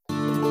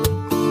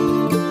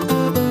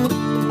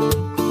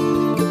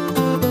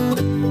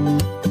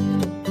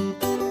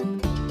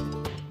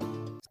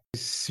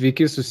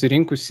Sveiki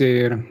susirinkusieji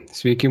ir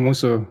sveiki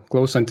mūsų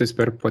klausantis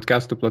per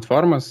podcastų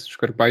platformas.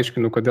 Iškart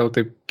paaiškinu, kodėl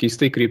taip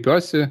keistai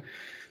kreipiuosi.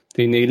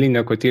 Tai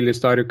neeilinė Kotyli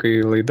istorikai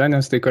laida,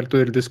 nes tai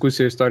kartu ir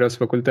diskusija istorijos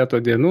fakulteto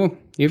dienų,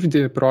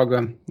 IFDI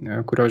proga,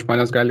 kurio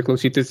žmonės gali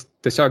klausytis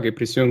tiesiogiai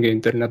prisijungę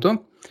internetu.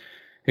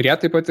 Ir ją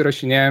taip pat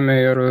įrašinėjame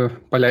ir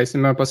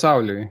paleisime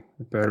pasauliui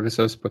per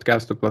visas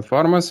podcastų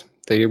platformas.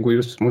 Tai jeigu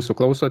jūs mūsų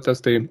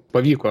klausotės, tai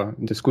pavyko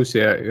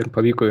diskusija ir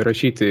pavyko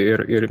įrašyti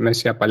ir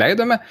mes ją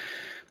paleidome.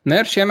 Na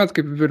ir šiemet,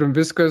 kaip ir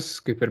viskas,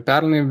 kaip ir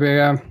pernai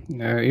beje,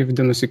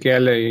 IFDI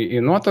nusikėlė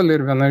į nuotolį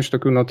ir viena iš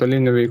tokių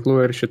nuotolinių veiklų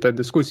ir šita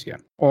diskusija.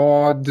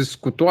 O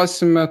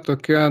diskutuosime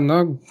tokia,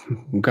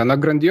 gana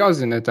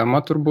grandiozinė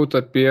tema turbūt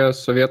apie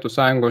Sovietų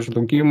Sąjungos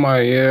žlugimą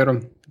ir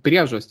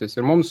priežastis.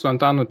 Ir mums su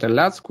Antanu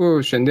Terlecku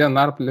šiandien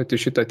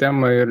narplioti šitą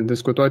temą ir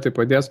diskutuoti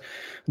padės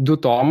du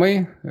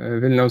tomai.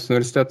 Vilniaus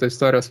universiteto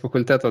istorijos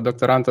fakulteto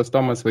doktorantas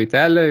Tomas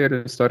Vaitelė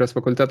ir istorijos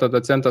fakulteto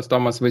docentas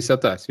Tomas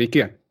Vaiseta.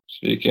 Sveiki.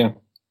 Sveiki.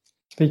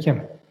 Sveiki.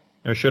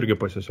 Aš irgi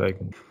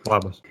pasisveikinu.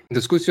 Labas.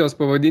 Diskusijos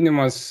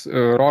pavadinimas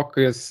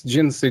Rokas,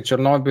 džinsai,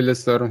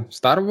 Černobylis ar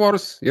Star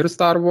Wars ir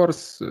Star Wars.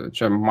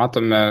 Čia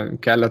matome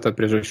keletą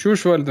priežasčių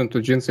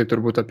išvardintų. Džinsai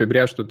turbūt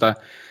apibrėžtų tą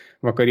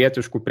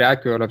vakarietiškų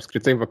prekių ar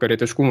apskritai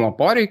vakarietiškumo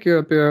poreikį,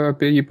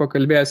 apie jį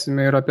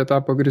pakalbėsime ir apie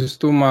tą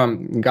pagrįstumą.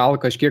 Gal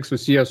kažkiek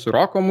susijęs su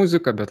roko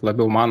muzika, bet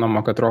labiau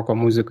manoma, kad roko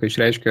muzika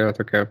išreiškia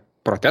tokią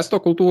protesto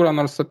kultūrą,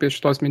 nors apie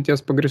šitos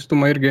minties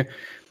pagrįstumą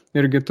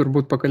irgi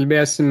turbūt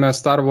pakalbėsime.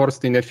 Star Wars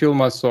tai ne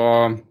filmas,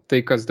 o tai,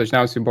 kas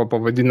dažniausiai buvo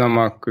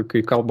pavadinama,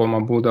 kai kalbama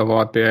būdavo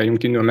apie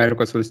Jungtinių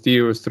Amerikos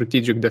valstijų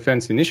Strategic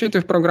Defense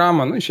Initiative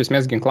programą, iš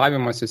esmės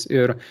ginklavimasis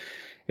ir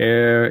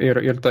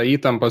ta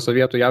įtampa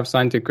Sovietų JAV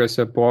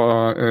santykiuose po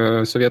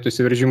Sovietų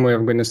įsiveržimų į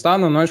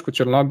Afganistaną. Aišku,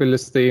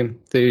 Černobylis tai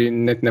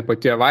net ne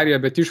pati avarija,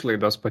 bet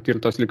išlaidos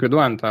patirtos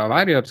likviduojant tą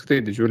avariją,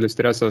 apskritai didžiulis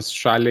stresas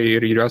šaliai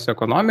ir jos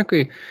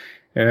ekonomikai.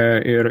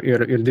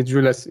 Ir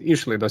didžiulės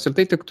išlaidos. Ir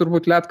tai tik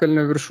turbūt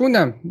ledkalnio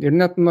viršūnė. Ir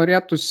net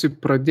norėtųsi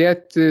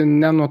pradėti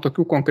ne nuo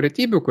tokių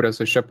konkretybių,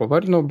 kurias aš čia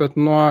pavardinau, bet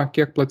nuo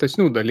kiek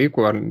platesnių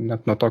dalykų, ar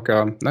net nuo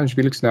tokio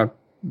žvilgsnio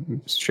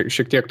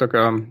šiek tiek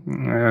tokio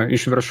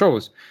iš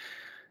viršaus.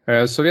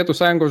 Sovietų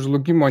Sąjungos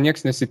žlugimo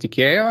nieks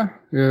nesitikėjo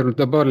ir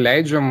dabar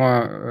leidžiama,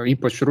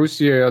 ypač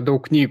Rusijoje, daug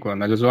knygų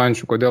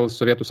analizuojančių, kodėl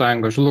Sovietų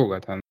Sąjunga žlugo.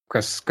 Ten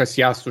kas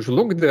ją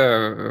sužlugdė,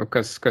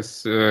 kas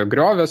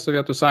griovė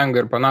Sovietų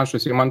Sąjungą ir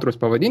panašus įmantrus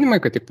pavadinimai,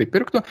 kad tik tai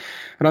pirktų.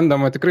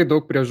 Randama tikrai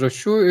daug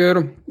priežasčių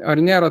ir ar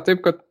nėra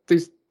taip, kad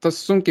tas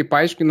sunkiai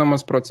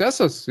paaiškinamas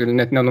procesas ir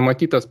net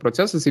nenumatytas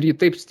procesas ir jį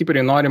taip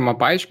stipriai norima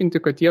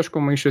paaiškinti, kad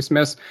ieškoma iš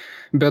esmės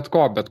bet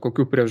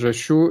kokių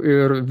priežasčių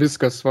ir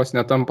viskas vos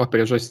netampa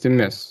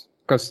priežastimis.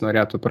 Kas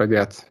norėtų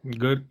pradėti?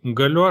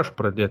 Galiu aš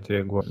pradėti,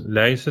 jeigu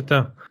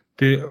leisite.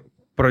 Tai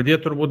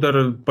pradėti turbūt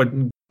dar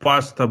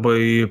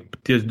pastabai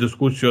ties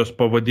diskusijos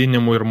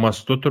pavadinimu ir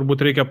mastu turbūt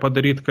reikia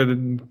padaryti,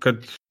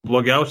 kad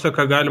blogiausia,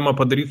 ką galima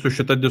padaryti su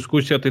šita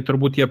diskusija, tai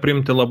turbūt ją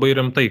priimti labai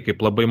rimtai, kaip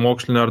labai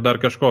mokslinio ar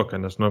dar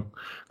kažkokią, nes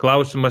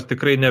klausimas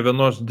tikrai ne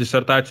vienos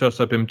disertacijos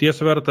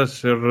apimties vertas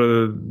ir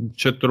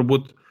čia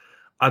turbūt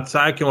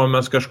atsakymo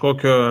mes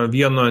kažkokio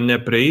vieno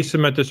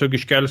neprieisime, tiesiog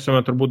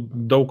iškelsime turbūt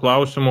daug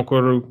klausimų,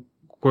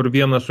 kur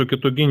vienas su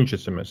kitu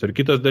ginčysimės. Ir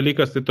kitas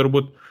dalykas, tai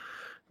turbūt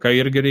ką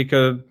irgi reikia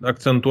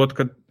akcentuoti,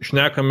 kad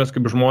šnekamės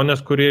kaip žmonės,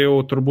 kurie jau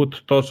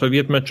turbūt to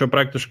sovietmečio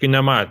praktiškai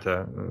nematė.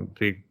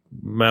 Tai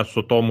mes su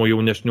Tomu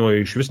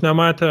jaunesniuoju iš vis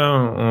nematė,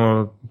 o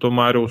tu,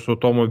 Mariau, su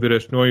Tomu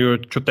vyresniuoju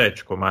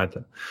čiutečku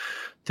matė.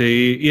 Tai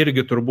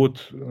irgi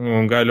turbūt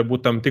gali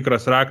būti tam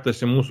tikras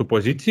raktas į mūsų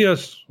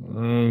pozicijas.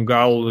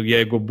 Gal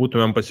jeigu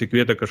būtumėm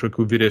pasikvietę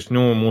kažkokių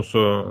vyresnių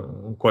mūsų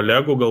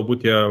kolegų,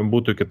 galbūt jie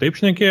būtų kitaip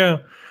šnekėję.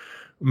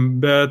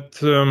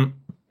 Bet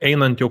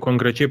einant jau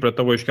konkrečiai prie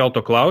tavo iškelto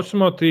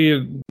klausimo,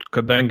 tai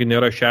kadangi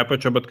nėra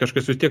šepečio, bet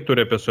kažkas vis tiek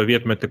turi apie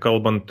sovietmetį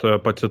kalbant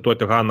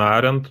pacituoti Hannah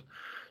Arendt,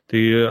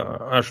 tai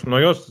aš nuo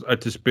jos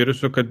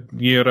atsispirsiu, kad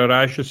ji yra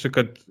rašiusi,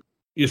 kad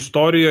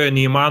istorijoje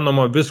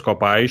neįmanoma visko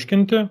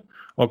paaiškinti,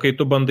 o kai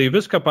tu bandai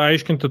viską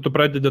paaiškinti, tu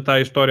pradedi tą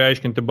istoriją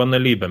aiškinti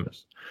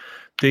banalybėmis.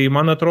 Tai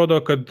man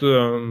atrodo, kad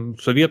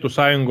Sovietų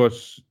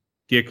Sąjungos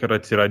tiek ir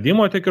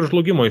atsiradimo, tiek ir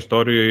žlugimo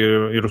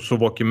istorijoje ir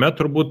suvokime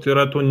turbūt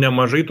yra tų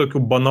nemažai tokių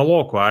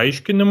banalokų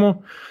aiškinimų,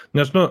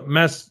 nes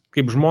mes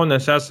kaip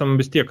žmonės esam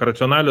vis tiek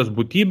racionalios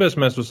būtybės,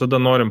 mes visada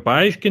norim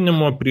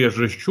paaiškinimo,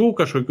 priežasčių,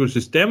 kažkokių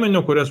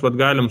sisteminių, kurias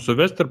galim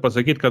suvesti ir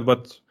pasakyti,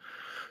 kad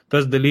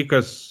tas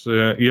dalykas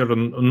ir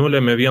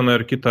nulėmė vieną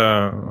ar kitą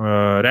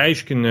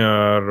reiškinį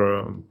ar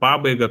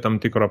pabaigą tam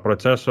tikro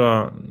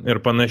proceso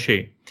ir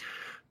panašiai.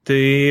 Tai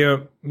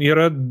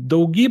yra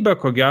daugybė,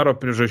 ko gero,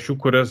 priežasčių,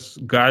 kurias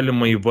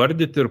galima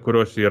įvardyti ir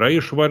kurios yra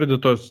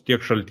išvardytos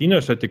tiek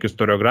šaltiniuose, tiek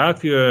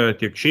istoriografijoje,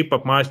 tiek šiaip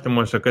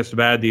apmąstymuose, kas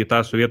vedė į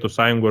tą Sovietų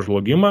Sąjungos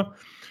žlugimą.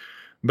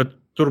 Bet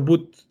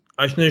turbūt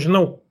aš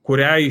nežinau,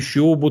 kurią iš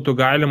jų būtų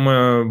galima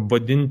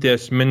vadinti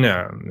esminę.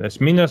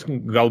 Esminės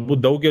galbūt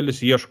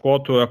daugelis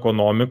ieškotų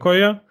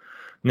ekonomikoje,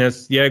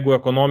 nes jeigu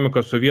ekonomiką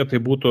sovietai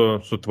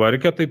būtų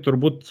sutvarkę, tai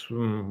turbūt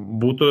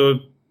būtų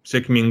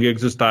sėkmingai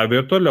egzistavę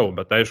ir toliau,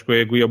 bet aišku,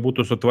 jeigu jie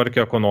būtų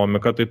sutvarkę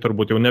ekonomiką, tai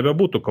turbūt jau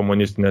nebebūtų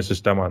komunistinė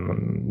sistema.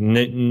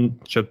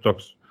 Čia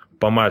toks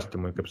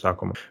pamastymai, kaip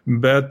sakoma.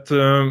 Bet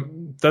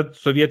ta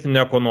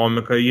sovietinė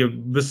ekonomika, ji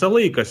visą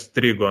laiką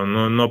strigo,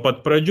 nuo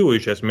pat pradžių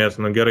iš esmės.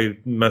 Gerai,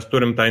 mes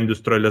turim tą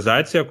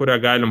industrializaciją, kurią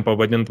galim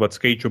pavadinti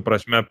skaičių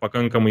prasme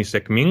pakankamai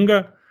sėkmingą,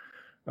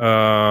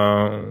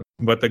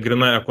 ta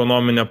grina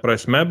ekonominė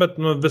prasme, bet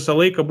visą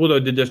laiką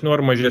būdavo didesnių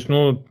ar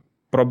mažesnių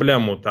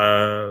problemų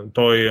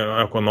toj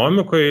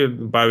ekonomikoje.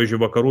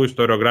 Pavyzdžiui, vakarų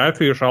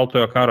istoriografijoje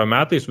Šaltojo karo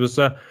metais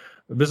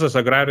visas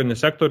agrarinis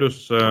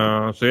sektorius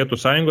Sovietų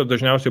Sąjungos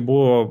dažniausiai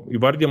buvo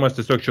įvardymas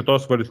tiesiog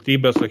šitos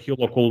valstybės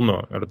Achilo kulnu.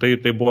 Ir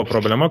tai buvo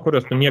problema,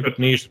 kurios tu niekad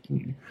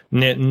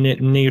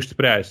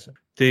neišspręsi.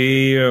 Tai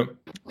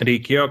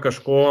reikėjo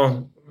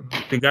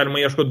tai galima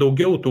ieškoti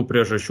daugiau tų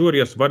priežasčių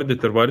ir jas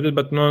vardyti,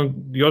 bet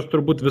jos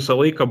turbūt visą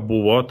laiką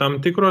buvo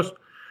tam tikros,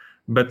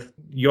 bet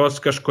jos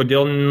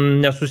kažkodėl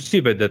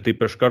nesusivedė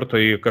taip iš karto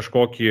į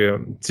kažkokį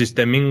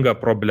sistemingą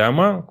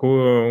problemą,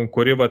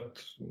 kuri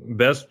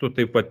vestų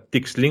taip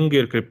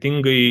tikslingai ir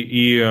kryptingai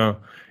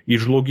į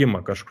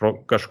žlugimą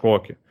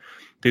kažkokį.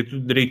 Tai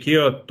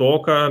reikėjo to,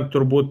 ką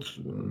turbūt,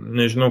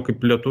 nežinau, kaip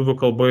lietuvių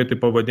kalboje tai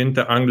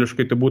pavadinti,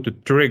 angliškai tai būtų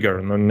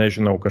trigger,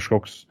 nežinau,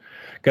 kažkas,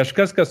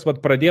 kas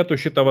pradėtų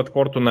šitą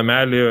kortų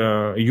namelį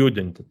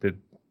judinti. Tai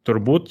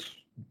turbūt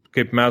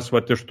kaip mes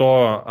iš to,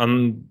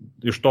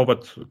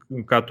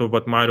 ką tu,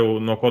 Mariau,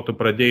 nuo ko tu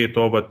pradėjai,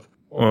 to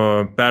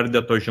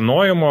perdėto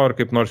žinojimo, ar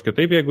kaip nors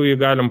kitaip, jeigu jį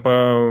galim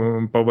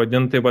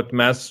pavadinti,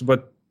 mes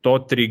to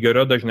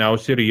triggerio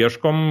dažniausiai ir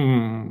ieškom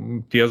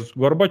ties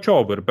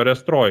Gorbačiovu ir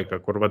perestroika,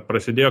 kur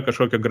prasidėjo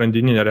kažkokia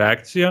grandininė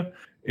reakcija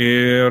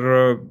ir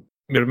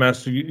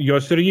mes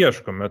jos ir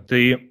ieškome.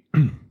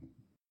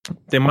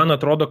 Tai man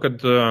atrodo,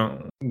 kad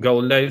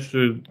gal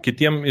leisiu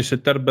kitiem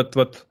įsiterpt,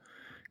 bet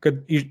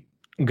kad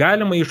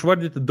galima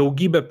išvardyti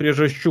daugybę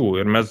priežasčių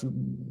ir mes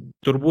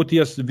turbūt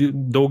jas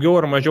daugiau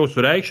ar mažiau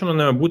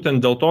sureikšminame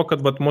būtent dėl to,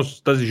 kad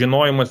mus tas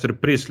žinojimas ir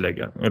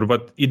prislegia. Ir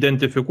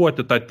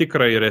identifikuoti tą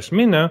tikrą ir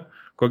esminę,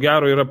 ko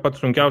gero, yra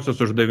pats sunkiausias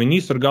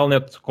uždavinys ir gal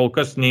net kol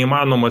kas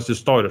neįmanomas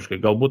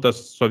istoriškai. Galbūt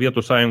tas Sovietų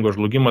Sąjungos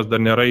žlugimas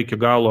dar nėra iki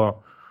galo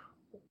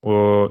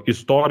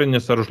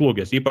istorinis ar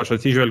žlugęs, ypač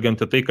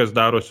atsižvelgiant į tai, kas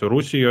darosi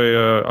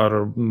Rusijoje ar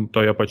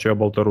toje pačioje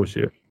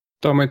Baltarusijoje.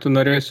 Tomai, tu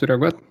norėjai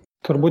sureaguoti?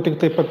 Turbūt tik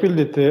tai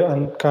papildyti,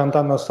 ką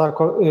Antanas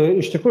sako.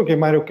 Iš tikrųjų, kai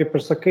Mariau, kaip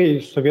ir sakai,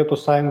 Sovietų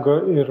Sąjunga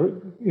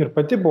ir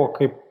pati buvo,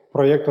 kaip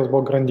projektas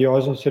buvo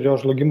grandiozinis ir jo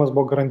žlugimas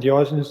buvo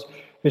grandiozinis.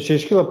 Ir čia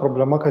iškyla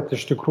problema, kad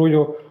iš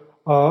tikrųjų,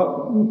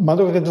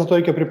 manau, kad dėl to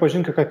reikia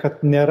pripažinti,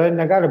 kad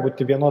negali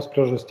būti vienos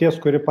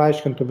priežasties, kuri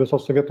paaiškintų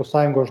visos Sovietų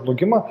Sąjungos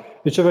žlugimą.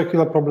 Ir čia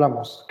kyla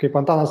problemos. Kaip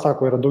Antanas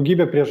sako, yra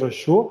daugybė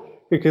priežasčių.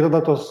 Ir kai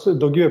tada tos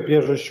daugybė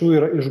priežasčių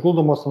yra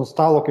išguldomos ant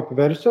stalo kaip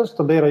versijos,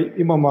 tada yra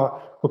imama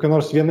kokia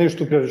nors viena iš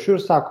tų priežasčių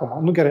ir sakoma,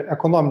 gerai,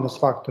 ekonominis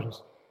faktorius.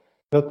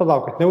 Bet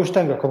palaukit,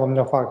 neužtenka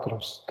ekonominio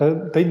faktoriaus.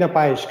 Tai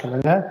nepaaiškina,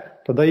 ne?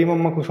 Tada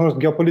imama koks nors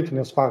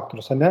geopolitinis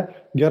faktorius, ne?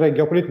 Gerai,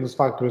 geopolitinis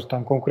faktorius,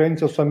 ten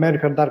konkurencija su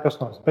Amerika ar dar kas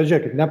nors. Bet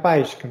žiūrėkit,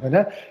 nepaaiškina,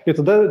 ne? Ir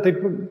tada, taip,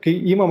 kai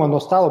imama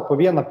nuo stalo po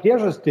vieną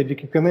priežastį ir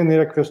kiekviena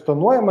yra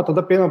kvestionuojama,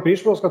 tada prieinama prie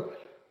išvados,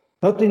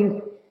 kad tai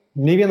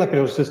nei viena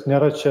priežastis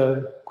nėra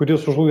čia,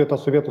 kuris sužlugdė tą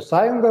Sovietų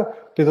Sąjungą,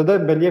 tai tada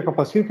belieka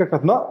pasakyti,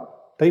 kad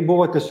tai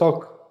buvo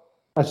tiesiog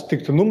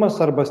atsitiktinumas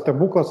arba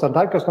stebuklas ar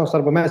dar kas nors,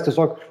 arba mes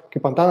tiesiog,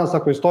 kaip Antanas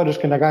sako,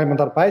 istoriškai negalime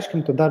dar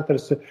paaiškinti, dar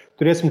tarsi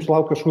turėsim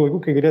sulaukti kažkokių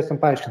laikų, kai galėsim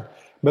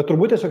paaiškinti. Bet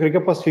turbūt tiesiog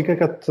reikia pasakyti,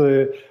 kad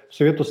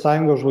Sovietų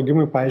Sąjungos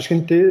žlugimui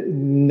paaiškinti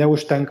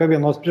neužtenka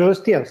vienos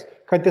priežasties.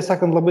 Ką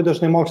tiesąkant labai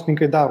dažnai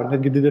mokslininkai daro,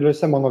 netgi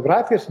didelėse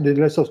monografijose,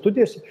 didelėse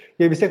studijose,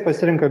 jie vis tiek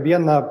pasirenka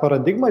vieną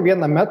paradigmą,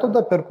 vieną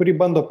metodą, per kurį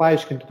bando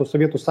paaiškinti tos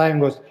Sovietų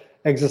Sąjungos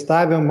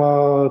egzistavimą,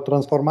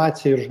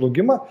 transformaciją ir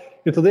žlugimą.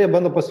 Ir tada jie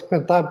bando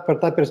per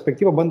tą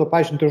perspektyvą bando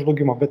paaiškinti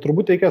žlugimą. Bet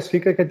turbūt reikia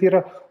sakyti, kad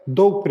yra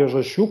daug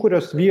priežasčių,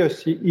 kurios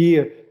vijosi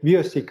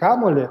į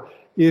kamuolį.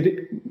 Ir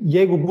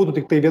jeigu būtų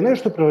tik tai viena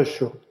iš tų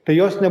priežasčių, tai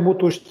jos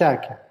nebūtų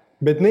užtekę.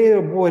 Bet jinai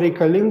buvo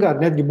reikalinga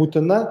ar netgi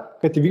būtina,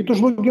 kad įvyktų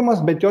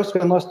žlugimas, bet jos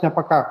vienos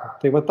nepakako.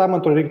 Tai tą,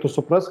 man atrodo, reiktų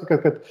suprasti,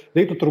 kad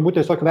reiktų turbūt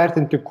tiesiog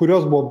vertinti,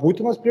 kurios buvo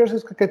būtinos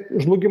priežastys, kad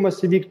žlugimas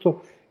įvyktų,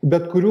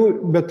 bet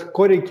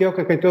ko reikėjo,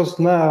 kad jos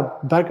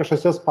dar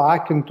kažkas jas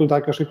paakintų,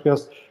 dar kažkaip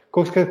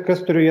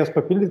kas turėjo jas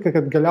papildyti,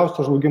 kad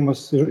galiausiai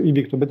žlugimas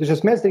įvyktų. Bet iš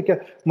esmės reikia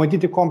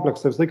matyti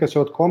kompleksą. Visą laiką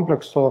šio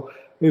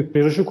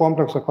priežasčių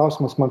komplekso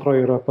klausimas, man atrodo,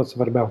 yra pats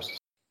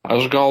svarbiausias.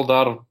 Aš gal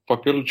dar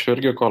papildyčiau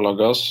irgi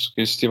kolegas,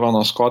 kai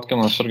Stevenas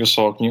Kotkinas irgi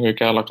savo knygai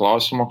kelia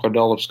klausimą,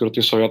 kodėl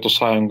apskritai Sovietų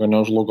Sąjunga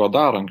nežlugo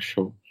dar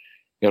anksčiau.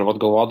 Ir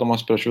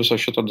galvodamas prieš visą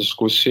šitą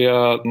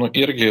diskusiją,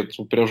 irgi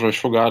tų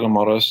priežasčių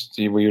galima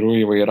rasti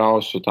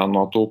įvairiausių,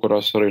 nuo tų,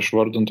 kurios yra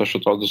išvardinta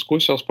šitos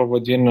diskusijos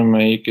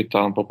pavadinime, iki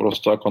ten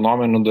paprastų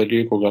ekonominių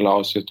dalykų,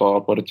 galiausiai to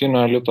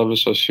partinio elito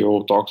visas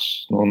jau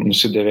toks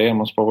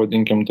nusidėvėjimas,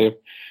 pavadinkim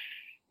taip.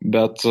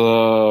 Bet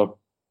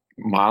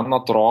man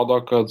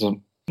atrodo, kad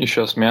iš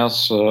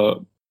esmės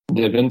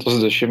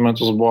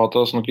 90-metis buvo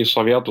tas, kai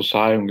Sovietų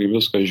sąjungai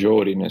viskas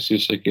žiauriai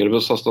nesisekė ir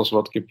visas tas,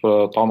 kaip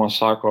Tomas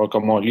sako,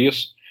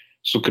 kamuolys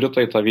sukrito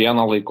į tą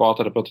vieną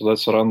laikotarpį, tada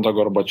atsiranda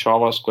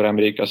Gorbačiovas, kuriam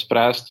reikia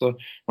spręsti,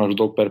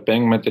 maždaug per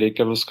 5 metį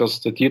reikia viskas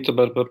statyti,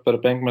 bet per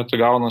 5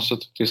 metį gaunasi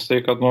tik tai,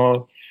 kad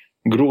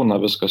griūna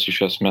viskas iš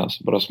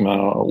esmės. Prasme,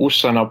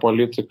 užsienio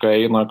politika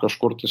eina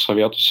kažkur tai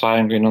Sovietų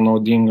sąjungai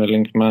nenaudinga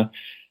linkme,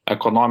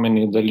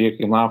 ekonominiai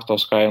dalykai,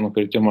 naftos kainų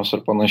kritimas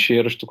ir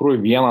panašiai. Ir iš tikrųjų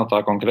vieną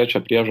tą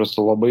konkrečią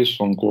priežastį labai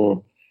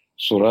sunku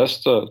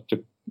surasti.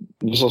 Taip,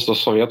 visas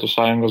tas Sovietų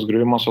sąjungos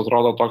griuvimas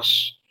atrodo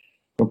toks,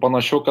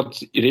 panašiau, kad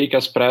reikia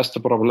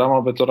spręsti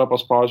problemą, bet yra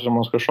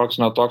paspaudžiamas kažkoks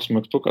netoks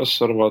mygtukas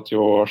ir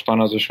jau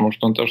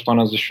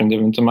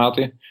 88-89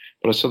 metai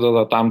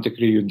prasideda tam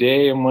tikri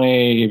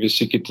judėjimai,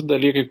 visi kiti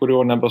dalykai, kurių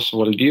jau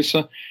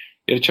nebesuvaldysi.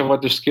 Ir čia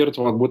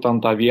išskirti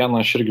būtent tą vieną,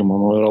 aš irgi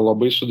manau, yra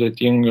labai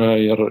sudėtinga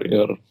ir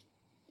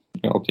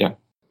gal tiek.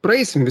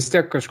 Praeisim vis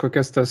tiek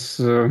kažkokias tas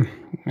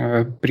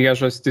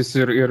priežastis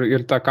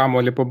ir tą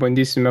kamuolį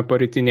pabandysime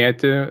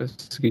paritinėti,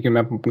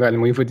 sakykime,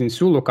 galima įvadinti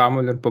siūlų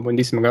kamuolį ir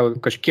pabandysime gal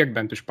kažkiek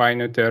bent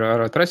išpainioti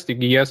ar atrasti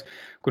gijas,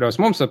 kurios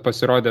mums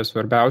pasirodė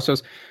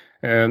svarbiausios.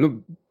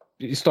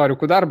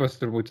 Istorikų darbas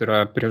turbūt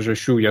yra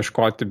priežasčių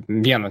ieškoti,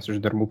 vienas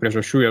iš darbų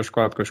priežasčių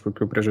ieškoti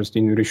kažkokių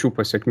priežastinių ryšių,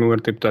 pasiekmių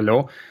ir taip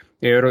toliau.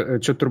 Ir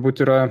čia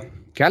turbūt yra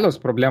kelios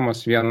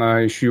problemos,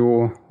 viena iš jų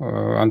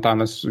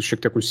Antanas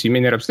šiek tiek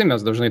užsiminė ir apskritai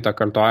mes dažnai tą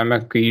kartojame,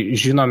 kai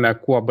žinome,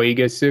 kuo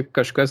baigėsi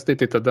kažkas, tai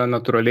tada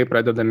natūraliai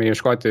pradedame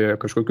ieškoti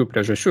kažkokių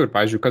priežasčių. Ir,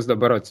 pavyzdžiui, kas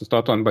dabar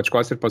atsistotų ant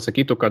bačkos ir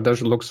pasakytų, kada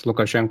žlugs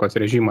Lukašenkos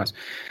režimas.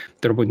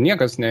 Turbūt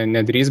niekas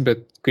nedrįs,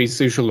 bet kai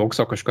jisai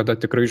žlugs, o kažkada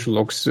tikrai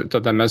žlugs,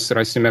 tada mes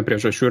rasime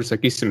priežasčių ir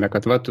sakysime,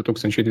 kad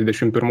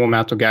 2021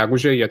 metų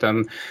gegužė jie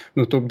ten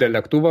nutupdė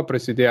lėktuvą,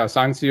 prasidėjo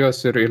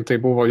sankcijos ir tai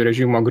buvo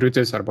režimo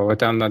griūtis, arba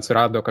ten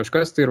atsirado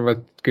kažkas, tai ir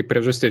kaip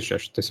priežastis čia,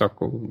 aš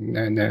tiesiog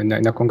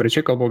ne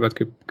konkrečiai kalbu, bet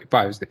kaip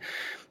pavyzdį.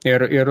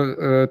 Ir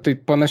tai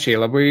panašiai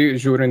labai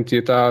žiūrint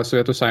į tą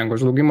Sovietų sąjungos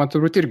žlugimą,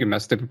 turbūt irgi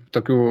mes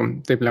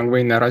taip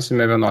lengvai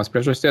nerasime vienos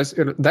priežasties.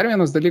 Ir dar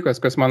vienas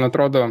dalykas, kas man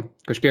atrodo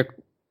kažkiek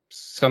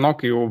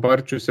senokai jau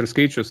varčius ir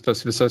skaičius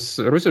tas visas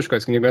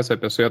rusiškas knygas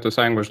apie Sovietų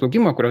sąjungos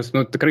žlugimą, kurios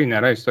tikrai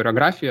nėra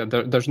istoriografija,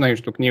 dažnai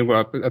iš tų knygų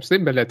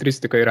apskritai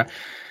beletristika yra,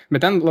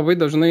 bet ten labai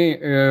dažnai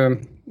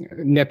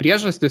ne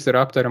priežastis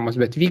yra aptariamas,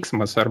 bet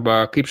vyksmas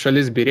arba kaip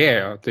šalis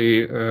birėjo. Tai,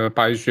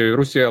 pavyzdžiui,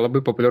 Rusijoje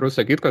labai populiaru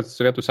sakyti, kad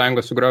Sovietų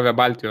sąjunga sugriovė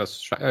Baltijos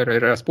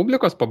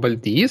Respublikos,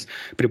 Pabaltijys,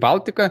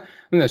 Pribaltiką,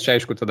 nes čia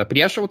aišku tada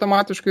prieš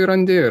automatiškai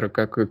randi ir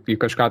į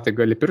kažką tai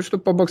gali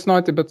pirštų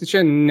pabaksnuoti, bet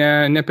čia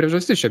ne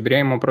priežastis, čia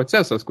birėjimo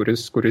procesas,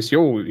 kuris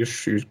jau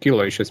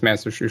kilo iš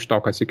esmės iš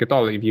to, kas iki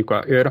tol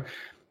įvyko. Ir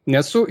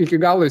nesu iki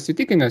galo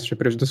įsitikinęs, čia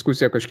prieš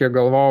diskusiją kažkiek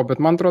galvojau, bet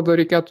man atrodo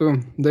reikėtų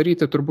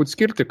turbūt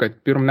skirti, kad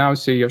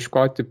pirmiausiai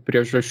ieškoti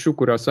priežasčių,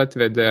 kurios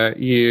atvedė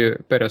į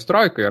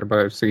perestroiką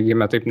arba,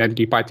 sakykime, taip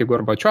netgi į patį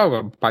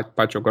Gorbačiovą,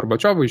 pačio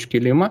Gorbačiovo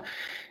iškilimą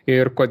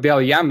ir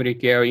kodėl jam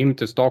reikėjo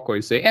imtis to, ko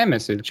jisai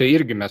ėmėsi. Ir čia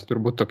irgi mes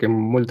turbūt tokį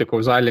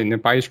multikauzalinį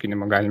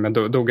paaiškinimą galime,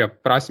 daugia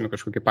prasmį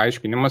kažkokį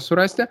paaiškinimą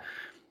surasti.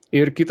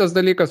 Ir kitas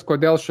dalykas,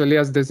 kodėl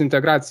šalies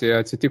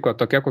dezintegracija atsitiko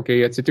tokia, kokia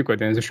jie atsitiko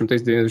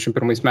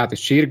 90-91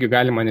 metais. Čia irgi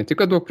galima ne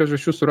tik daug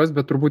priežasčių surasti,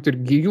 bet turbūt ir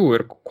gijų,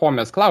 ir ko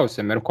mes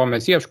klausėme, ir ko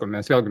mes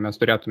ieškome. Vėlgi mes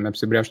turėtume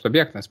apsibrėžti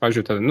objektą. Nes,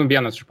 pavyzdžiui,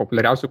 vienas iš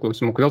populiariausių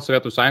klausimų, kodėl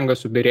Sovietų sąjunga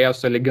subirėjo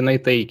sąlyginai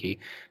taikiai,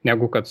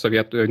 negu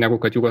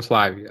kad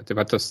Jugoslavija. Tai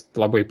va tas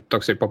labai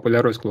toksai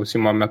populiarus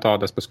klausimo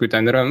metodas. Paskui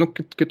ten yra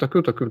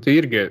kitokių tokių, tai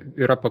irgi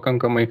yra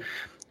pakankamai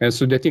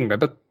sudėtinga,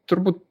 bet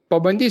turbūt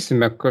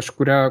pabandysime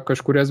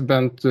kažkurias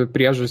bent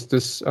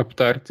priežastis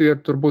aptarti ir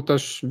turbūt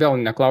aš vėl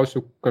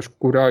neklausiu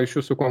kažkurio iš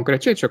jūsų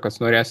konkrečiai čia,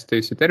 kas norėsite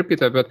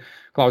įsiterpkite, bet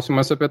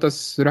klausimas apie tas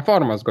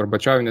reformas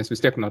Gorbačiovui, nes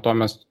vis tiek nuo to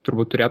mes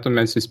turbūt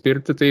turėtume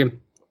įsispirti, tai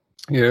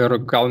ir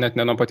gal net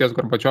ne nuo paties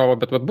Gorbačiovo,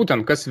 bet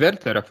būtent kas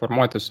vertė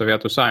reformuoti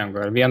Sovietų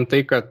sąjungą. Ar vien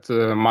tai, kad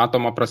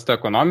matoma prasta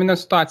ekonominė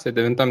situacija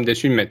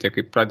 90-metį,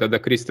 kaip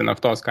pradeda kristi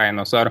naftos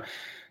kainos, ar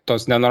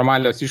tos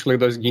nenormalios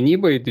išlaidos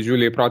gynybai,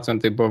 didžiuliai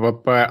procentai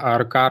BVP,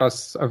 ar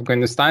karas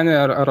Afganistane,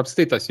 ar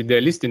apskritai tas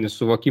idealistinis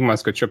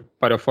suvokimas, kad čia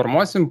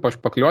pareformuosim,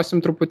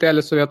 pakliosim truputėlį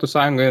Sovietų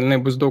sąjungą,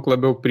 jinai bus daug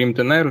labiau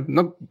priimtina ir,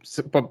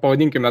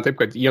 pavadinkime taip,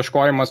 kad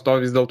ieškojimas to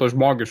vis dėlto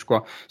žmogiško,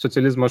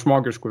 socializmo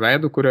žmogiškų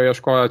veidų, kurio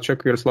ieškojo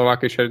Čekai ir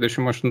Slovakai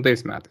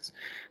 68 metais.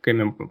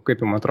 Kaip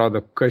jums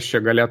atrodo, kas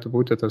čia galėtų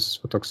būti tas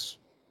toks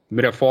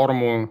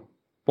reformų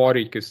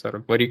poreikis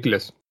ar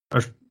variklis?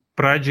 Aš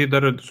pradžiai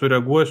dar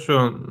sureaguosiu.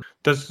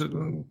 Tas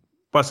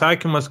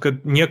pasakymas, kad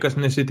niekas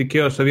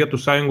nesitikėjo Sovietų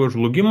sąjungos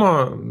žlugimo,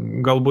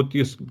 galbūt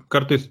jis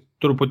kartais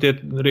truputį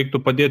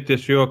reiktų padėti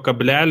ties jo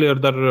kablelį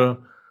ir dar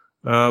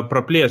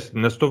praplėsti.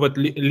 Nes tu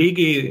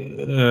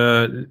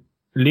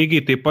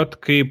lygiai taip pat,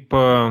 kaip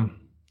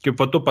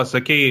tu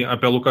pasakėjai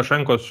apie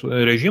Lukašenkos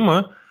režimą,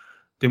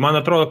 tai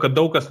man atrodo, kad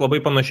daug kas labai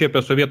panašiai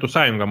apie Sovietų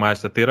sąjungą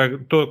mąstė. Tai yra,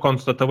 tu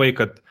konstatavai,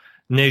 kad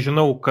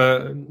nežinau,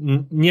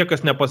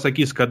 niekas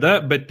nepasakys kada,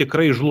 bet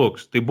tikrai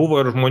žlugs. Tai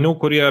buvo ir žmonių,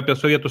 kurie apie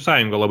Sovietų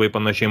sąjungą labai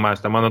panašiai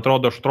mąstė. Man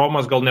atrodo,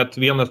 Štromas gal net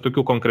vienas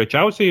tokių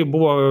konkrečiausiai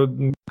buvo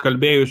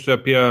kalbėjusių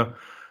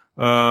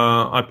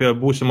apie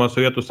būsimą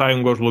Sovietų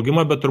sąjungos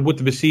žlugimą, bet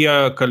turbūt visi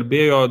jie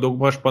kalbėjo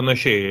daugmaž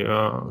panašiai,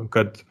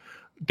 kad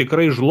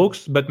tikrai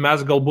žlugs, bet mes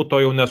galbūt to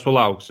jau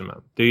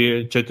nesulauksime. Tai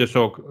čia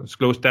tiesiog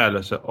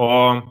skliaustelėse.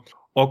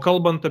 O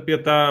kalbant apie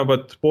tą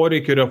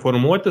poreikį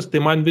reformuotis, tai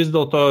man vis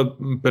dėlto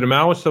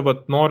pirmiausia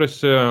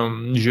norisi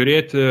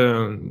žiūrėti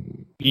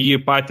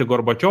į patį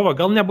Gorbačiovą,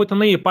 gal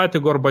nebūtinai į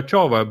patį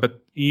Gorbačiovą, bet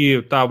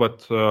į tą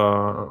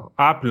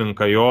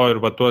aplinką jo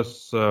ir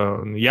tuos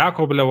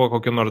Jakovlevo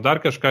kokį nors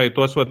dar kažką, į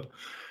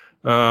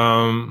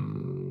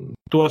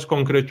tuos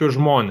konkrečius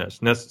žmonės.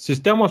 Nes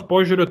sistemos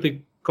požiūriu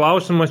tai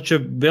klausimas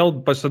čia vėl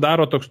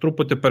pasidaro toks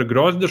truputį per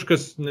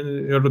griozdiškas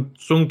ir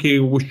sunkiai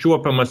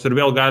užčiuopiamas ir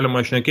vėl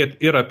galima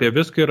šnekėti ir apie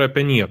viską, ir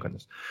apie nieką.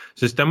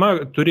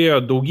 Sistema turėjo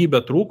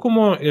daugybę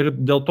trūkumų ir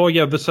dėl to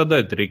ją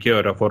visada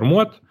reikėjo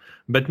reformuoti,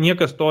 bet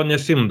niekas to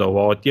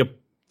nesimdavo. O tie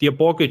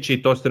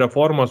pokyčiai, tos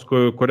reformos,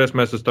 kurias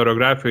mes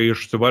istoriografijoje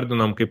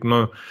išsivardinam kaip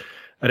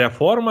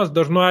reformas,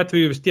 dažnu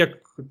atveju vis tiek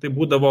tai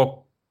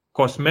būdavo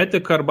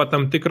kosmetika arba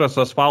tam tikras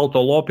asfalto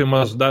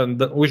lopimas,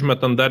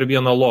 užmetant dar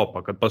vieną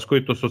lopą, kad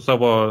paskui tu su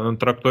savo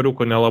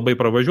traktoriuku nelabai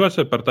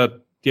pravažiuosi per tą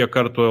tiek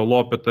kartų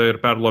lopytą ir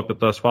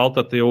perlopytą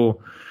asfaltą, tai jau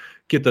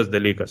kitas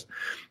dalykas.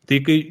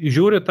 Tai kai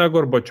žiūri tą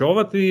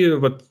Gorbačiovą, tai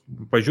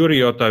pažiūri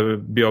jo tą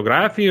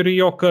biografiją ir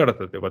jo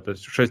kartą. Tai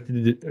tas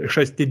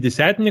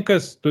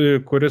šastidesiatnikas,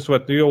 kuris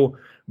jau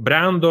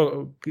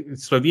brendo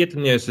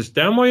sovietinėje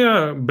sistemoje,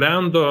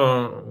 brendo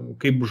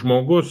kaip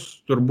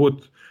žmogus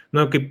turbūt,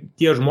 kaip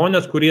tie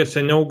žmonės, kurie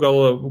seniau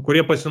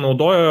kurie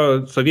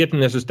pasinaudojo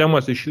sovietinės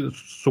sistemos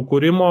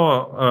sukūrimo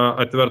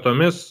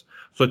atvertomis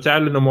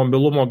socialinio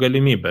mobilumo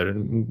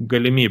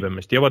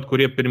galimybėmis. Tie,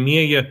 kurie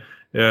pirmieji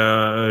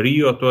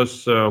rijo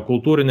tos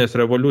kultūrinės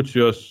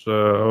revoliucijos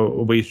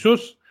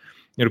vaisius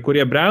ir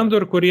kurie brendo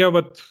ir kurie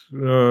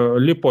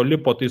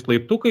lipo tais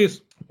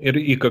laiptukais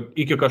ir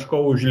iki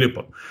kažko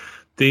užlipo.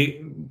 Tai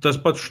tas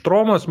pats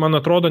Štromas, man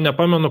atrodo,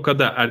 nepamenu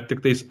kada, ar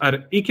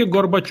iki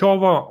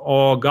Gorbačiovo,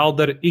 o gal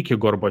dar iki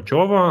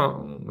Gorbačiovo,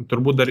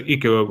 turbūt dar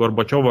iki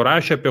Gorbačiovo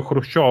rašė apie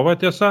Chruščiovą,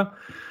 tiesa,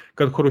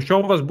 kad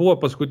Chruščiovas buvo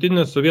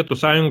paskutinis Sovietų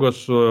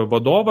sąjungos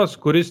vadovas,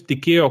 kuris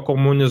tikėjo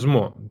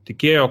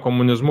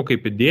komunizmu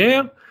kaip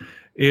idėja.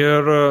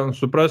 Ir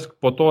suprask,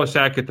 po to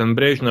sekė ten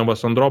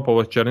Brežnevas,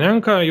 Andropovas,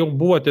 Černenka, jau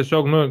buvo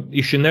tiesiog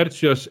iš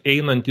inercijos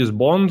einantis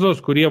bonzos,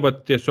 kurie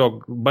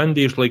tiesiog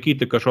bandė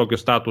išlaikyti kažkokį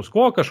status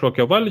quo,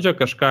 kažkokią valdžią,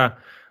 kažką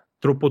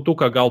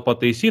truputuką gal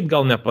pataisyti,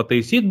 gal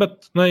nepataisyti,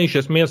 bet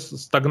iš esmės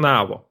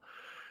stagnavo.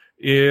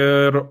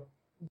 Ir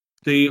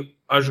tai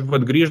aš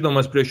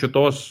grįždamas prie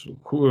šitos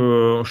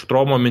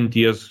Štromo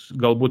minties,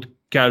 galbūt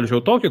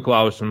kelčiau tokį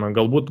klausimą,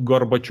 galbūt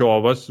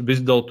Gorbačiovas vis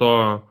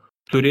dėlto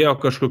turėjo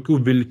kažkokių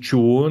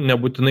vilčių,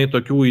 nebūtinai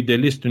tokių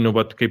idealistinių,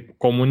 kaip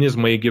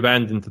komunizmą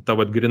įgyvendinti tą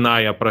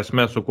grinąją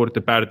prasme, sukurti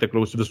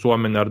pertekliaus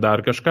visuomenę ar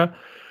dar kažką,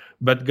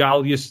 bet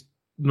gal jis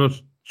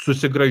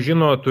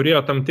susigrąžino,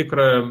 turėjo tam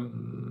tikrą,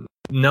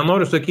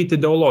 nenoriu sakyti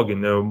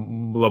ideologinį,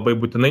 labai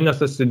būtinai, nes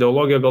tas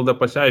ideologija gal dar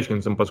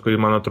pasiaiškinsim, paskui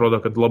man atrodo,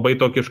 kad labai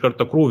tokį iš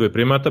karto krūvį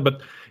primeta,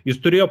 bet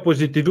jis turėjo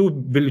pozityvių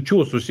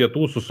vilčių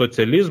susietų su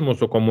socializmu,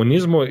 su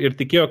komunizmu ir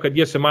tikėjo, kad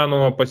jas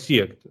įmanoma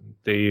pasiekti.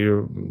 Tai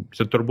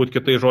turbūt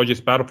kitais žodžiais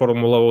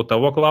performulavau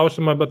tavo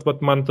klausimą,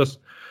 bet man tas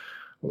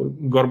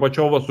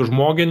Gorbačiovo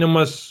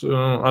sužmoginimas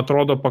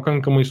atrodo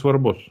pakankamai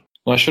svarbus.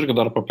 Aš irgi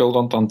dar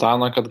papildant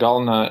Antaną, kad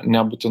gal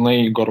nebūtinai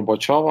į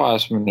Gorbačiovo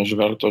asmenį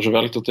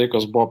žvelgti tai,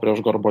 kas buvo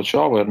prieš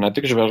Gorbačiovą ir ne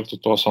tik žvelgti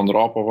tuos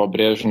Andropovą,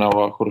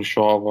 Brežnevą,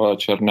 Chruščiovą,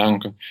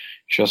 Černenką.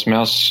 Iš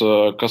esmės,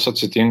 kas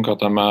atsitinka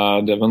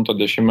tame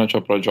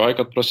 90-mečio pradžioj,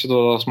 kad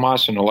prasideda tas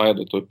masinių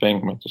laidotuvių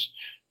penkmetis.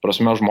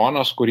 Prasme,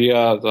 žmonės, kurie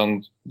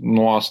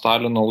nuo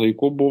Stalino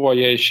laikų buvo,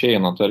 jie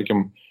išeina.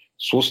 Tarkim,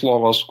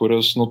 Suslovas,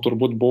 kuris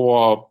turbūt buvo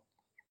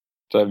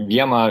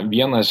viena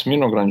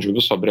esminių grandžių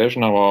viso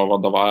Brežnevo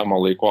vadovavimo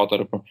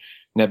laikotarpiu,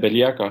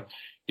 nebelieka.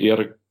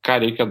 Ir ką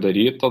reikia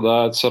daryti,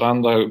 tada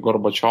atsiranda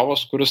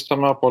Gorbačiovas, kuris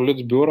tame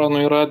politbiuro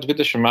yra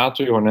 20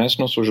 metų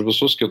jaunesnis už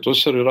visus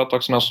kitus ir yra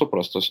toks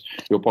nesuprastas.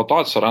 Jau po to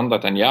atsiranda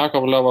ten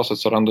Jakovlevas,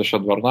 atsiranda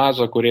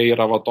Šedvarnadze, kurie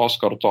yra tos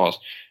kartos.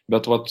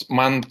 Bet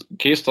man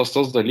keistas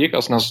tas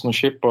dalykas, nes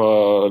šiaip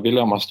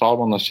Viljamas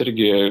Taumanas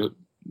irgi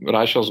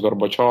rašęs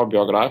Gorbačiovo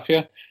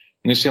biografiją,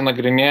 jis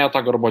nagrinėja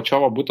tą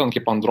Gorbačiovą būtent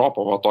kaip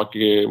Andropovą,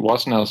 tokį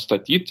vos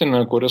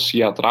nestatytinį, kuris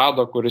jį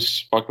atrado,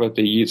 kuris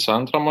pakvietė jį į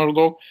centrą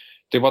maždaug.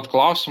 Tai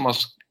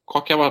klausimas,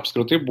 kokia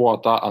apskritai buvo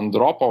ta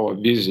Andropovo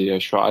vizija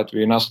šiuo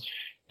atveju, nes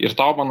ir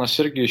Taumanas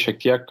irgi šiek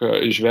tiek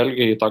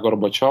žvelgia į tą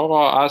Gorbačiovo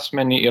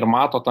asmenį ir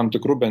mato tam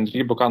tikrų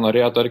bendrybių, ką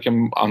norėjo,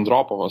 tarkim,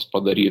 Andropovas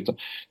padaryti.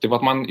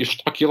 Tai man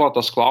iš to kyla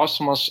tas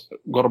klausimas,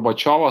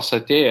 Gorbačiovas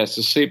atėjęs,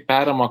 jisai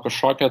perima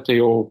kažkokią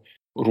tai jau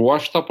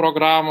ruoštą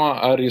programą,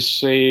 ar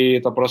jisai,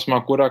 ta prasme,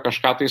 kuria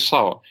kažką tai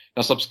savo.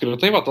 Nes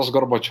apskritai tas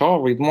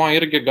Gorbačiovo vaidmuo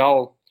irgi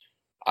gal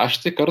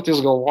aš tai kartais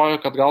galvoju,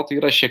 kad gal tai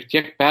yra šiek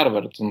tiek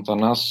pervertinta,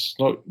 nes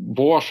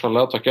buvo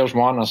šalia tokie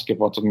žmonės,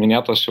 kaip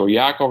minėtas jau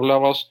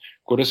Jakovlevas,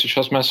 kuris iš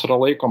esmės yra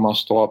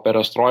laikomas tuo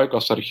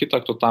perestroikos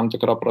architektų tam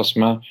tikrą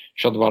prasme,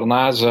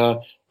 Šedvarnadze,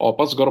 o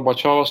pats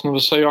Gorbačiovas,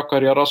 visa jo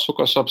karjera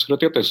sukosi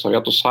apskritai tai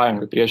Sovietų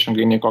Sąjungai,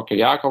 priešingai nei kokia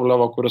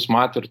Jakovlevo, kuris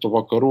matė ir tų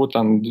vakarų,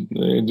 ten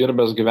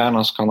dirbęs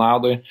gyvenęs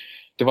Kanadoje.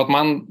 Tai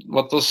man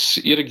tas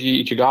irgi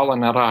iki galo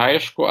nėra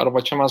aišku, ar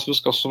čia mes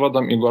viską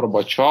suvedam į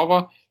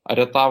Gorbačiovą,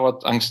 ar į tą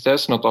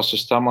ankstesnį tos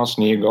sistemos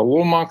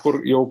neįgalumą, kur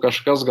jau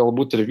kažkas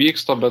galbūt ir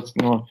vyksta, bet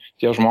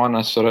tie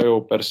žmonės yra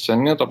jau per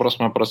seni, ta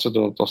prasme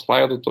prasideda tos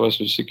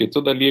laidotuvės, visi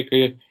kiti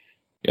dalykai.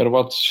 Ir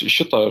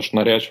šitą aš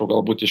norėčiau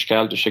galbūt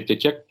iškelti šiek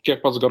tiek, kiek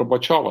pats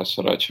Gorbačiovas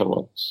yra čia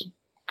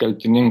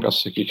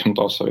kaltininkas, sakykime,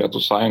 to Sovietų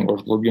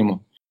Sąjungos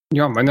žlugimo.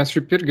 Jo, manęs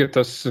šiaip irgi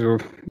tas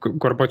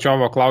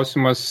Gorbačiovo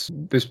klausimas,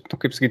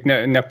 kaip sakyti,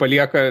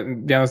 nepalieka.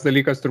 Vienas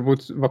dalykas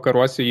turbūt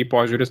vakaruose į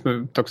požiūris,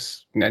 toks,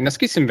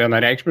 nesakysim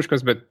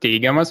vienareikšmiškas, bet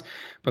teigiamas.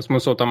 Pas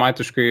mus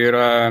automatiškai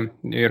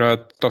yra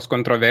tos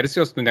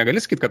kontroversijos,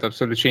 negali sakyti, kad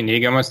absoliučiai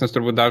neigiamas, nes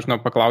turbūt dažno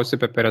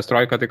paklausi apie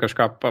perestroiką, tai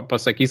kažką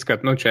pasakys,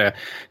 kad čia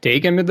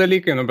teigiami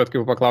dalykai, bet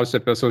kai paklausi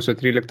apie sausio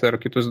 13 ar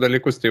kitus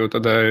dalykus, tai jau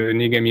tada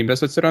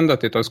neigiamybės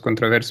atsiranda, tai tos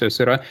kontroversijos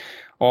yra.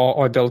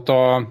 O dėl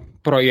to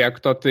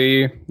projekto,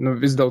 tai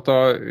vis dėlto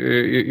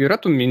yra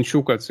tų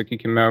minčių, kad,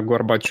 sakykime,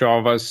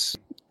 Gorbačiovas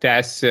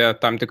tęsė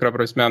tam tikrą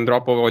prasme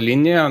Andropovo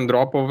liniją.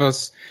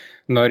 Andropovas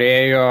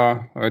norėjo,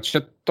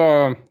 čia to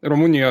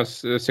Rumunijos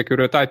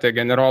Securitate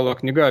generolo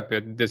knyga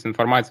apie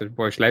dezinformaciją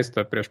buvo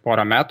išleista prieš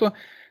porą metų.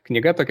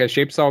 Knyga tokia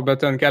šiaip savo, bet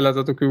ten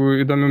keletą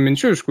tokių įdomių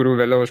minčių, iš kurių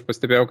vėliau aš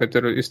pastebėjau, kad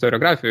ir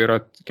istoriografijoje yra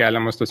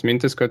keliamas tos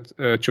mintis, kad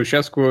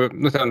Čiaušesku,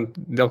 ten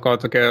dėl ko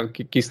tokia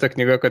keista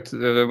knyga, kad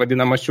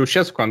vadinamas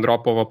Čiaušesku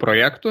Andropovo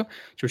projektu.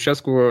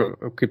 Čiaušesku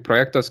kaip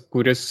projektas,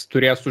 kuris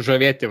turėjo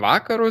sužavėti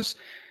vakarus,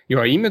 jo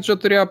imidžą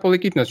turėjo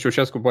palaikyti, nes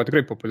Čiaušesku buvo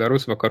tikrai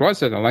populiarus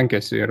vakaruose,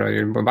 lankėsi ir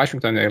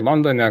Vašingtone, ir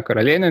Londone,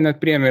 karalienė net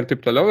priėmė ir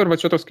taip toliau. Ir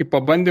čia toks kaip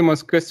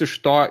pabandymas, kas iš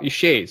to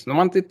išeis.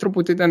 Man tai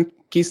truputį ten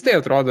keistai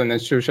atrodo,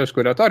 nes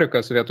Čiaušesku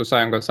retorika Sovietų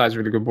Sąjungos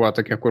atžvilgiu buvo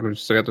tokia, kur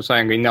Sovietų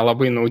Sąjungai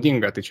nelabai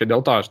naudinga. Tai čia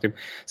dėl to aš taip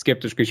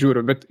skeptiškai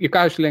žiūriu. Bet į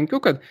ką aš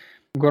lenkiu, kad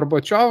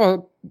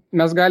Gorbačiovo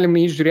mes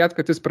galime įžiūrėti,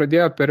 kad jis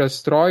pradėjo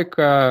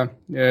perestroiką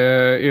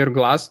ir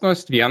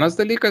glasnost, vienas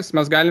dalykas,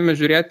 mes galime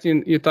žiūrėti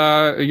į tą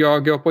jo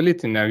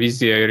geopolitinę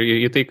viziją ir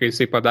į tai, kai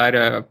jisai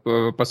padarė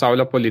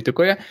pasaulio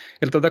politikoje,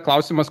 ir tada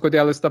klausimas,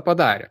 kodėl jis tą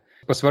padarė.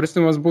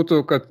 Pasvarstymas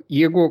būtų, kad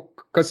jeigu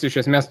kas iš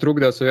esmės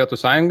trukdė Sovietų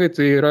Sąjungai,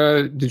 tai yra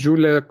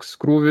didžiulės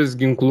krūvis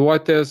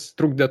ginkluotės,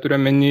 trukdė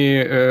turiuomenį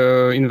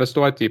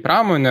investuoti į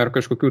pramonę ar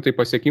kažkokių tai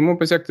pasiekimų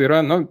pasiekti, tai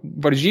yra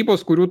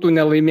varžybos, kurių tu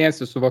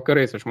nelaimėsi su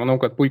vakarais. Aš manau,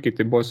 kad puikiai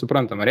tai buvo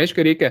suprantama.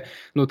 Reiškia, reikia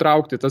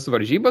nutraukti tas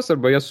varžybas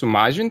arba jas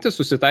sumažinti,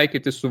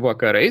 susitaikyti su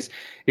vakarais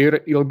ir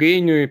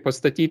ilgainiui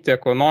pastatyti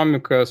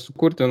ekonomiką,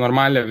 sukurti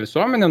normalią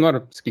visuomenę,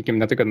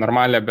 sakykime, ne tai, kad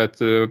normalią,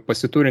 bet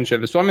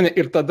pasiturinčią visuomenę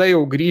ir tada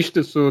jau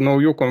grįžti su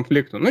naujų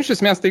konfliktų. Iš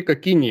esmės tai, ką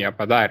Kinija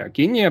padarė.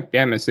 Kinija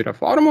ėmėsi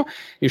reformų,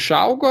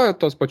 išaugo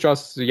tos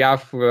pačios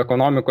JAV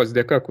ekonomikos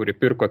dėka, kuri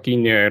pirko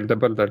Kinijoje ir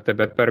dabar dar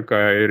tebeperka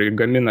ir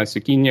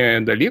gaminasi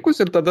Kinijoje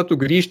dalykus, ir tada tu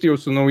grįžti jau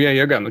su nauja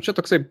jėga. Čia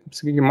toksai,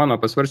 sakykime, mano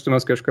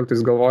pasvarstymas, kai aš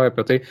kartais galvoju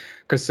apie tai,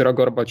 kas yra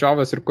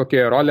Gorbačiovas ir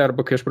kokia rolė,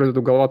 arba kai aš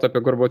pradedu galvoti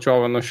apie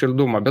Gorbačiovo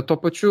nuoširdumą. Bet tuo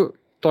pačiu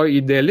to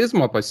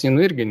idealizmo pas jį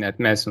irgi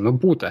neatmesi,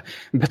 būta.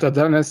 Bet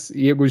tada mes,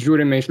 jeigu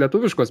žiūrime iš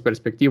lietuviškos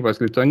perspektyvos,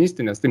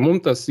 lituanistinės, tai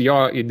mums tas jo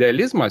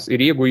idealizmas,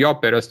 ir jeigu jo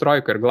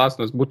perestroika ir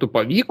glasnost būtų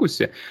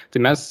pavykusi,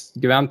 tai mes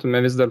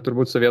gyventume vis dar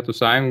turbūt Sovietų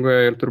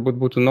Sąjungoje ir turbūt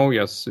būtų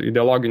naujas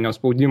ideologinio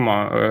spaudimo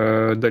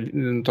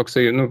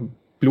toksai,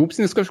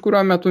 pliūpsnis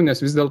kažkurio metu,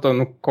 nes vis dėlto,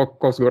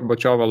 koks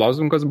Gorbačiovo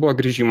lozungas buvo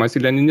grįžimas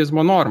į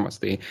leninizmo normas,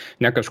 tai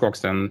ne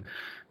kažkoks ten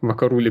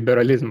vakarų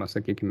liberalizmas,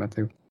 sakykime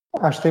taip.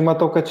 Aš tai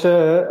matau, kad čia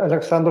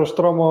Aleksandro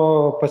Štromo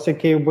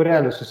pasiekėjų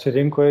būrelis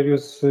susirinko ir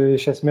jūs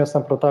iš esmės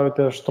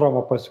samprotaujate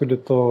Štromo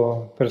pasiūlytų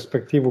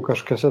perspektyvų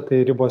kažkose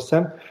tai ribose.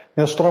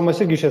 Nes Štromas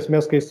irgi iš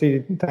esmės,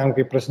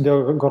 kai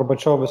prasidėjo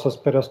Gorbačiovo visos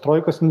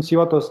perestroikos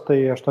inicijuotos,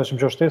 tai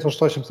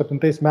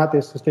 86-87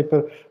 metais jis taip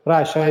ir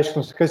rašė,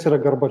 aiškinusi, kas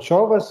yra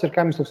Gorbačiovas ir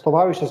kam jis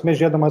atstovauja, iš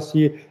esmės žiūrėdamas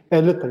į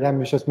elitą.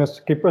 Jam iš esmės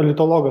kaip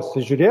elitologas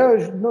žiūrėjo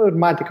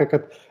ir matė,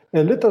 kad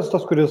elitas,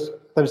 tas, kuris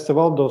tarsi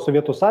valdo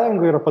Sovietų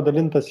Sąjungą, yra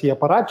padalintas į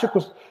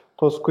aparačikus,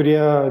 tos, kurie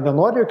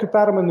nenori jokių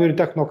permainų, ir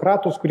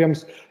technokratus,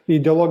 kuriems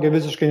ideologija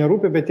visiškai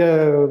nerūpi, bet jie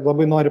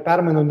labai nori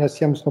permainų, nes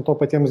jiems nuo to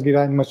patiems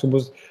gyvenimas jau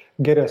bus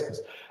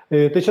geresnis.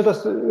 Tai čia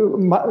tas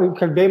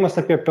kalbėjimas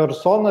apie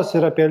personas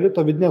ir apie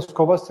elito vidinės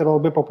kovas yra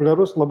labai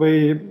populiarus, labai,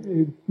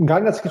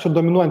 gal net sakyčiau,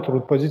 dominuojant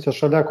turbūt poziciją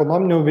šalia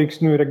ekonominių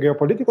veiksnių ir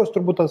geopolitikos,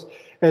 turbūt tas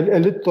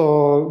elito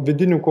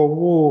vidinių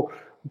kovų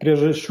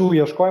priežasčių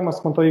ieškojimas,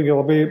 man to irgi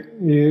labai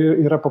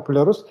yra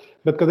populiarus,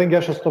 bet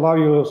kadangi aš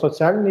atstovauju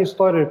socialinį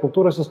istoriją ir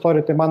kultūros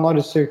istoriją, tai man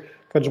norisi,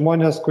 kad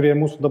žmonės, kurie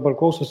mūsų dabar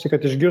klausosi,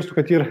 kad išgirstų,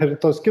 kad yra ir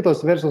tos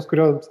kitos versijos,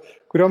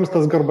 kurioms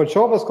tas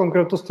Gorbačiovas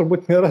konkretus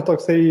turbūt nėra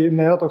toksai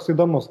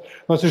įdomus.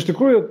 Nors iš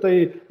tikrųjų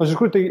tai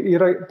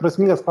yra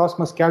prasmingas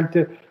klausimas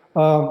kelti,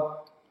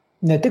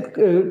 Ne tik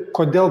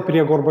kodėl per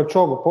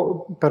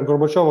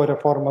Gorbačiovo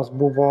reformas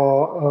buvo,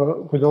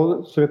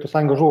 kodėl Sovietų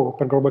sąjunga žuvo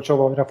per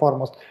Gorbačiovo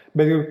reformas,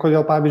 bet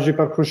kodėl, pavyzdžiui,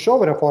 per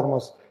Chruščiovo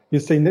reformas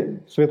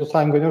Sovietų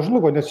sąjunga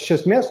nežlugo, nes iš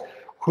esmės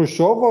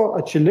Chruščiovo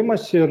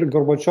atšilimas ir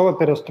Gorbačiovo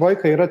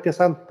perestroika yra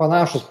tiesant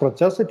panašus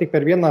procesai, tik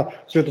per vieną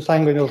Sovietų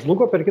sąjunga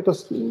nežlugo, per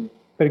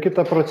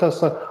kitą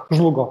procesą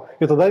žlugo.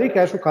 Ir tada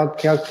reikia, aišku,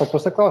 kelti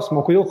paprastą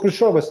klausimą, kodėl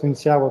Chruščiovas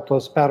inicijavo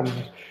tos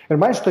permainas. Ir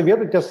man šito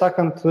vietoj, tiesą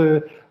sakant,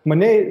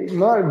 mane,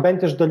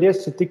 bent iš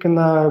dalies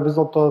įtikina vis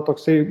dėlto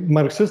toksai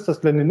marksistas,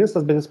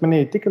 leninistas, bet jis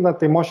mane įtikina,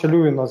 tai Mošė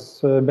Liuvinas,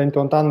 bent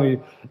jau Antanui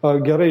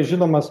gerai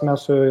žinomas,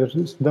 mes ir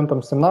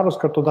studentams seminarus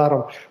kartu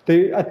darom. Tai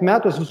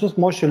atmetus visus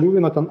Mošė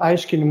Liuvino ten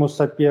aiškinimus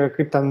apie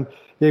kaip ten,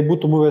 jei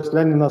būtų buvęs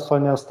Leninas, o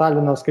ne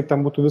Stalinas, kaip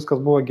ten būtų viskas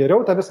buvo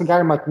geriau, tą visą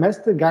galima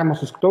atmesti, galima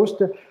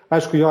suskliausti.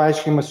 Aišku, jo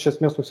aiškinimas iš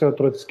esmės toks yra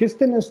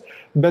trotskistinis,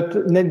 bet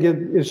netgi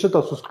ir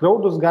šitą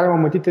suskliaudus galima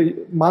matyti,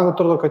 man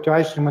atrodo, kad jo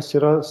aiškinimas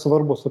yra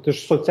svarbus,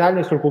 iš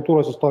socialinės ir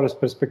kultūros istorijos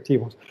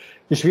perspektyvos.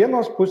 Iš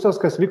vienos pusės,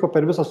 kas vyko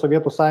per visą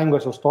Sovietų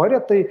sąjungos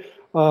istoriją, tai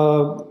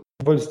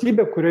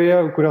valstybė,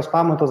 kurios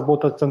pamatas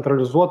buvo ta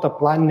centralizuota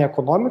planinė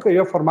ekonomika,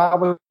 jo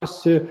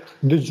formavosi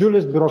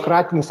didžiulis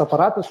biurokratinis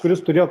aparatas,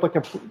 kuris turėjo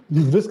tokią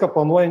viską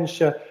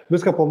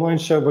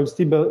planuojančią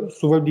valstybę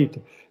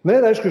suvaldyti. Na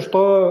ir aišku, iš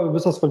to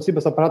visas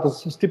valstybės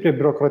aparatas stipriai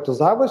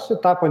biurokratizavosi,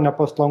 tapo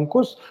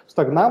nepaslankus,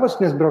 stagnavosi,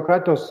 nes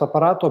biurokratijos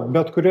aparato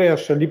bet kurioje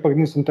šalyje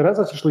pagrindinis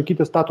interesas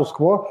išlaikyti status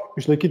quo,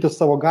 išlaikyti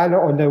savo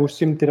galią, o ne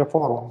užsiimti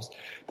reformomis.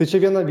 Tai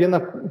čia viena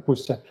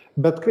pusė.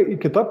 Bet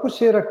kita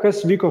pusė yra,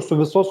 kas vyko su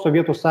visos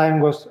Sovietų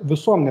sąjungos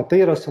visuomenė.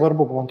 Tai yra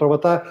svarbu. Man atrodo,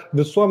 ta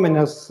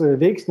visuomenės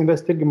veiksnį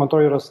vesti irgi, man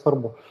atrodo, yra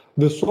svarbu.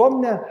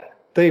 Visuomenė,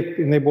 taip,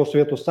 jinai buvo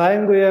Sovietų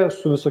sąjungoje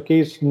su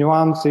visokiais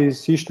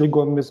niuansais,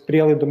 išlygomis,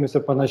 prielaidomis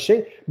ir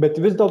panašiai,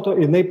 bet vis dėlto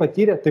jinai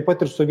patyrė, taip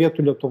pat ir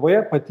Sovietų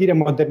Lietuvoje, patyrė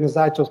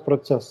modernizacijos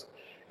procesą.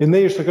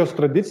 Jinai iš tokios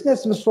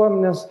tradicinės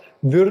visuomenės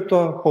virto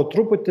po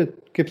truputį,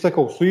 kaip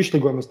sakau, su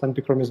išlygomis tam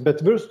tikromis, bet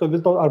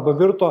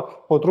virto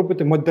po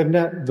truputį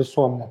modernę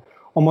visuomenę.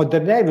 O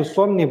moderniai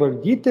visuomeniai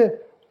valdyti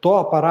to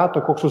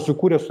aparato, koks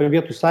susikūrė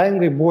Sovietų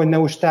sąjungai, buvo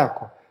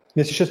neužteko.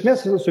 Nes iš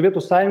esmės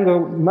Sovietų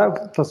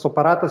sąjunga, tas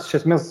aparatas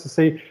iš esmės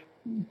jisai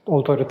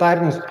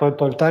autoritarinis,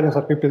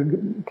 ar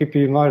kaip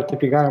jį nori,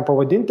 taip jį galim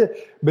pavadinti,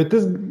 bet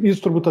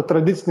jis turbūt tą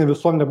tradicinę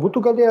visuomenę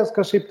būtų galėjęs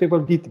kažkaip tai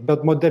valdyti,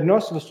 bet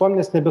modernios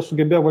visuomenės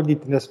nebesugebėjo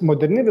valdyti, nes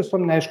moderni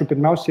visuomenė, aišku,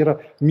 pirmiausia yra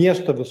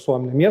miesto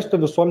visuomenė. Miesto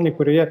visuomenė,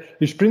 kurioje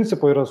iš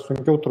principo yra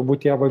sunkiau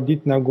turbūt ją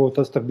valdyti negu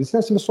tas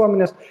tradicinės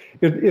visuomenės.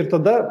 Ir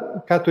tada,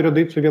 ką turėjo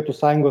daryti Sovietų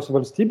sąjungos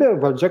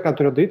valdžia, ką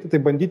turėjo daryti,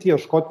 tai bandyti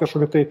ieškoti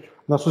kažkokio tai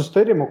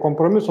susitarimo,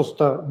 kompromiso su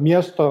ta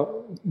miesto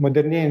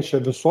modernėjančią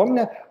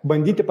visuomenę,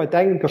 bandyti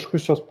patenkinti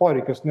kažkokius jos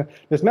poreikius.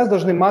 Nes mes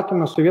dažnai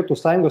matome Sovietų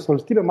sąjungos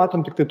valstybę,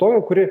 matom tik tai tojo,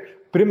 kuri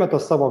primeta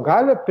savo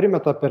galią,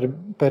 primeta per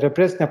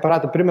represinį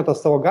aparatą, primeta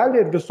savo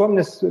galią ir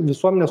visuomenės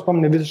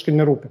nuomonė visiškai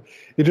nerūpi.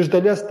 Ir iš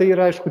dalies tai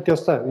yra, aišku,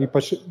 tiesa,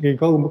 ypač kai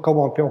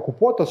kalbam apie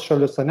okupuotas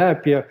šalis,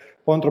 apie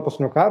po antro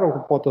pasaulinio karo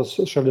okupuotas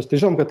šalis. Tai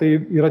žinom, kad tai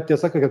yra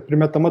tiesa, kad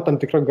primetama tam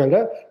tikra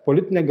galia,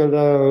 politinė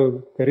galia,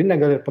 karinė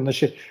galia ir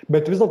panašiai.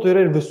 Bet vis dėlto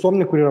yra ir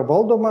visuomenė, kur yra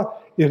valdoma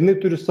ir jinai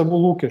turi savų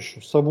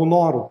lūkesčių, savų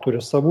norų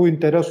turi, savų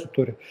interesų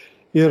turi.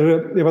 Ir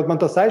man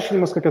tas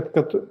aiškinimas,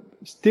 kad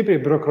stipriai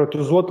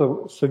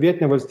biurokratizuota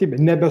sovietinė valstybė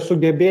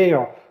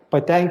nebesugebėjo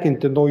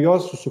patenkinti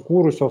naujos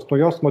susikūrusios,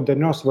 naujos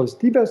modernios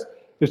valstybės.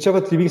 Ir čia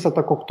įvyksta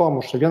ta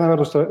koktomuša. Viena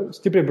vertus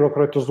stipriai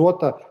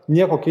biurokratizuota,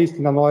 nieko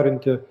keisti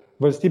nenorinti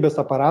valstybės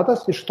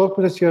aparatas, iš tos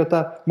pusės yra ta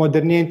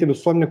modernėjanti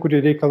visuomenė,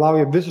 kuri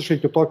reikalauja visiškai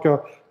kitokio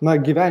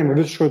gyvenimo,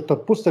 visiškai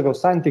tarpusavio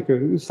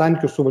santykių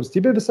su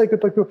valstybė visai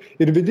kitokių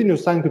ir vidinių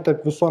santykių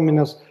tarp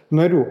visuomenės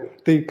narių.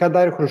 Tai ką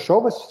darė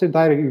Chruščiovas,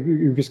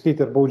 jis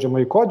keitė ir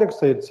baudžiamąjį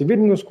kodeksą, ir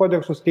civilinius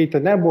kodeksus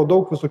keitė, buvo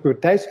daug visokių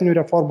ir teisinių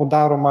reformų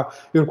daroma,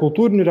 ir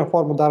kultūrinių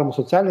reformų daroma,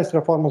 socialinės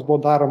reformos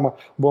buvo daroma,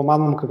 buvo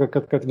manoma,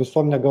 kad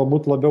visuomenė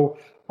galbūt labiau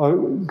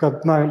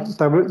kad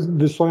tą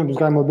visuomenę bus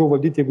galima labiau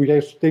valdyti, jeigu jai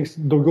suteiks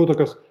daugiau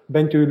tokios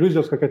bent jau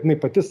iliuzijos, kad jinai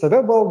pati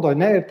save valdo,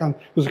 ir ten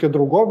visokie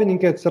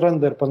draugovininkai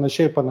atsiranda ir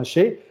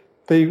panašiai.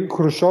 Tai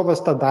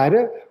Chruščiovas tą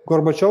darė.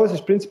 Gorbačiovas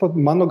iš principo,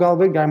 mano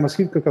galvai, galima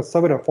sakyti, kad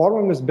savo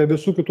reformomis, be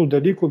visų kitų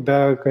dalykų, be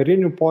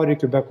karinių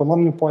poreikių, be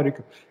ekonominių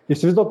poreikių,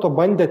 jis vis dėlto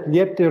bandė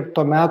atliepti ir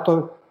to meto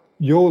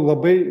jau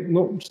labai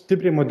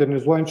stipriai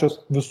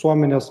modernizuojančios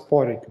visuomenės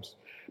poreikius.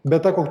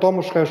 Bet ta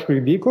koktomuška, aišku,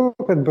 įvyko,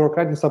 kad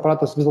biurokratinis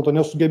aparatas vis dėlto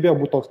nesugebėjo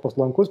būti toks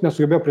paslankus,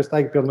 nesugebėjo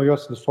pristaikyti prie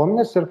naujos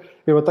visuomenės ir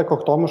ta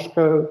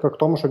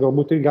koktomuška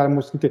galbūt tai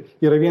galima sakyti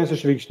yra vienas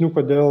iš veiksnių,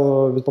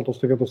 kodėl vis dėlto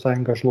Sovietų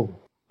sąjunga žlugo.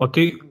 O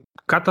tai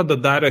ką tada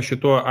darė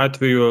šituo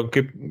atveju,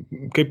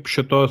 kaip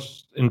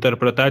šitos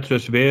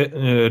interpretacijos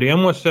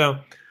rėmuose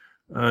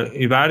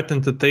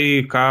įvertinti tai,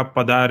 ką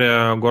padarė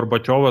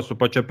Gorbačiovas su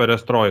pačia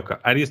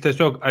perestroika? Ar jis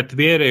tiesiog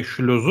atvėrė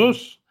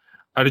šliuzus?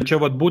 Ar čia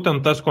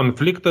būtent tas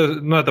konfliktas,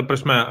 ta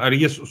prasme, ar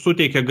jis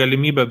suteikia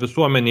galimybę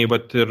visuomeniai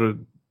ir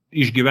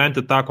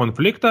išgyventi tą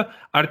konfliktą,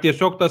 ar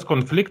tiesiog tas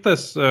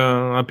konfliktas,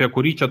 apie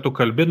kurį čia tu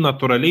kalbi,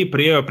 natūraliai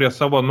priėjo prie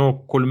savo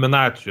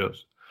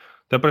kulminacijos.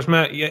 Ta prasme,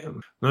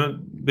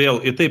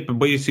 vėl į taip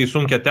baisiai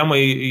sunkia temą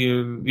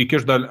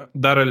įkiš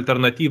dar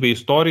alternatyvę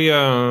istoriją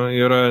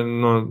yra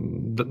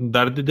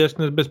dar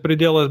didesnis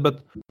bespridėlas,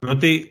 bet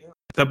tai,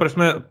 ta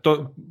prasme,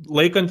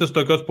 laikantis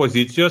tokios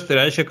pozicijos,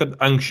 tai reiškia, kad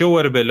anksčiau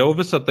ar vėliau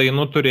visą tai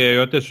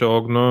turėjo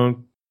tiesiog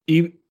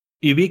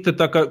įvykti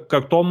tą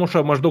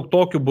kaktomušą maždaug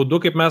tokiu būdu,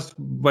 kaip mes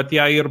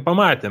ją ir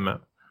pamatėme.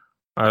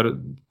 Ar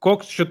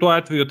koks šituo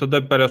atveju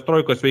tada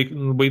perestroikos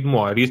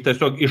vaidmuo? Ar jis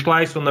tiesiog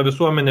išlaisvina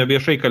visuomenę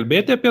viešai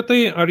kalbėti apie tai,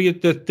 ar jis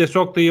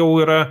tiesiog tai jau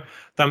yra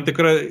tam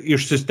tikra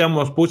iš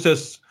sistemos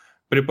pusės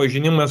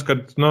pripažinimas,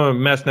 kad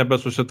mes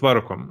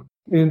nebesusitvarkom?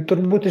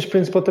 Turbūt iš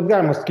principo taip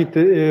galima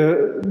sakyti.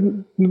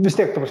 Vis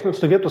tiek,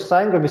 Sovietų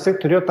sąjunga vis tiek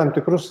turėjo tam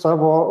tikrus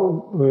savo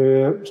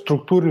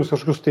struktūrinius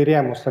kažkokius tai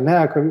rėmus, ne?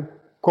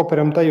 Ko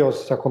paremta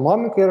jos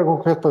ekonomika yra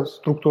kokia ta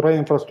struktūra,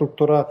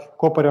 infrastruktūra,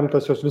 ko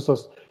paremtas jos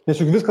visas. Nes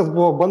juk viskas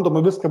buvo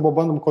bandoma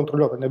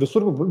kontroliuoti, ne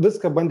visur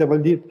viską bandė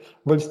valdyti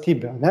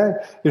valstybė. Ne?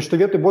 Ir šitoj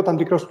vietoj buvo tam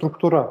tikra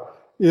struktūra.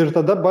 Ir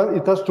tada į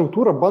tą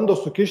struktūrą bando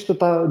sukišti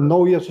tą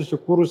naują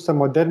susikūrusią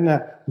modernę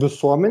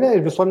visuomenę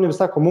ir visuomenė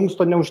vis sako, mums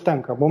to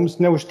neužtenka, mums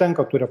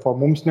neužtenka tų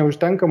reformų,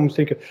 mums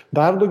reikia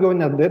dar daugiau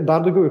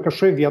ir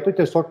kažkoje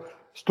vietoje tiesiog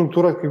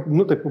struktūra,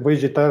 taip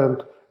vaizdžiai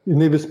tariant,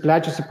 jinai vis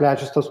plečiasi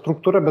ta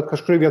struktūra, bet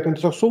kažkurioje vietoje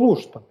tiesiog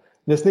sulūžta.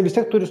 Nes jinai vis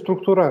tiek turi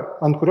struktūrą,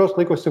 ant kurios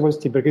laikosi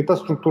valstybė. Ir kai ta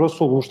struktūra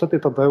sulūžta, tai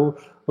tada jau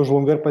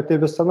žlunga ir pati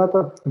visa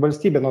ta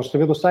valstybė. Nors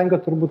Sovietų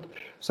sąjunga turbūt,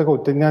 sakau,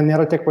 tai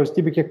nėra tiek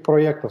valstybė, kiek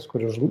projektas,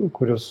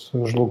 kuris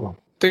žlugo.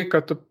 Tai,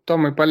 kad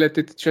Tomai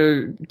palėtė, čia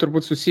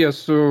turbūt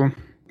susijęs su,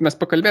 mes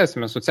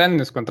pakalbėsime,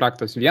 socialinis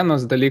kontraktas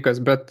vienas dalykas,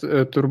 bet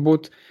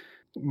turbūt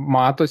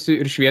matosi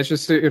ir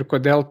šviečiasi ir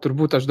kodėl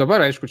turbūt aš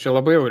dabar, aišku, čia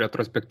labai jau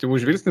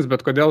retrospektyvus žvilgsnis,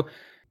 bet kodėl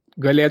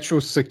galėčiau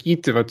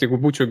sakyti, jeigu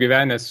būčiau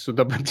gyvenęs su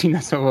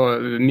dabartinė savo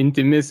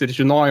mintimis ir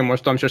žinojimu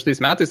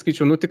 86 metais,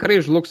 skaičiau, tikrai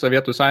žlugs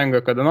Sovietų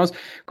sąjunga kada nors.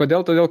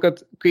 Kodėl? Todėl,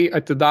 kad kai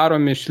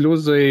atidaromi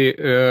šliuzai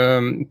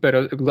per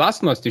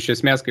glasnost, iš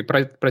esmės, kai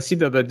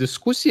prasideda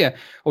diskusija,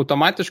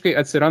 automatiškai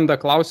atsiranda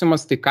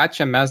klausimas, tai ką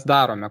čia mes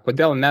darome?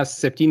 Kodėl mes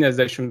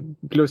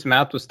 70 plus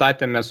metų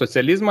statėme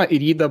socializmą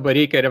ir jį dabar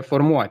reikia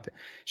reformuoti?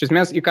 Iš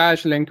esmės, į ką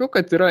aš lenkiu,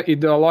 kad yra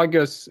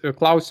ideologijos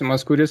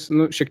klausimas, kuris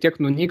šiek tiek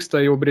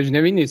nunyksta jau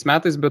brežneviniais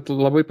metais, bet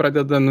labai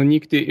pradeda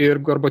nunykti ir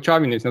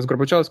Gorbačioviniais, nes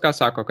Gorbačiovas ką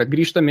sako, kad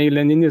grįžtame į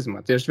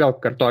leninizmą. Tai aš vėl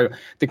kartoju,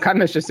 tai ką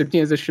mes čia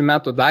 70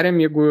 metų darėm,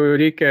 jeigu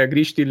reikia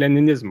grįžti į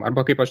leninizmą?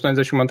 Arba kaip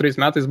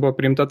 82 metais buvo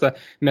priimta ta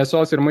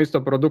mėsos ir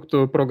maisto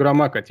produktų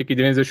programa, kad iki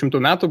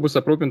 90 metų bus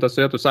aprūpinta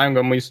Sovietų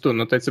sąjunga maistu.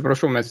 Tai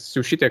atsiprašau, mes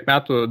jau šitiek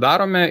metų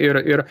darome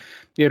ir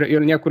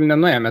niekur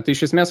nenuėjame. Tai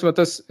iš esmės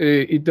tas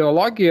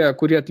ideologija,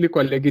 kuri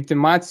atliko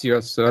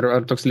legitimacijos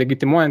ar toks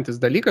legitimuojantis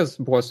dalykas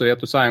buvo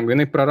Sovietų sąjunga,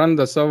 jinai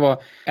praranda savo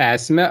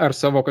esmę ar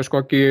savo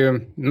kažkokį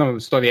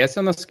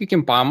stovėseną,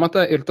 sakykim,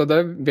 pamatą ir tada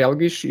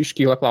vėlgi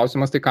iškyla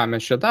klausimas, tai ką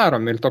mes čia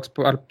darom. Ir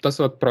ar tas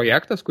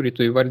projektas, kurį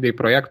tu įvardėjai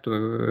projektų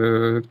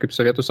kaip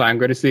Sovietų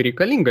sąjunga, ar jisai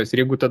reikalingas.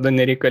 Ir jeigu tada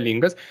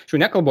nereikalingas, aš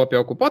jau nekalbu apie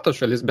okupuotas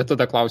šalis, bet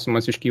tada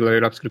klausimas iškyla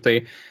ir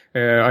apskritai,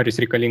 ar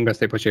jis reikalingas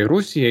taip pačiai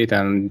Rusijai,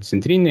 ten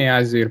Centrinėje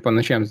Azijai ir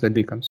panašiems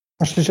dalykams.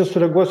 Aš čia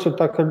sureaguosiu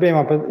tą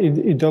kalbėjimą apie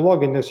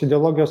ideologiją, nes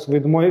ideologijos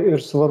vaidmuo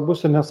ir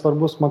svarbus ir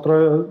nesvarbus, man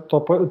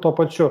atrodo, to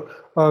pačiu.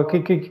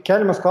 Kai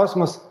keliamas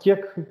klausimas,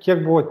 kiek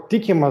buvo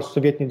tikimas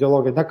sovietinė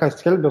ideologija, ne ką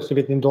skelbė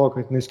sovietinė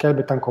ideologija, jis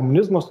skelbė ten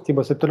komunizmo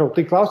statybas ir toliau.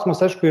 Tai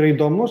klausimas, aišku, yra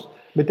įdomus,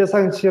 bet tiesą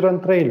sakant, jis yra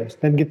antraeilis.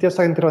 Netgi tiesą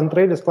sakant, yra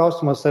antraeilis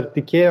klausimas, ar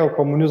tikėjo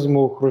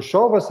komunizmu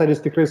Chruščiovas, ar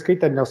jis tikrai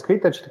skaitė ar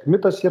neskaitė, čia tik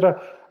mitas yra,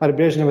 ar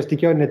Brežnevas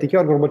tikėjo ar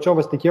netikėjo, ar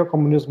Gorbačiovas tikėjo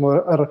komunizmu,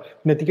 ar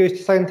netikėjo, jis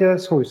tiesą sakant,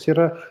 jis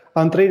yra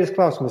antraeilis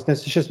klausimas,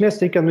 nes iš esmės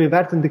reikia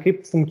įvertinti,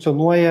 kaip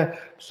funkcionuoja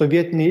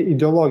sovietinė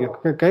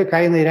ideologija,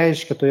 ką jinai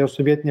reiškia toje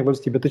sovietinėje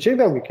valstybėje. Tai čia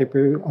vėlgi, kaip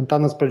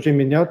Antanas pradžiai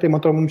minėjo, tai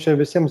matau, mums čia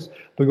visiems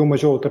daugiau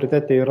mažiau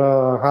autoritetė yra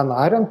Hannah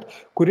Arendt,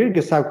 kur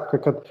irgi sako,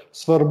 kad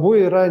svarbu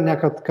yra ne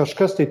kad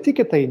kažkas tai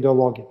tiki tą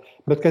ideologiją,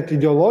 bet kad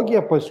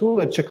ideologija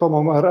pasiūlo, čia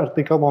kalbam, ar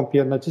tai kalbam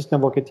apie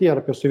nacistinę Vokietiją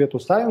ar apie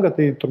Sovietų sąjungą,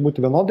 tai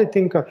turbūt vienodai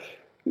tinka,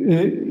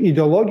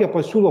 ideologija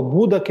pasiūlo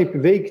būdą, kaip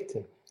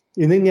veikti.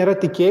 Jinai nėra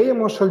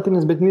tikėjimo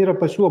šaltinis, bet jinai yra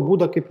pasiūlo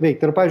būdą, kaip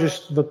veikti. Ir,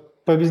 pavyzdžiui,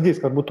 pavyzdys,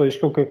 kad būtų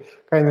aiškiau,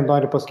 ką jinai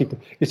nori pasakyti.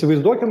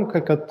 Įsivaizduokim,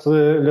 kad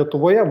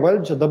Lietuvoje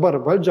dabar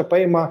valdžia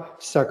paima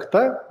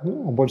sekta,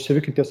 o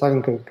bolševikai, tiesą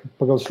sakant,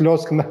 pagal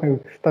Šlioskiną,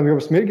 tam jau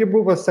irgi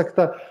buvo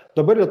sekta,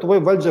 dabar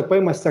Lietuvoje valdžia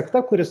paima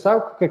sekta, kuris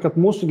sako, kad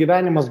mūsų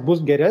gyvenimas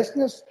bus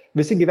geresnis,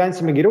 visi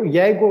gyvensime geriau,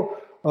 jeigu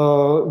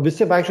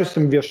visi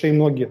vaikščiosim viešai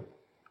nuogi.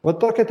 Va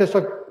tokia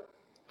tiesiog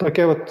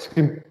tokia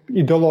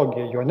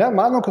ideologija jo, ne?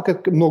 Mano,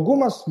 kad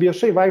nuogumas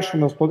viešai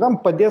vaikščiojimas nuogam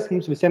padės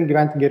mums visiems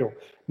gyventi geriau.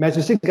 Mes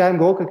visi galim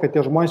galvoti, kad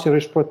tie žmonės yra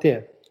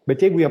išprotėję.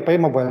 Bet jeigu jie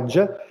paima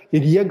valdžią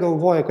ir jie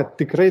galvoja, kad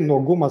tikrai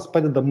nuogumas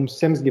padeda mums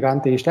visiems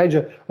gyventi,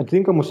 išleidžia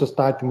atitinkamus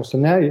įstatymus,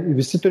 ne?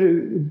 Visi turi,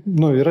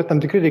 yra tam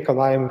tikri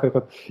reikalavimai,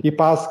 kad į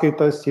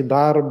paskaitas, į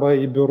darbą,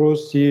 į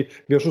biurus, į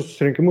viešus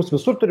susirinkimus,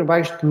 visur turi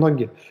vaikščioti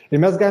nuogi.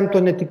 Ir mes galim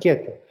to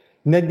netikėti.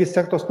 Netgi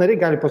sektos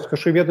nariai gali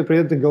kažkoje vietoje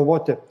pradėti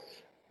galvoti,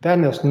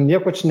 Nes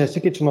nieko čia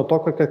nesikeičia nuo to,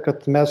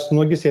 kad mes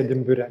nuogi sėdim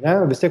biure, ne?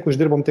 Vis tiek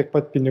uždirbam tiek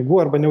pat pinigų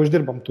arba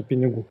neuždirbam tų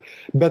pinigų.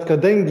 Bet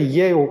kadangi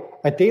jie jau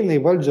ateina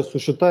į valdžią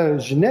su šita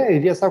žinia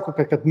ir jie sako,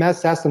 kad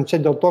mes esam čia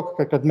dėl to,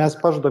 kad mes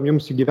pažadam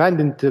jums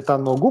įgyvendinti tą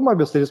nuogumą,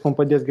 visą jis mums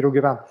padės geriau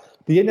gyventi,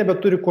 tai jie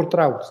nebeturi kur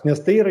trauktis, nes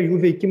tai yra jų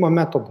veikimo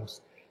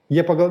metodas.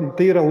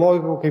 Tai yra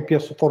logika, kaip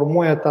jie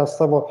suformuoja tą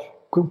savo,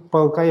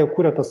 pagal ką jie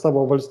kūrė tą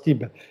savo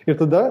valstybę. Ir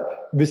tada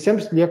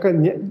visiems lieka,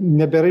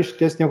 nebėra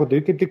išties nieko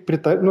daryti, kaip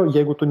tik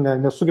jeigu tu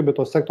nesugebi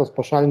tos sektos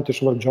pašalinti iš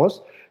valdžios,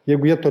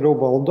 jeigu jie toliau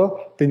valdo,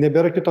 tai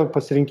nebėra kito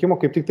pasirinkimo,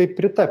 kaip tik taip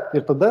pritapti.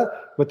 Ir tada,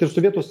 ir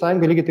Sovietų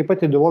sąjunga lygiai taip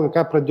pat ideologija,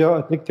 ką pradėjo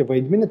atlikti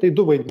vaidmenį, tai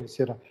 2 vaidmenys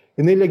yra.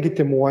 Jinai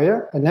legitimuoja,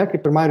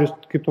 kaip tu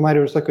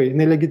Marijau ir sakai,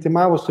 jinai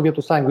legitimavo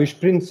Sovietų sąjungą iš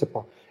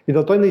principo. Ir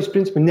dėl to jinai iš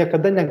principo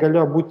niekada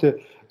negalėjo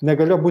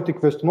būti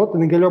kvestionuota,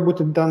 negalėjo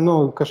būti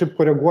kažkaip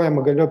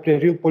koreguojama, galėjo prie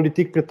real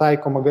politik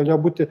pritaikoma, galėjo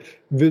būti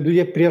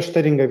viduje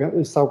prieštaringa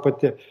savo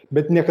pati.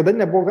 Bet niekada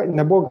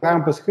nebuvo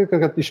galima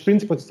pasakyti, kad iš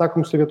principo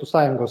atsisakom Sovietų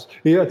sąjungos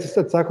ir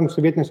atsisakom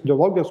sovietinės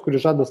ideologijos,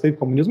 kuri žada statyti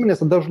komunizmą, nes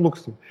tada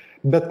žlugsim.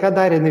 Bet ką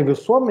darė jinai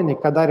visuomeniai,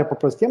 ką darė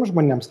paprastiems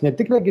žmonėms, ne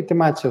tik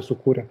legitimaciją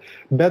sukūrė,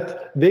 bet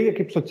veikia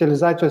kaip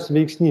socializacijos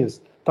veiksnys.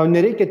 Tau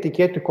nereikia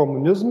tikėti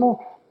komunizmu,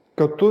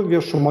 kad tu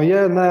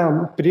viešumoje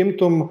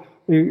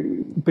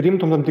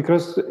priimtum tam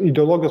tikras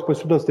ideologijos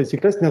pasiūlytas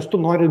taisyklės, nes tu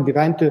nori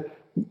gyventi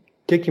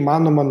kiek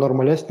įmanoma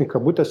normalesnį,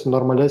 kabutėse,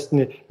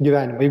 normalesnį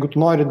gyvenimą. Jeigu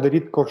tu nori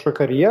daryti kažkokią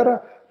karjerą,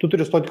 tu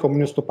turi stoti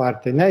komunistų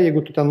partiją. Ne?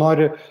 Jeigu tu ten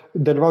nori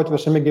dalyvauti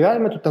viešame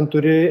gyvenime, tu ten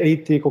turi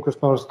eiti į kokius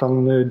nors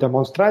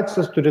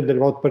demonstracijas, turi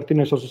dalyvauti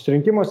partiniuose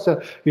susirinkimuose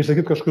ir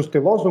sakyti kažkokius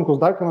tai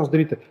lozungus, dar ką nors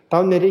daryti.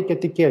 Tau nereikia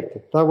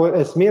tikėti. Tavo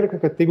esmė yra,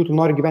 kad jeigu tu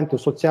nori gyventi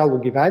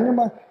socialų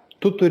gyvenimą,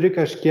 tu turi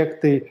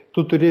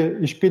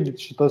išpildyti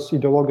šitas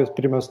ideologijos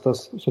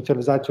primestas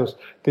socializacijos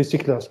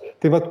taisyklės.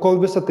 Tai kol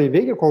visą tai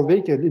veikia, kol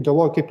veikia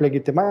ideologija kaip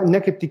legitimavimo, ne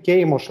kaip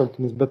tikėjimo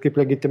šaltinis, bet kaip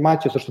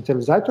legitimacijos ir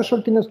socializacijos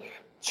šaltinis,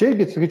 čia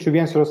irgi, sakyčiau,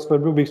 vienas yra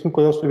svarbių veiksmų,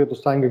 kodėl Sovietų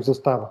sąjunga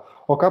egzistavo.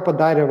 O ką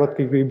padarė,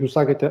 kaip jūs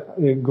sakėte,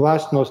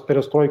 Glasnos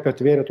perestroika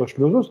atvėrė tos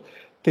šliuzus,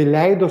 tai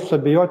leido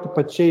suabejoti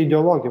pačiai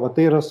ideologijai.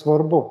 Tai yra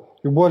svarbu.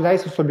 Jau buvo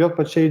leista suabejoti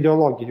pačiai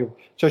ideologijai.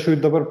 Čia aš jau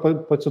dabar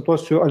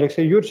pacituosiu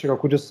Aleksejų Jurčiką,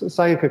 kuris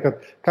sakė,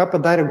 kad ką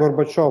padarė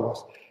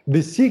Gorbačiovas.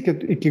 Visi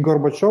iki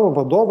Gorbačiovo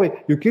vadovai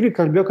juk irgi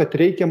kalbėjo, kad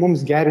reikia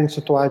mums gerinti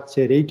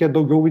situaciją, reikia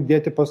daugiau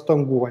įdėti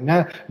pastangų,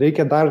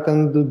 reikia dar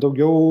ten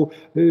daugiau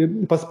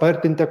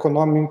paspartinti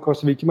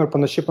ekonomikos veikimą ir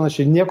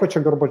panašiai. Nieko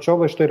čia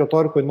Gorbačiovo iš tai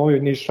retorikoje naujo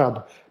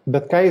neišrado.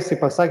 Bet ką jisai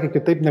pasakė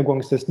kitaip negu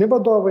ankstesni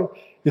vadovai,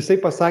 jisai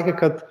pasakė,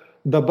 kad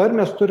dabar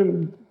mes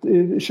turim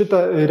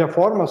šitą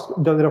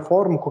dėl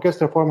reformų,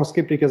 kokias reformas,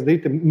 kaip reikės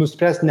daryti,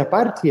 nuspręsti ne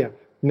partija,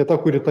 ne ta,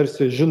 kuri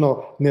tarsi žino,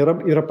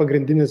 yra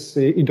pagrindinis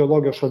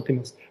ideologijos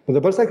šaltinis. Bet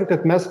dabar sakė,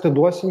 kad mes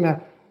atiduosime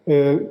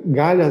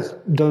galės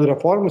dėl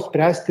reformų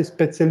spręsti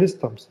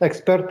specialistams,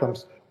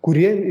 ekspertams,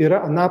 kurie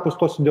yra anapus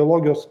tos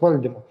ideologijos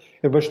valdymo.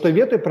 Ir šitoje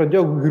vietoje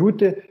pradėjo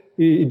griūti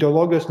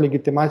ideologijos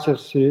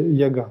legitimacijos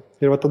jėga.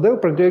 Ir tada jau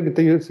pradėjo,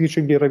 tai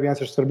sakyčiau, yra vienas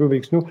iš svarbių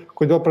veiksnių,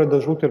 kodėl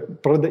pradeda žūti ir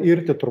pradeda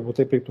irti,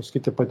 turbūt taip reiktų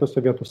sakyti, pati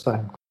Sovietų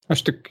sąjunga.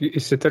 Aš tik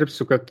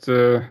įsiterpsiu, kad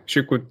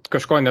šiaip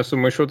kažko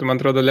nesumaišiau, man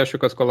atrodo,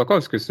 Lešikas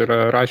Kolakovskis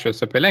yra rašęs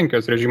apie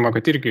Lenkijos režimą,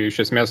 kad irgi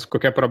iš esmės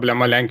kokia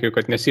problema Lenkijoje,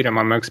 kad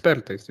nesiremama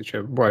ekspertais. Tai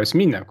čia buvo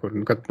esminė,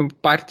 kad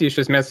partija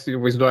iš esmės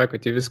vaizduoja,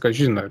 kad jie viską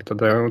žino ir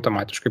tada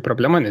automatiškai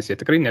problema, nes jie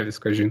tikrai ne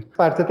viską žino.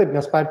 Partija taip,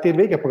 nes partija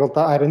ir veikia pagal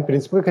tą ARN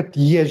principą, kad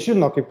jie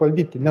žino, kaip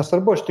valdyti.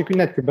 Nesvarbu, aš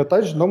tikiu netgi, bet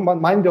aš žinau,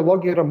 man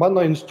ideologija yra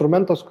mano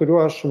instrumentas,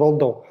 kuriuo aš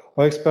valdau.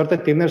 O ekspertai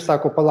ateina ir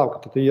sako,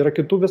 palaukite, tai yra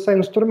kitų visai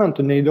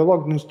instrumentų, ne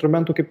ideologinių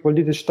instrumentų, kaip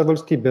valdyti šitą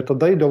valstybę. Ir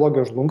tada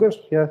ideologija žlunga ir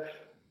jie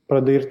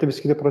pradeda irti vis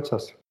kiti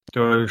procesai.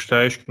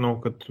 Išsiaiškinau,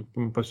 kad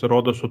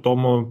pasirodo su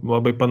Tomu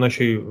labai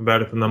panašiai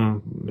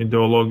vertinam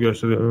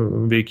ideologijos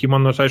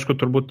veikimą, nors aišku,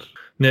 turbūt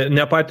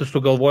ne patys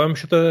sugalvojom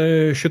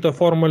šitą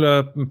formulę,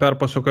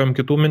 perpasakojom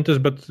kitų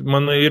mintis, bet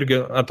man irgi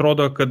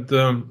atrodo, kad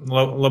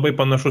labai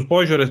panašus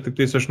požiūris, tik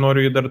tais aš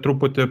noriu jį dar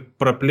truputį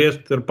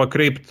praplėsti ir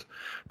pakreipti,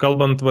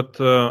 kalbant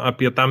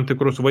apie tam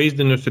tikrus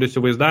vaizdinius ir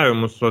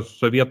įsivaizdavimus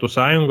Sovietų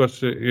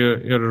sąjungos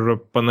ir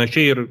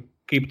panašiai, ir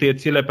kaip tai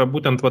atsiliepia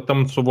būtent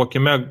tam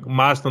suvokime,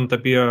 mąstant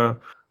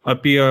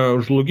apie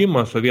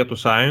žlugimą Sovietų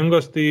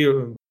sąjungos, tai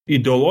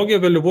ideologija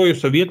vėlyvojų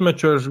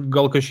sovietmečio aš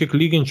gal kažkiek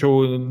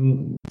lyginčiau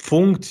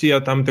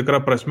funkciją tam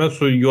tikrą prasme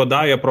su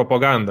juodąja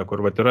propaganda,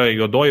 kur yra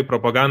juodoji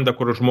propaganda,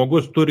 kur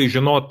žmogus turi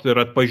žinoti ir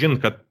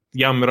atpažinti, kad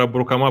jam yra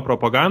brukama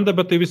propaganda,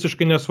 bet tai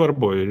visiškai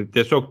nesvarbu.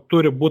 Tiesiog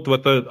turi būti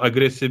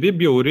agresyvi,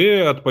 bjauri,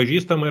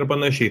 atpažįstama ir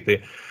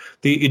panašiai.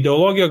 Tai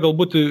ideologija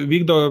galbūt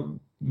vykdo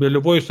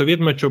vėlyvojų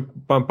sovietmečio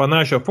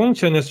panašią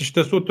funkciją, nes iš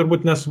tiesų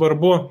turbūt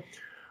nesvarbu,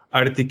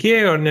 ar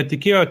tikėjo, ar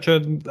netikėjo, čia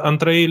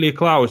antraeiliai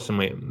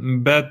klausimai.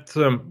 Bet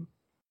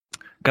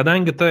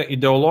kadangi ta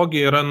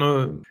ideologija yra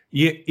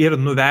ir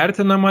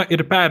nuvertinama,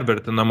 ir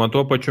pervertinama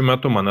tuo pačiu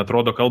metu, man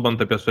atrodo, kalbant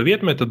apie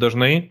sovietmetį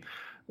dažnai,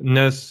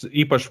 nes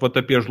ypač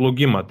apie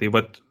žlugimą. Tai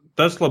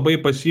tas labai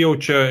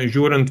pasijaučia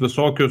žiūrint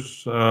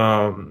visokius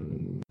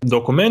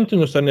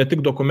dokumentinius ar ne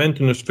tik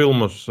dokumentinius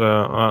filmus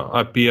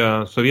apie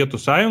Sovietų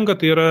sąjungą,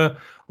 tai yra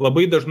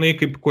labai dažnai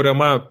kaip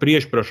kuriama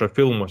priešprieša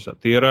filmuose.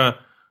 Tai yra,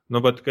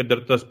 kad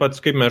ir tas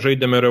pats, kaip mes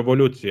žaidėme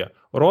revoliuciją.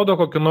 Rodo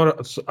kokį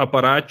nors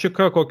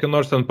aparačiką, kokį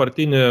nors ant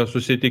partinį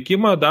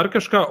susitikimą, dar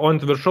kažką, o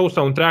ant viršaus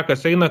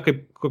soundtrackas eina,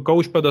 kaip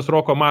Kaušpėdas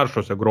roko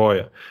maršuose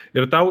groja.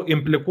 Ir tau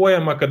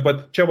implikuojama, kad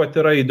čia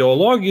yra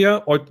ideologija,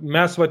 o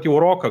mes jau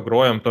roką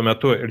grojam tuo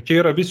metu. Ir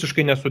čia yra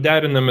visiškai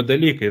nesuderinami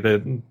dalykai, tai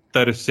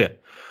tarsi.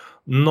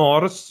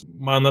 Nors,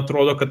 man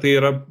atrodo, kad tai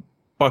yra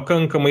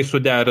pakankamai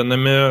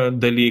suderinami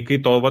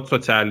dalykai to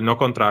socialinio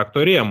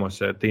kontrakto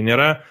rėmuose. Tai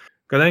nėra.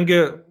 Kadangi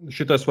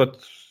šitas,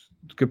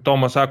 kaip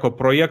Tomas sako,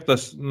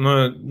 projektas,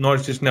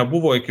 nors jis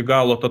nebuvo iki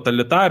galo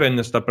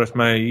totalitarinis, ta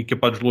prasme, iki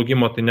pat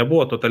žlugimo tai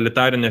nebuvo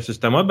totalitarinė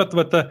sistema, bet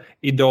ta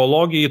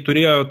ideologija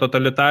turėjo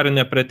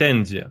totalitarinę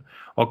pretenziją.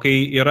 O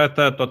kai yra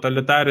ta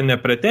totalitarinė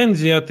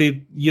pretenzija, tai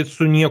jis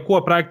su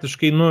niekuo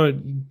praktiškai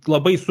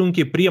labai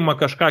sunkiai priima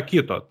kažką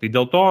kito. Tai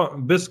dėl to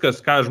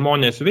viskas, ką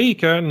žmonės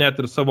veikia, net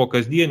ir savo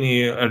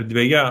kasdienėje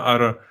erdvėje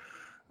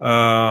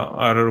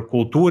ar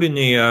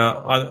kultūrinėje,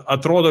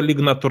 atrodo lyg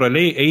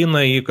natūraliai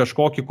eina į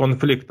kažkokį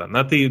konfliktą.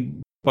 Tai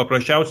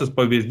paprasčiausias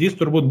pavyzdys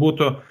turbūt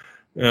būtų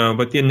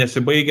tie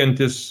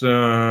nesibaigiantis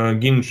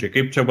ginčiai.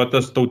 Kaip čia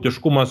tas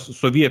tautiškumas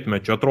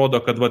sovietmečio. Atrodo,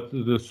 kad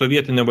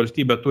sovietinė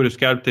valstybė turi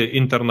skelbti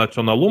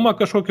internacionalumą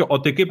kažkokį, o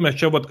tai kaip mes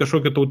čia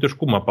kažkokį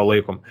tautiškumą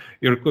palaikom.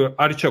 Ir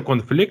ar čia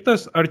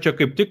konfliktas, ar čia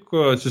kaip tik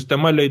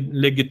sistema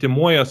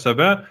legitimuoja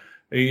save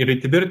ir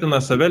įtvirtina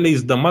save,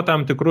 leisdama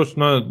tam tikrus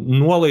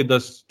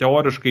nuolaidas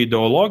teoriškai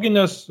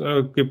ideologinės,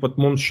 kaip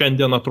mums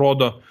šiandien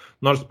atrodo,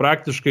 nors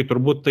praktiškai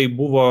turbūt tai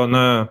buvo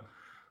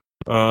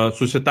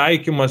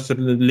susitaikymas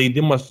ir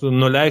leidimas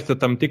nuleisti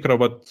tam tikrą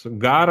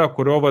garą,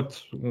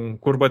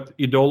 kur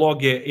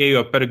ideologija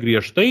ėjo per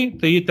griežtai,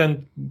 tai ji ten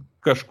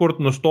kažkur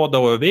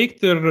nustodavo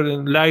veikti ir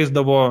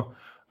leisdavo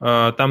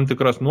tam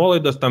tikras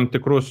nuolaidas, tam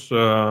tikrus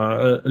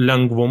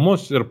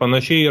lengvumus ir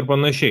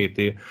panašiai.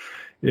 Tai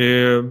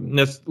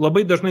nes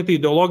labai dažnai tai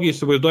ideologija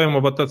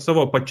įsivaizduojama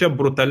savo pačia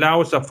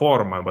brutaliausią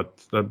formą.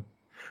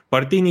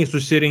 Partiniai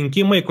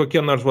susirinkimai,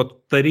 kokie nors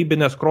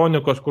tarybinės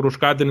kronikos, kur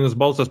užkadrinis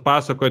balsas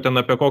pasakoja ten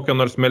apie kokią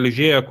nors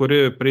melžėją, kuri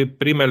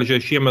primelžė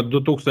šiemet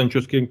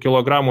 2000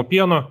 kg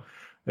pieno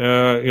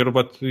ir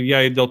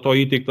jai dėl to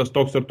įteiktas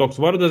toks ir toks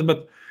vardas,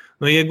 bet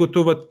jeigu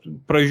tu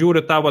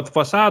pražiūri tą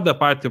fasadą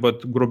patį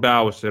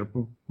grubiausią ir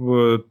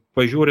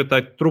pažiūri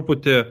tą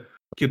truputį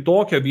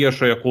kitokią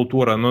viešąją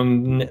kultūrą,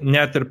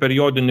 net ir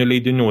periodinių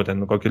leidinių,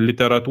 ten kokią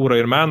literatūrą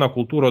ir meną,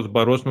 kultūros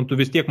barus, tu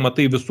vis tiek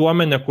matai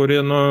visuomenę,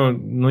 kuri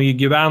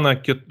įgyvena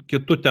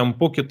kitų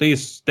tempų,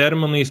 kitais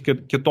terminais,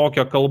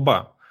 kitokią kalbą.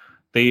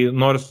 Tai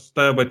nors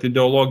ta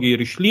ideologija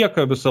ir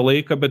išlieka visą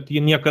laiką, bet ji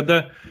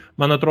niekada,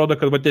 man atrodo,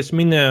 kad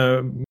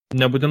esminė,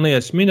 nebūtinai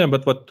esminė,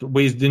 bet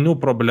vaizdinių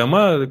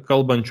problema,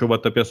 kalbančių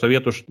apie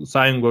Sovietų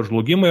sąjungos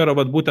žlugimą, yra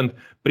būtent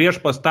prieš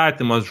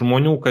pastatymas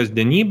žmonių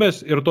kasdienybės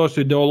ir tos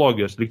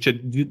ideologijos. Lyg čia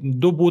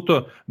du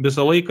būtų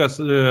visą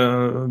laikas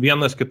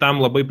vienas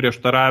kitam labai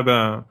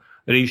prieštaravę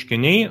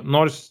reiškiniai,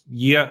 nors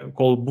jie,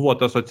 kol buvo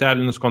tas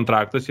socialinis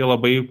kontraktas, jie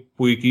labai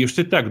puikiai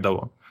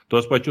išsitekdavo.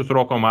 Tuos pačius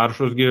roko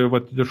maršus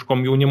iš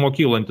komjaunimo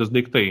kylantis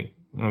daiktai,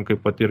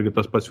 kaip irgi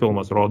tas pats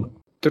filmas rodo.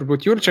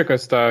 Turbūt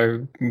Jurčiakas tą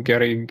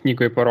gerai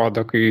knygai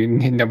parodo, kai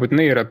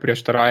nebūtinai yra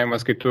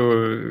prieštaravimas, kai tu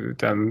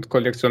ten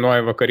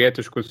kolekcionuoji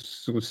vakarietiškus,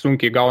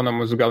 sunkiai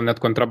gaunamus, gal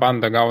net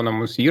kontrabandą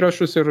gaunamus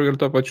įrašus ir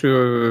tuo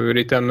pačiu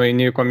ryte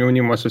nueini į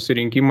komjaunimo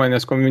susirinkimą,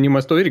 nes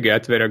komjaunimas to irgi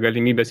atveria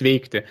galimybės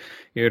veikti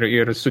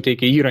ir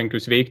suteikia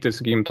įrankius veikti,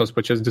 sakykim, tos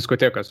pačias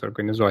diskotekas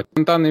organizuoti.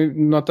 Antanai,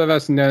 nuo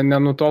tavęs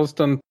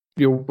nenutolstant,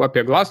 jau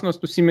apie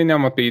glasnost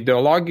užsiminėm, apie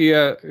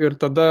ideologiją ir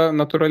tada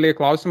natūraliai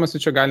klausimas,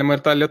 čia galima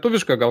ir tą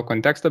lietuvišką gal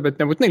kontekstą, bet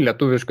nebūtinai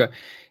lietuvišką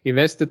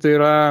įvesti, tai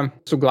yra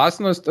su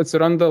glasnost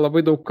atsiranda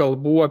labai daug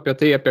kalbų apie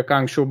tai, apie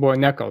ką anksčiau buvo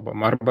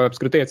nekalbama, arba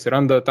apskritai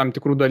atsiranda tam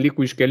tikrų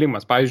dalykų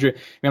iškelimas. Pavyzdžiui,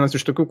 vienas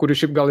iš tokių,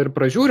 kuris šiaip gal ir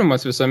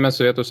pražiūrimas visame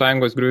Sovietų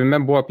sąjungos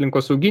griuvime, buvo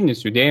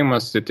aplinkosauginis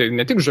judėjimas, tai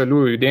ne tik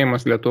žaliųjų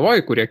judėjimas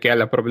Lietuvoje, kurie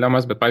kelia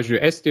problemas, bet,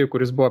 pavyzdžiui, Estijoje,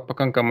 kuris buvo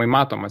pakankamai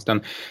matomas,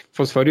 ten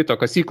fosforito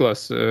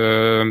kasyklas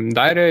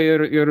darė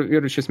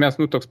ir iš esmės,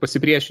 toks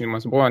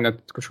pasipriešinimas buvo,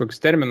 net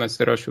kažkoks terminas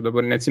ir aš jau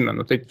dabar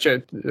neatsimenu. Tai čia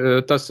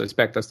tas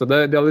aspektas.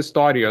 Tada dėl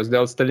istorijos,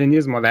 dėl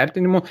stalinizmo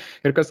vertinimų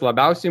ir kas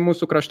labiausiai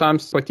mūsų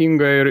kraštams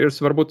patinga ir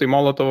svarbu, tai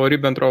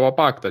Molotovo-Ribbentropo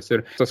paktas.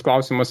 Ir tas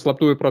klausimas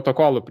slaptųjų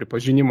protokolų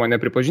pripažinimo,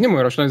 nepripažinimo.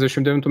 Ir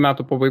 89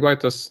 metų pabaigoje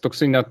tas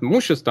toksai net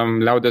mūšis tam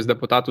liaudės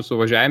deputatų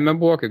suvažiavime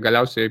buvo, kai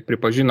galiausiai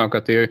pripažino,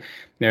 kad tai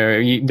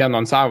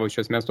denonsavo iš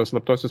esmės tos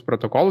slaptosius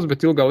protokolus,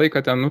 bet ilgą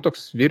laiką ten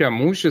toks virė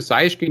mūšis,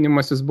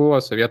 aiškinimasis buvo,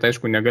 sovietai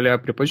aišku negalėjo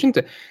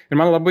pripažinti. Ir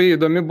man labai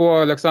įdomi buvo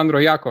Aleksandro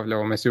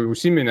Jakovlevo, mes jau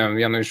užsiminėm,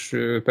 vieno iš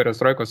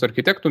perestroikos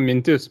architektų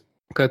mintis,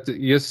 kad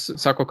jis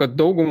sako, kad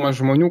dauguma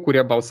žmonių,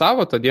 kurie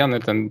balsavo tą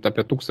dieną, ten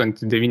apie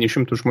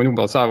 1900 žmonių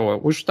balsavo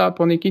už tą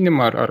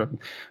panaikinimą ar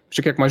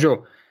šiek tiek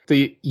mažiau,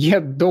 tai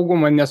jie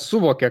daugumą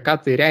nesuvokė, ką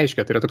tai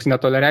reiškia. Tai yra toks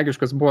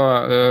netoleregiškas buvo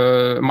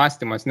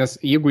mąstymas, nes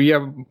jeigu jie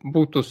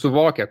būtų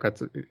suvokę, kad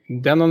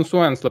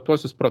denonsuojant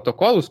slaptuosius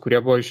protokolus, kurie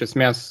buvo iš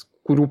esmės,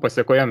 kurių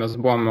pasiekoje mes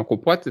buvome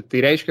okupuoti, tai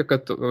reiškia,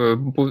 kad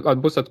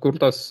bus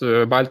atkurtos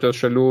Baltijos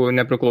šalių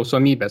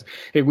nepriklausomybės.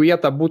 Jeigu jie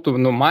tą būtų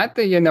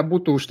numatę, jie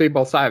nebūtų už tai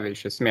balsavę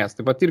iš esmės.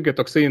 Tai pat irgi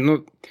toksai,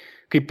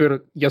 kaip ir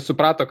jie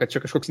suprato, kad čia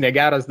kažkoks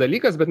negeras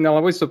dalykas, bet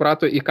nelabai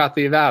suprato, į ką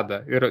tai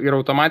veda. Ir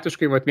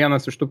automatiškai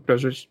vienas iš tų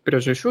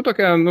priežasčių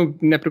tokia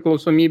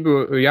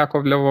nepriklausomybių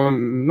Jakovlevo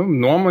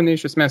nuomonė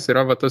iš esmės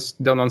yra tas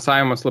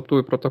denonsavimas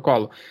slaptųjų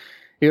protokolų.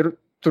 Ir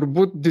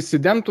turbūt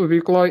disidentų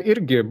veikloje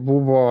irgi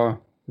buvo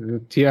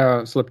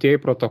tie slaptieji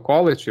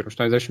protokolai, čia ir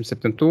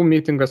 87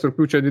 mitingas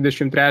rugpjūčio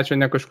 23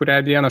 ne kažkurią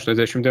dieną,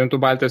 89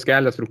 Baltijos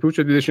kelias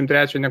rugpjūčio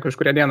 23 ne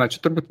kažkurią dieną.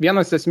 Čia turbūt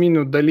vienas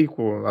esminių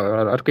dalykų,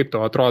 ar kaip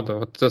tau atrodo,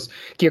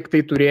 kiek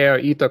tai turėjo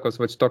įtakos,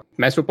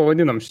 mes jau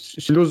pavadinom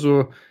šliuzų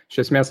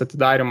iš esmės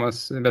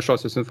atidarimas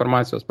viešosios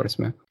informacijos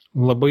prasme.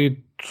 Labai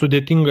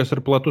sudėtingas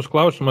ir platus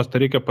klausimas,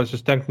 tai reikia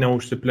pasistengti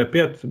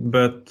neužsiplepėti,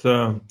 bet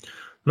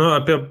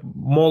apie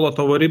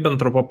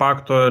Molotovo-Ribbentropo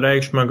pakto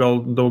reikšmę gal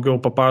daugiau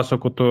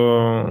papasakotų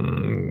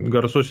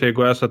garsus,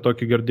 jeigu esate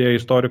tokį girdėję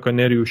istoriką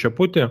Nerijų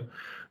Šeputį,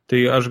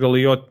 tai aš gal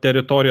į jo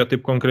teritoriją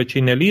taip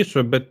konkrečiai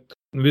nelysiu, bet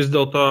vis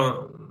dėlto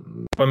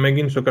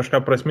pamėginsiu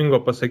kažką prasmingo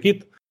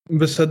pasakyti.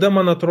 Visada,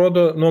 man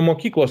atrodo, nuo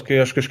mokyklos,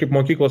 kai aš kažkaip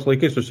mokyklos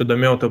laikais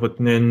susidomėjau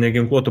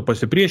neginkluotų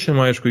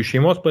pasipriešinimą, aišku, iš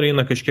šeimos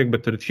pareina kažkiek,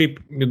 bet ir šiaip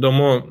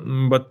įdomu,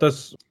 bet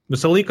tas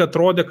visą laiką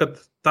atrodė,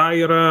 kad ta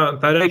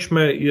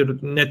reikšmė ir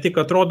ne tik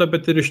atrodo,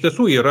 bet ir iš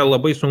tiesų yra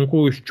labai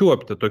sunku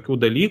užčiuopti tokių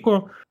dalykų,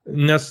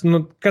 nes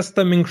kas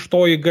ta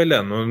minkštoji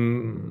galia?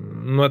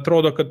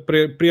 Atrodo, kad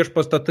prieš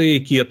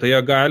pastatai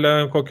kietąją galią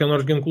kokią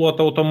nors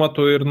ginkluotą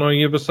automatu ir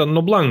jį visą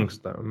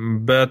nublanksta.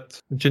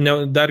 Bet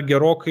čia dar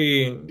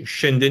gerokai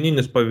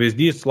šiandieninis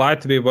pavyzdys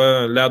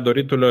Latvijai ledo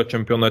ritulio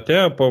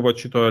čempionate po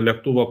šito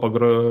lėktuvo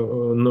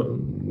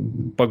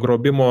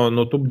pagrobimo,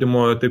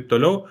 nutupdymo ir taip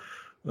toliau.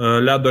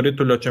 Ledo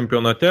ritulio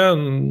čempionate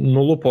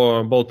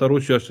nulupo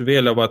Baltarusijos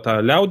vėliavą tą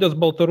liaudės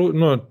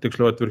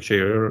tiksliau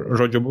atvirkščiai,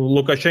 žodžiu,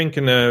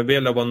 Lukašenkinė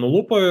vėliava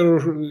nulupo ir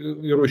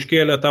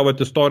užkėlė tą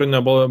istorinę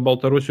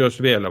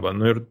Baltarusijos vėliavą.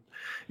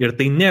 Ir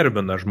tai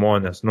nervina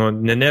žmonės,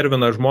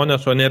 nenervina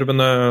žmonės, o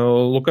nervina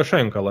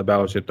Lukašenką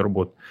labiausiai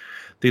turbūt.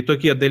 Tai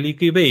tokie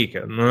dalykai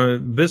veikia.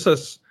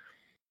 Visas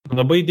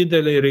labai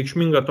didelė ir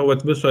reikšminga to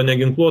viso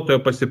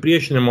neginkluotojo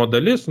pasipriešinimo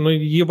dalis,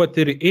 jį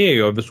ir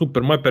ėjo visų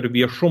pirma per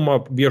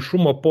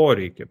viešumo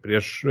poreikį,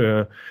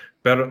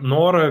 per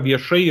norą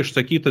viešai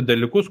išsakyti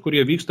dalykus,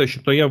 kurie vyksta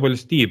šitoje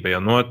valstybėje.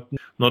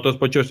 Nuo tos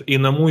pačios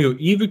einamųjų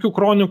įvykių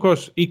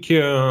kronikos iki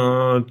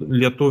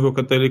Lietuvos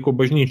katalikų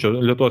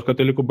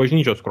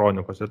bažnyčios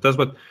kronikos. Ir tas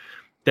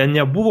ten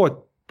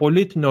nebuvo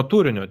politinio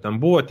turinio, ten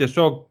buvo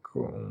tiesiog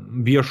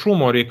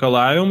viešumo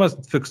reikalavimas,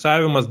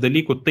 fiksavimas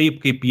dalykų taip,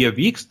 kaip jie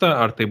vyksta,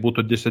 ar tai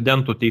būtų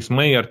disidentų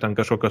teismai, ar ten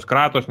kažkokios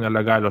kratos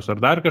nelegalios, ar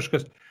dar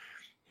kažkas.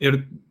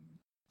 Ir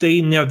tai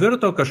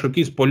nevirto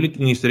kažkokiais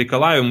politiniais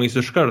reikalavimais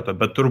iš karto,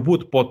 bet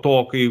turbūt po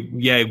to,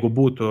 jeigu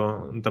būtų,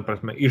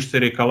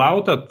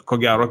 išsireikalauta, ko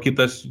gero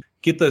kitas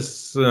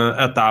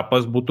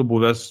etapas būtų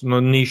buvęs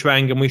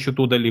neišvengiamai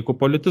šitų dalykų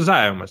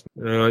politizavimas.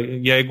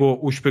 Jeigu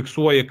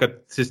užfiksuoji, kad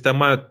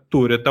sistema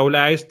turi tau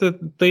leisti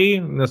tai,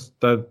 nes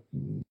ta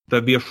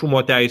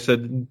viešumo teisė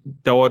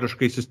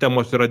teoriškai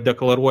sistemos yra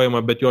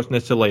deklaruojama, bet jos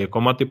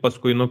nesilaikoma, tai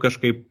paskui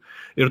kažkaip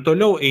ir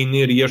toliau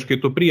eini ir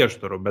ieškai tų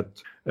prieštarų.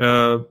 Bet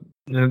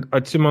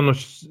atsimenu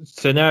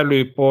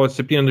seneliui po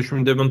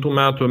 79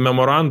 metų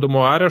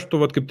memorandumo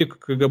areštų, kaip tik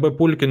KGB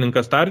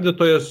pulkininkas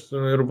tardytojas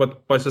ir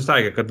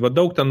pasisakė, kad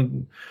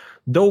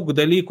daug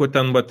dalykų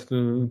ten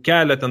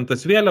kelia ten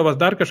tas vėliavas,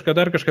 dar kažką,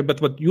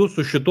 bet jūs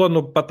su šituo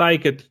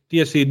pataikėt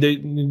tiesiai į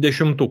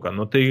 10-uką.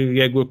 Tai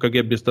jeigu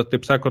KGBistas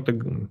taip sako, tai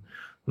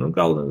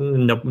gal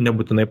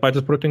nebūtinai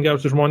patys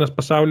protingiausi žmonės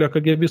pasaulyje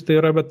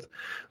KGBistai yra, bet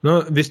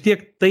vis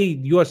tiek tai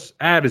juos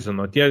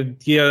erzino,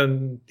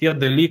 tie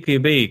dalykai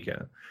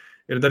veikia.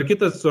 Ir dar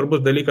kitas svarbus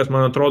dalykas,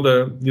 man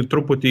atrodo,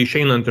 truputį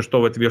išeinant iš to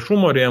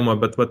viešumo rėmo,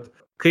 bet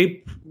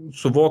kaip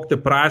suvokti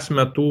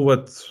prasmę tų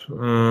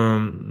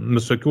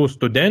visokių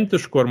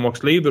studentiškų ar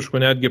moksleiviškų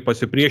netgi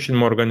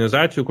pasipriešinimo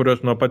organizacijų,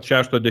 kurios nuo pat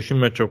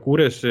 60-mečio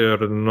kūrėsi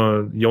ir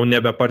jau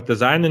nebe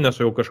partizaninės,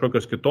 o jau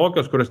kažkokios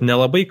kitokios, kurios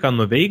nelabai ką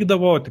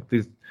nuveikdavo, tik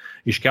tai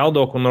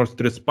iškeldavo kokį nors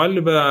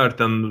trispalvę, ar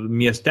ten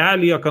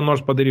miestelyje ką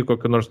nors padaryti,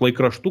 kokį nors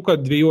laikraštuką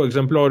 2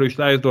 egzempliorių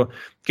išleisdavo,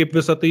 kaip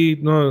visą tai,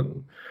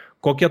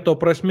 kokia to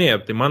prasmė.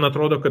 Tai man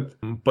atrodo, kad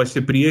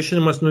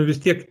pasipriešinimas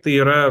vis tiek tai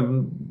yra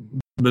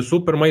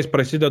visų pirma, jis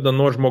prasideda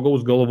nuo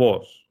žmogaus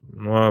galvos,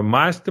 nuo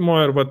mąstymo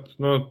ir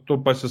tu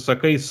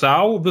pasisakai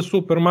savo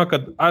visų pirma,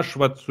 kad aš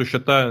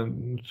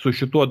su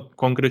šituo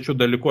konkrečiu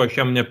dalyku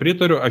aš jam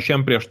nepritariu, aš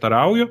jam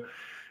prieštarauju.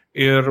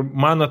 Ir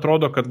man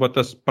atrodo, kad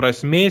tas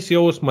prasmės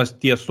jausmas,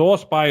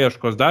 tiesos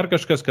paieškos, dar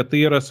kažkas, kad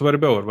tai yra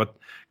svarbiau. Ir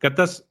kad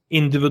tas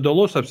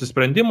individualus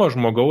apsisprendimas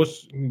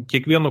žmogaus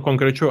kiekvienu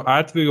konkrečiu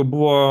atveju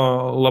buvo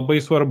labai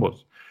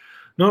svarbus.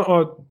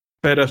 O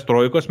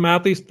perestroikos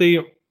metais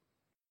tai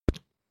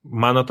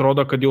man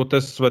atrodo, kad jau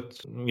tas,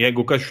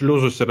 jeigu kas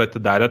šliuzus yra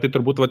atidarę, tai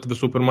turbūt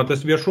visų pirma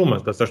tas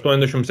viešumas. Tas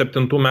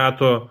 87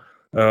 metų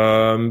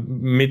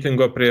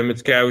mitingo prie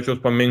Mickevičiaus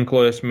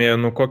paminklo esmė,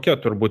 kokia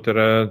turbūt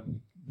yra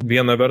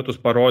viena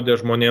vertus parodė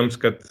žmonėms,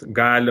 kad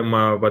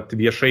galima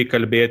viešai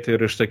kalbėti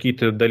ir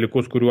išsakyti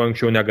dalykus, kurių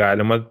anksčiau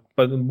negalima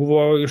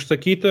buvo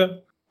išsakyti.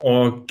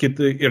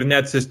 Ir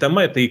net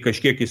sistema tai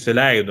kažkiek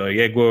įsileido.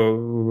 Jeigu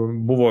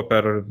buvo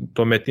per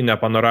tuometinę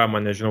panoramą,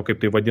 nežinau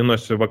kaip tai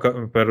vadinosi,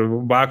 per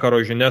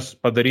vakaro žinias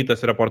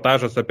padarytas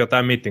reportažas apie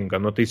tą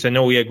mitingą. Tai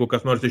seniau, jeigu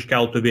kas nors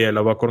iškeltų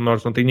vėliavą kur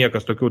nors, tai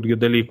niekas tokių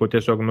dalykų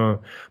tiesiog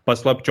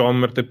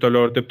paslapčiom ir taip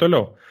toliau ir taip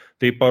toliau.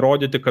 Tai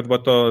parodyti, kad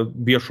to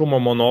viešumo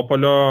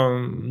monopolio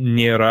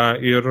nėra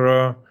ir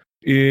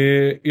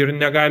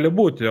negali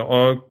būti.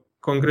 O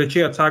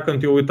konkrečiai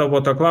atsakant jau į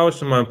tavo tą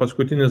klausimą,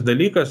 paskutinis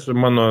dalykas,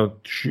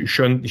 mano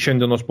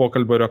šiandienos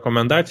pokalbio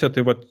rekomendacija,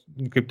 tai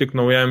kaip tik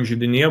naujajam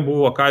židinyje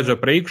buvo Kazio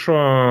Preikšo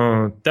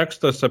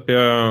tekstas apie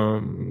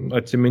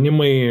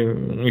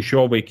atsiminimai iš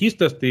jo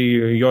vaikystės, tai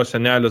jo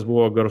senelis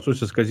buvo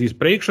garsusis Kazys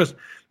Preikšas,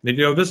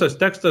 ir jo visas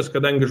tekstas,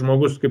 kadangi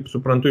žmogus, kaip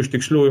suprantu, iš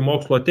tiksliųjų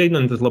mokslo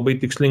ateinantis, labai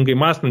tikslingai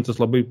mąstantis,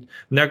 labai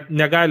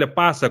negali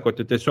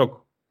pasakoti, tiesiog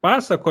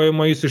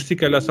pasakojimo jis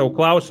išsikelia savo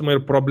klausimą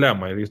ir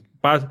problemą.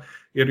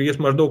 Ir jis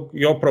maždaug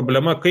jo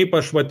problema, kaip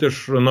aš iš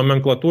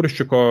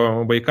nomenklatūrščiko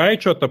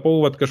vaikaičio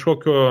tapau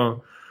kažkokiu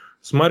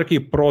smarkiai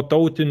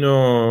protautiniu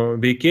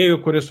veikėju,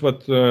 kuris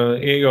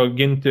ėjo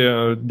ginti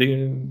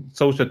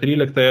sausio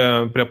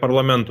 13 prie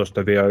parlamento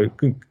stovėjo.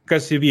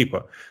 Kas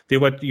įvyko?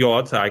 Tai jo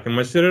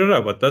atsakymas ir yra.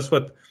 Tas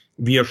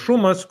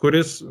viešumas,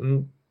 kuris,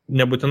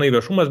 nebūtinai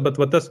viešumas, bet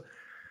tas,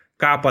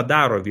 ką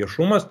padaro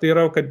viešumas, tai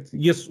yra, kad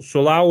jis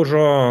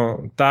sulaužo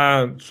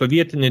tą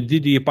sovietinį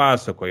didįjį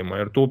pasakojimą.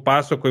 Ir tų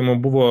pasakojimų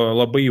buvo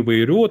labai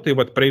įvairių, tai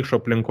Preikšo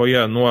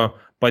aplinkoje nuo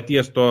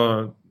paties to,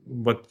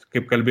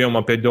 kaip kalbėjom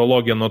apie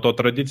ideologiją, nuo to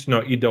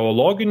tradicinio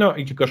ideologinio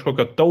iki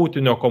kažkokio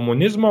tautinio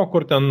komunizmo,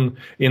 kur ten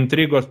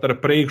intrigos tarp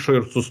Preikšo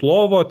ir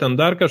Suslovo,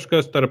 ten dar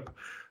kažkas tarp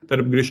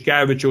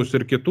Griškevičiaus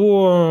ir kitų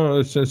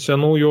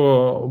senųjų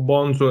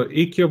bonzų,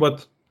 iki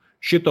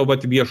šito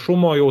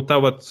viešumo jau ta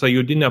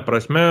sąjūdinė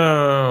prasme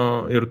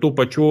ir tų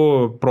pačių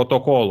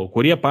protokolų,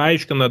 kurie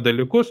paaiškina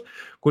dalykus,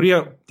 kurie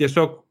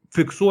tiesiog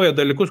fiksuoja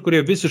dalykus,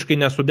 kurie visiškai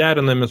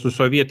nesuderinami su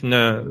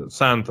sovietinė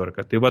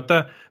santvarka. Tai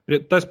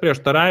tas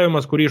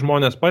prieštaravimas, kurį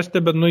žmonės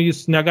pastebė,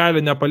 jis negali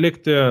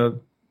nepalikti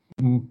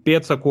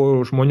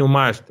pėdsakų žmonių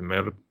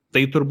mąstyme. Ir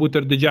tai turbūt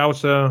ir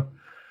didžiausia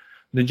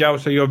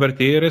jo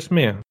vertė ir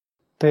esmė.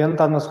 Tai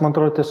Antanas, man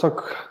atrodo,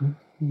 tiesiog,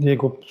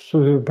 jeigu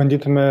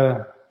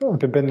bandytume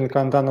apibendrinti,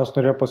 ką Antanas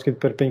norėjo pasakyti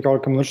per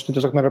 15 minučių, tai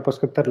tiesiog norėjo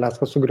pasakyti,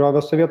 Terleckas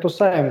sugriovė Sovietų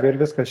sąjungą ir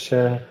viskas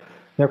čia.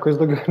 Nieko jis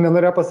daugiau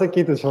nenorėjo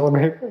pasakyti, čia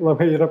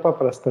labai yra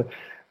paprasta.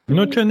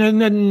 Čia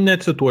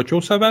necituočiau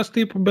savęs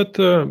taip,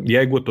 bet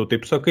jeigu tu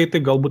taip sakai,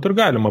 tai galbūt ir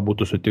galima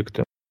būtų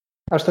sutikti.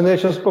 Aš ten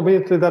norėčiau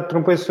pabandyti dar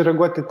trumpai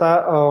sureaguoti tą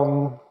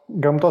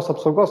gamtos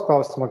apsaugos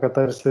klausimą, kad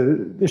tarsi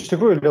iš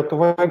tikrųjų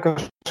Lietuvoje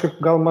kažkaip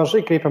gal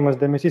mažai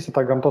kreipiamas dėmesys į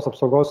tą gamtos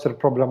apsaugos ir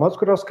problemas,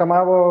 kurios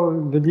kamavo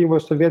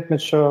vėlyvojo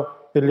sovietmečio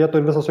ir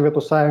Lietuvą ir visą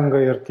Sovietų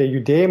sąjungą, ir tie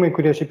judėjimai,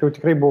 kurie šiaip jau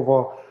tikrai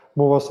buvo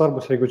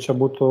svarbus. Jeigu čia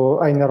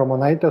būtų Ainė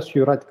Ramonaitė su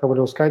Jūratė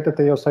Kavaliauskaitė,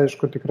 tai jos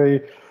aišku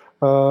tikrai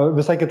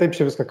visai kitaip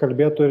čia viską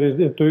kalbėtų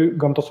ir tų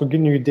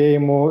gamtosauginių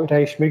judėjimų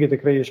reikšmė irgi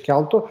tikrai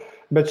iškeltų.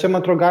 Bet čia,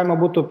 man atrodo, galima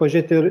būtų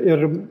pažiūrėti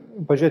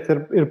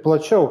ir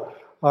plačiau.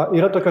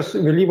 Yra tokios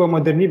vėlyvo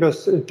modernybės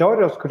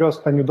teorijos,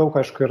 kurios ten jų daug,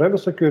 aišku, yra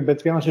visokių,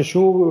 bet vienas iš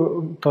jų,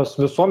 tos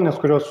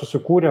visuomenės, kurios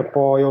susikūrė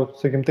po, jau,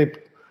 sakykim taip,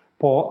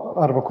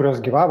 arba kurios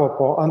gyvavo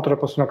po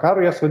antrojo pasaulinio karo,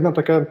 jas vadina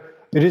tokia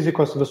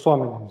rizikos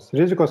visuomenėmis.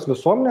 Rizikos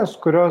visuomenės,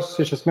 kurios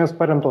iš esmės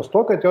paremtos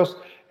to, kad jos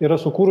yra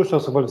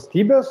sukūrusios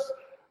valstybės,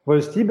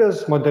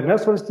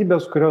 modernės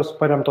valstybės, kurios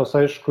paremtos,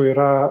 aišku,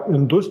 yra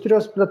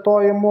industrijos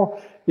plėtojimu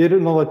ir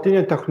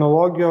nuolatinė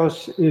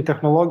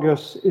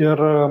technologijos ir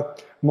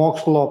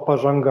mokslo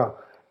pažanga,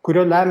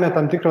 kurio lemia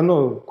tam tikrą,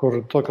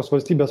 kur tokios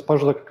valstybės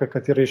pažada,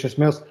 kad yra iš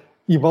esmės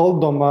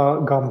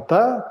įvaldoma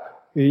gamta,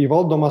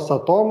 įvaldomas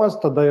atomas,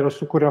 tada yra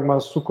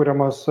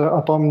sukuriamas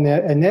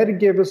atominė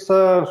energija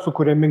visa,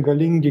 sukuriami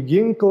galingi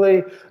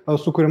ginklai,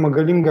 sukuriama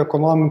galinga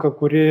ekonomika,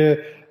 kuri,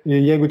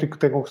 jeigu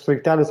tik tai koks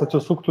sraigtelis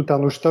atsisuktų,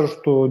 ten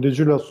užterštų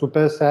didžiulės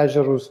upes,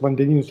 ežerus,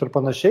 vandenynus ir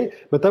panašiai.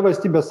 Bet ta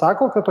valstybė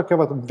sako, kad tokia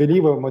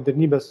vėlyvojo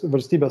modernybės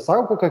valstybė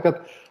sako,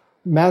 kad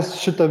mes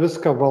šitą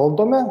viską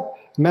valdome,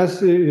 mes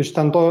iš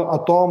ten to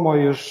atomo,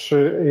 iš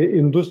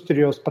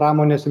industrijos,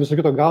 pramonės ir viso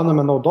kito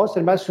gauname naudos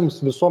ir mes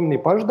jums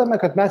visuomeniai pažadame,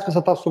 kad mes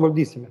visą tą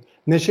suvaldysime.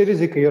 Nes ši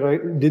rizika yra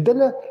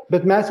didelė,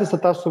 bet mes visą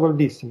tą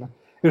suvaldysime.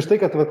 Ir štai,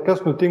 kad kas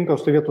nutinka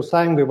Sovietų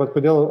sąjungai,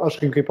 kodėl aš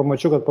kai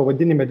pamačiau, kad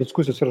pavadinime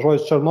diskusijos yra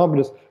žodis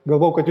Černobylis,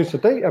 galvau, kad jūs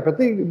apie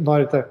tai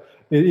norite,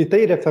 į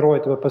tai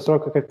referuojate, bet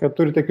pasirodo, kad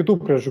turite kitų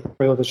priežasčių,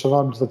 kodėl tas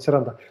Černobylis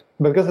atsiranda.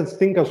 Bet kas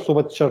atsitinka su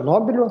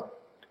Černobyliu?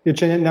 Ir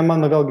čia ne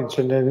mano, vėlgi,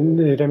 čia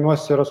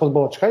remiuosi Rasos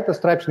Baločkaitės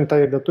straipsnį,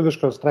 tai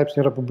lietuviško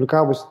straipsnį yra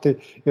publikavusi, tai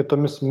ir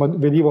tomis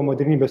vėlyvo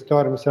modernybės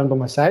teorijomis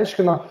remdamas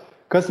aiškino,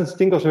 kas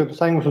atsitinka Sovietų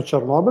Sąjungos su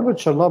Černobyliu.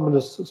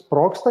 Černobylis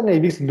sprogsta,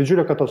 neįvyksta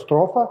didžiulė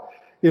katastrofa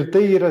ir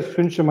tai yra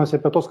siunčiamas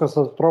apie tos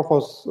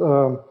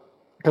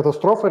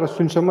katastrofa yra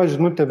siunčiama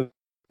žinutė,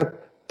 kad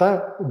ta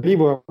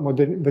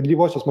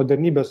vėlyvosios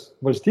modernybės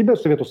valstybė,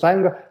 Sovietų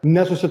Sąjunga,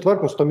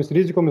 nesusitvarko su tomis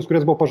rizikomis,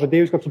 kurias buvo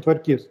pažadėjus, kad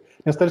sutvarkys.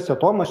 Nes tarsi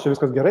atomas, čia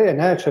viskas gerai,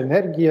 ne, čia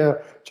energija,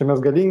 čia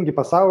mes galingi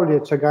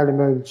pasaulyje, čia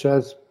galime, čia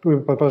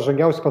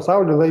pažangiausi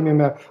pasaulyje,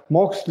 laimime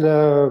mokslę,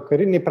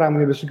 kariniai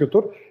pramonė, visų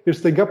kitur. Ir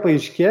staiga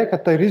paaiškėja,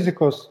 kad ta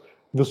rizikos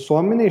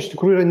visuomenė iš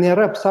tikrųjų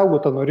nėra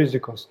apsaugota nuo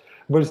rizikos.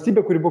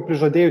 Valstybė, kuri buvo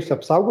prižadėjusi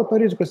apsaugoti nuo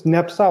rizikos,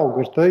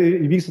 neapsaugo. Ir tai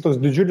įvyksta toks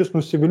didžiulis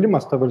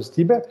nusivylimas ta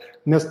valstybė,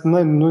 nes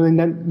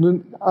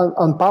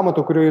ant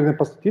pamato, kurio jinai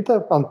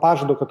pastatyta, ant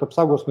pažado, kad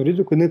apsaugos nuo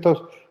rizikų, jinai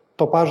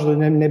to pažado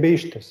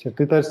nebeištės. Ir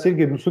tai tarsi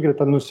irgi sukelia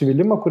tą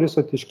nusivylimą, kuris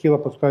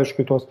iškyla paskui,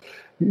 aišku, tos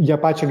ją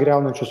pačią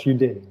griaunančios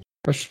judėjimus.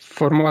 Aš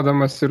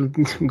formuodamas ir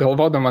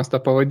galvodamas tą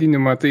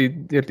pavadinimą, tai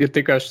ir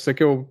tai, ką aš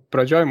sakiau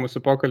pradžioj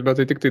mūsų pokalbio,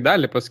 tai tik tai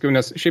dalį pasakiau,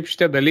 nes šiaip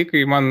šitie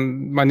dalykai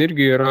man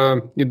irgi yra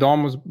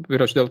įdomus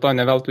ir aš dėl to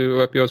neveltui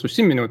apie juos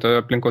užsiminiau, tai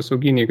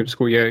aplinkosauginiai, kaip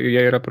sakau,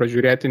 jie yra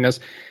pražiūrėti, nes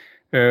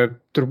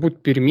turbūt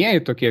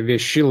pirmieji tokie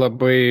vieši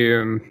labai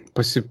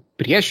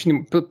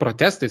pasipriešinimai,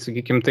 protestai,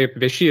 sakykime taip,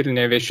 vieši ir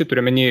nevieši,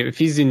 turiuomenį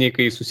fiziniai,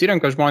 kai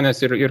susirenka žmonės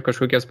ir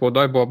kažkokie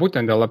spaudoj buvo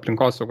būtent dėl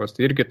aplinkosaugos.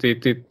 Tai irgi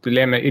tai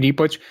lėmė ir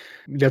ypač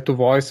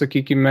Lietuvoje,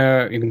 sakykime,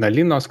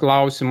 Ignalinos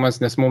klausimas,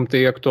 nes mums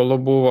tai aktualu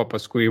buvo,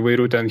 paskui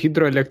įvairių ten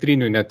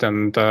hidroelektrinių, net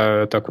ten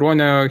ta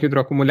Kruonio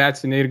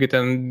hidroakumuliacinė irgi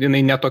ten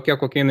jinai netokia,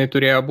 kokia jinai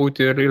turėjo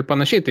būti ir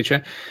panašiai. Tai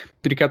čia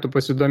reikėtų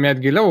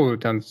pasidomėti giliau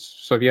ten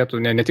sovietų,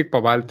 ne tik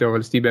Pabaltijo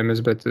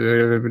valstybėmis, bet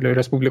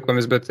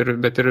respublikomis, bet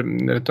ir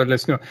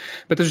tolesnių.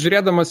 Bet aš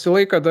žiūrėdamas į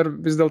laiką dar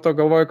vis dėlto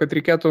galvoju, kad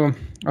reikėtų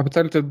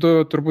aptarti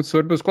du turbūt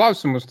svarbius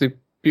klausimus. Tai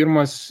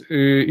pirmas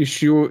iš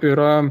jų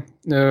yra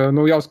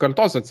naujos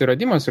kartos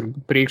atsiradimas ir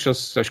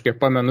Preikšas, aš kiek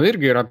pamenu,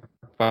 irgi yra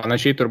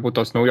panašiai turbūt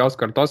tos naujos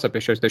kartos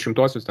apie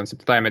 60-uosius, ten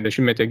 70-ame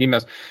dešimtmetyje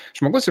gimęs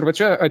žmogus. Ir va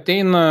čia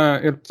ateina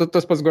ir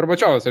tas pats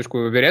Gorbačiovas,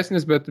 aišku,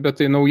 vyresnis, bet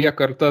tai nauja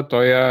karta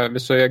toje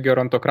visoje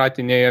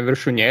gerontokratinėje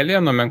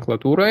viršūnėlėje,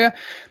 nomenklatūroje.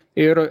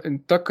 Ir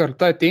ta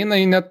karta ateina,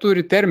 ji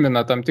neturi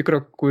terminą tam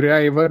tikrą, kurią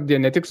įvardė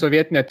ne tik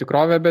sovietinė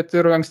tikrovė, bet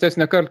ir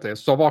ankstesnė karta.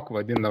 Sovok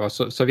vadindavo,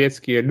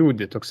 sovietskije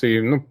liūdį. Toksai,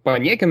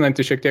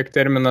 paniekinantis šiek tiek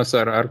terminas,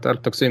 ar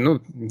toksai,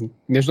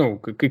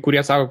 nežinau, kai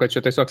kurie sako, kad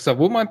čia tiesiog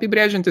savumą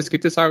apibrėžiantis,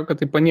 kiti sako, kad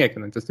tai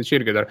paniekinantis. Tai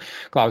čia irgi dar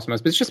klausimas.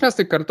 Bet iš esmės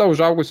tai karta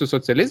užaugusi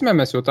socializme,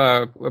 mes jau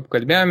tą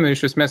apkalbėjome,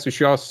 iš esmės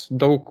iš jos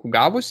daug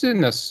gavusi,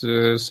 nes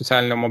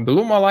socialinio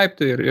mobilumo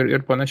laiptai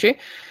ir panašiai.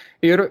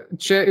 Ir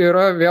čia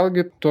yra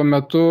vėlgi tuo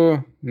metu,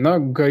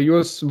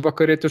 gajus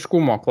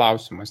vakarietiškumo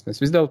klausimas,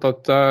 nes vis dėlto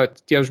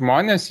tie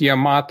žmonės, jie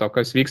mato,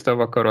 kas vyksta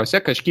vakaruose,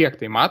 kažkiek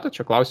tai mato,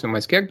 čia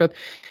klausimas kiek, bet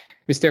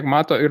vis tiek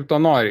mato ir to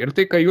nori. Ir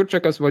tai, ką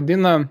Jurčekas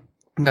vadina,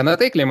 gana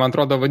taikliai, man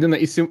atrodo, vadina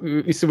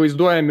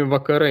įsivaizduojami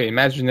vakarai,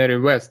 imaginary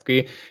West, kai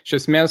iš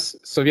esmės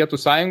Sovietų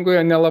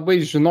Sąjungoje nelabai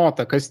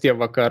žinota, kas tie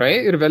vakarai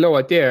ir vėliau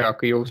atėjo,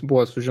 kai jau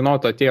buvo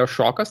sužinota, atėjo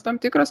šokas tam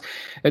tikras,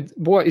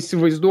 buvo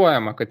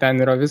įsivaizduojama, kad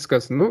ten yra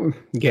viskas,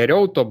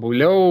 geriau,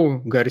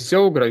 tobuliau,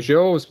 garsiau,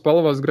 gražiau,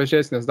 spalvos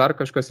gražesnės, dar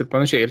kažkas ir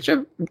panašiai. Ir čia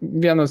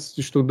vienas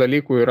iš tų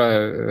dalykų yra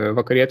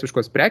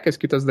vakarietiškos prekės,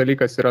 kitas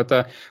dalykas yra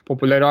ta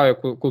populiarioji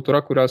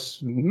kultūra,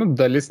 kurios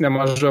dalis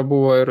nemaža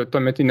buvo ir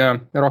tuometinė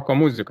roko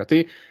muzika.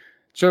 Tai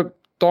čia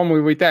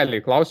Tomui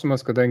Vaiteliai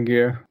klausimas,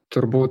 kadangi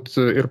turbūt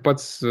ir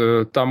pats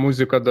tą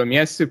muziką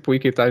domiesi,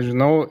 puikiai tą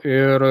žinau.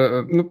 Ir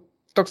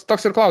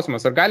toks ir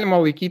klausimas, ar galima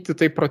laikyti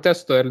tai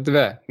protesto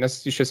erdve? Nes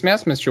iš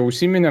esmės mes čia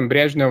užsiminėm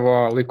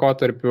Brežnevo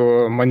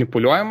laikotarpiu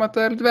manipuliuojama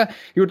tą erdvę.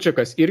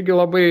 Jurčekas irgi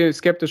labai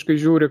skeptiškai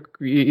žiūri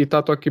į tą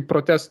tokį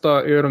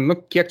protesto ir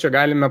kiek čia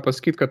galime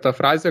pasakyti, kad ta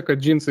frazė,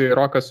 kad džinsai ir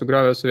rokas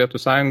sugriovė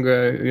Sovietų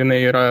Sąjungą,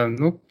 jinai yra,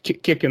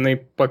 kiek jinai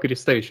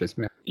pagrįsta iš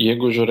esmės.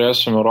 Jeigu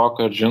žiūrėsim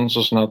roką ir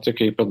džinsus ne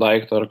tik kaip į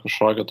daiktą ar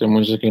kažkokią tai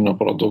muzikinį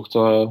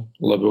produktą,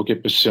 labiau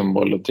kaip į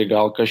simbolį, tai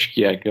gal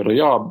kažkiek ir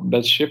jo,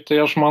 bet šiaip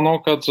tai aš manau,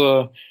 kad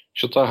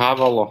šita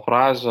Havelo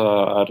frazė,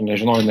 ar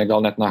nežinau, jinai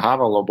gal net ne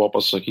Havelo buvo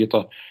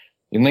pasakyta,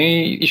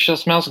 jinai iš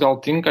esmės gal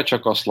tinka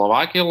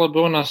Čekoslovakijai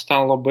labiau, nes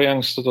ten labai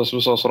anksti tas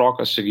visas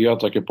rokas įgijo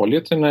tokį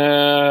politinį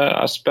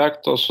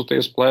aspektą su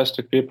tais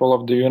Plastic People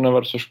of the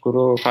Universe, iš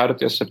kurių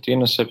Chartija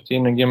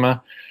 77 gimė.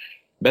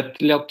 Bet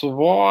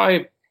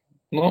Lietuvoje,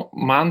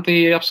 man tai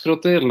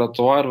apskritai ir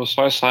Lietuvoje ir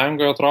visoje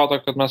sąjungoje atrodo,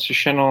 kad mes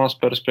iš šiandienos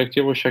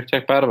perspektyvų šiek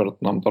tiek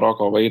pervertinam tą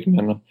roko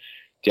vaidmenį.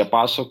 Tie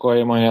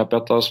pasakojimai apie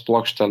tas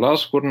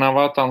plokšteles, kur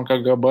neva ten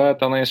KGB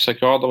tenai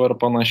sekiodavo ir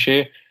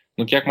panašiai,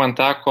 kiek man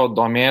teko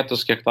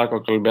domėtis, kiek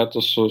teko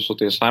kalbėti su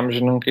tais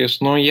amžininkais,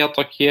 jie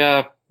tokie,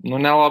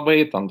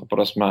 nelabai ten, ta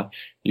prasme.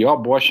 Jo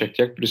buvo šiek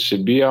tiek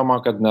prisibijama,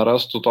 kad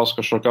nerastų tos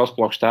kažkokios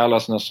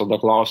plokštelės, nes tada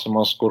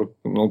klausimas,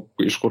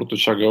 iš kur tu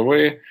čia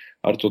gavai,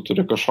 ar tu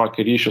turi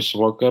kažkokį ryšį su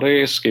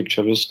vakarais, kaip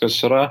čia viskas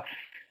yra.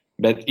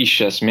 Bet iš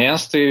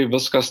esmės tai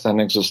viskas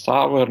ten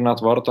egzistavo ir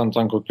net vartant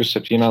ten kokius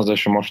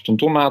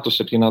 78 metų,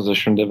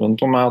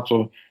 79 metų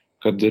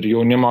kad ir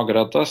jaunimo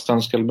gretas,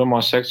 ten skelbimo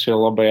sekcijoje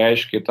labai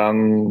aiškiai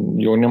ten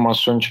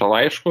jaunimas siunčia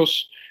laiškus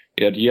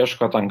ir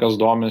ieško ten, kas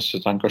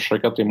domisi, ten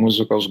kažkokia tai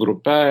muzikos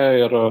grupė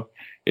ir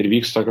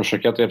vyksta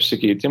kažkokie tai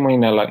apsikeitimai,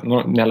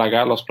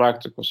 nelegalios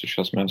praktikos iš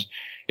esmės.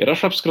 Ir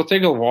aš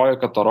apskritai galvoju,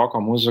 kad ta roko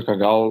muzika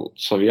gal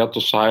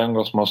Sovietų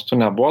sąjungos mastu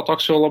nebuvo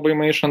toks jau labai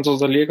maišantis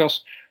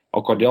dalykas,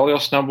 o kodėl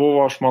jos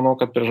nebuvo, aš manau,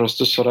 kad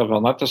priežastis yra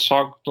viena,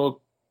 tiesiog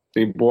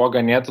tai buvo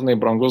ganėtinai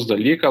brangus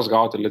dalykas,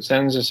 gauti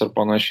licenzijas ir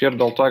panašiai, ir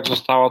dėl to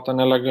egzistavo ta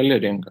nelegali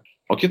rinka.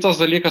 O kitas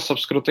dalykas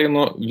apskritai,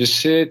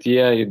 visi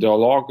tie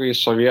ideologai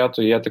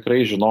sovietų, jie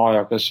tikrai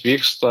žinojo, kas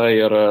vyksta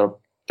ir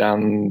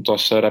ten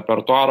tose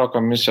repertuaro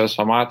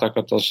komisijose matė,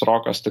 kad tas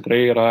rokas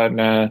tikrai yra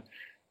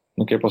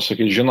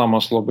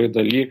žinomas labai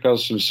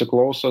dalykas, visi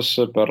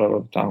klausosi per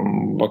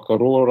ten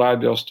vakarų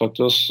radio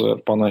stotis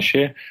ir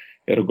panašiai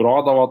ir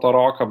grodavo tą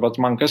roką, bet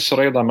man kas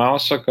yra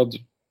įdomiausia, kad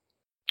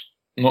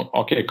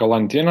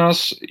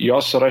kalantinės,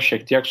 jos yra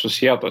šiek tiek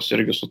susietos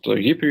irgi su to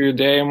hipių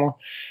judėjimu,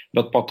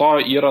 bet po to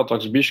yra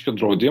toks biški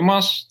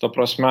draudimas, ta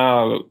prasme,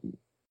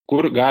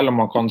 kur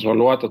galima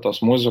kontroliuoti tas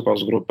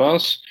muzikos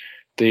grupės,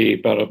 tai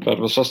per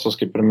visas tas,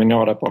 kaip ir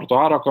minėjau,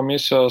 repertuaro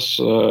komisijos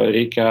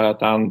reikia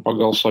ten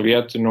pagal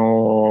sovietinių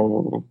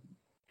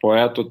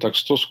poetų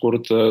tekstus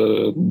kurti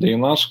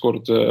dainas,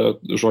 kurti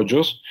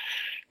žodžius.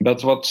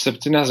 Bet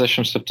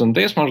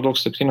 77, maždaug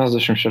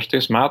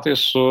 76 metais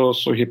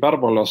su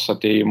hiperbolės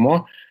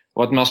atėjimu,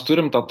 mes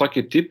turim tą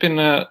tokį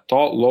tipinį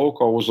to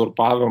lauko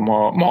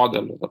uzurpavimo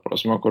modelį, ta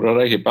prasme, kur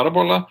yra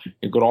hiperbolė,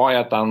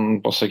 įgroja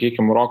ten,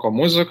 pasakykime, roko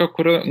muziką,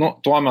 kuri,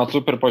 tuo metu,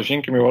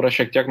 pripažinkim, jau yra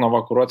šiek tiek nuo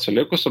vakarų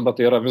atsilikusi, bet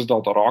tai yra vis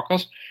dėlto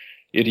rokas,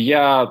 ir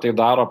jie tai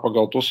daro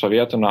pagal tų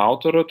sovietinių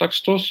autorių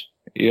tekstus,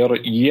 ir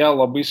jie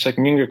labai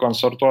sėkmingai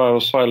koncertuoja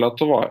visoje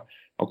Lietuvoje.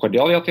 O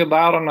kodėl jie tai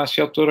daro? Nes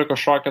jie turi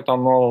kažkokią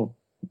ten,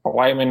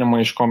 palaiminimą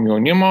iš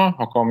komjaunimo,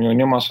 o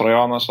komjaunimas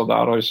rajonuose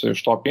daro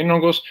iš to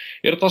pinigus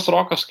ir tas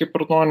rokas kaip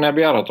ir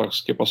nebėra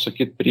toks, kaip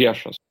pasakyti,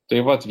 priešas.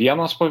 Tai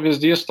vienas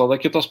pavyzdys, tada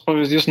kitas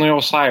pavyzdys,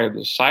 jau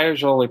sąjūdis.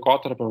 Sąjūdžio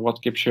laikotarpio,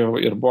 kaip čia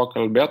ir buvo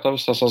kalbėta,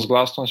 visas tas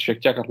Glaston's šiek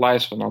tiek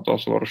atlaisvino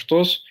tos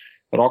varžtus.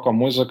 Roko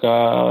muzika,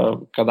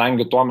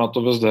 kadangi tuo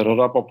metu vis dar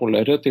yra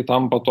populiari, tai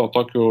tampa to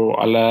tokiu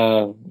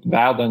ale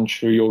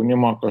vedančių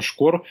jaunimo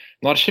kažkur.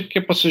 Nors šiaip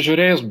kaip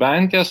pasižiūrėjus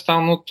bentės,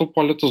 ten tų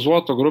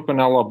politizuotų grupių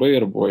nelabai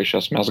ir buvo. Iš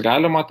esmės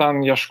galima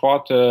ten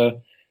ieškoti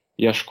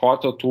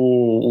tų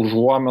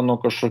užuomenų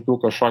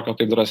kažkokio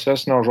tai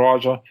drąsesnio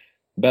žodžio,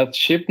 bet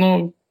šiaip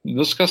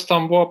viskas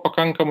tam buvo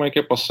pakankamai,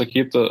 kaip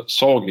pasakyti,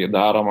 saugiai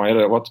daroma. Ir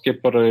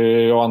kaip ir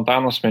jau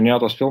Antanas minėjo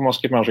tos filmus,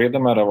 kaip mes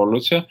žaidėme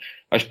Revoliuciją,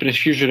 aš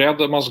prieš jį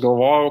žiūrėdamas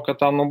galvojau, kad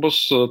ten bus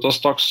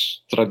tas toks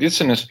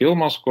tradicinis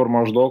filmas, kur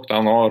maždaug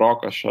ten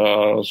rokas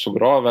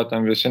sugrovė,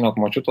 ten visi net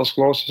močiutas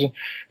klausosi.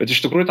 Bet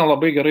iš tikrųjų ten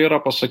labai gerai yra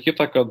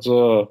pasakyta, kad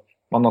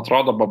man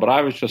atrodo,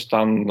 Babravičius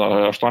ten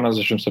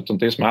 87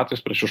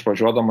 metais prieš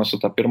išvažiuodamas į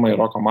tą pirmąjį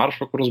roko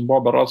maršą, kuris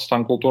buvo berods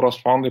ten kultūros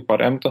fondai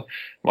paremti,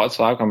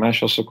 sako, mes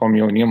čia su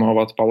komjaunimo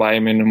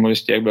palaiminimu,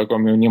 vis tiek be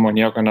komjaunimo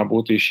nieko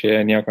nebūtų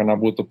išėję, nieko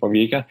nebūtų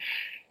pavykę.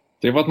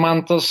 Tai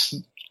man tas,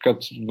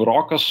 kad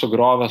rokas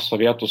sugrovė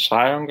Sovietų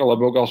sąjungą,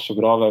 labiau gal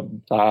sugrovė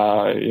tą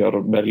ir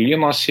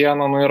Berlyno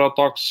sieną, yra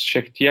toks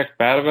šiek tiek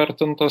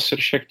pervertintas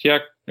ir šiek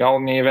tiek gal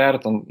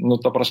neįvertint.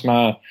 Ta prasme,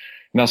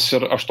 nes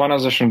ir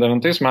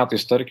 89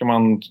 metais, tarkim,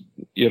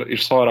 ir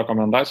iš savo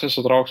rekomendacijos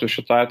įtrauksiu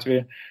šitą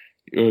atvejį,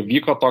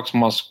 vyko toks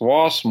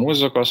Maskvos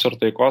muzikos ir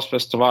taikos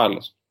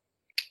festivalis,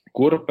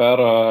 kur per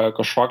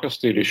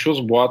kažkokius tai ryšius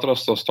buvo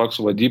atrastas toks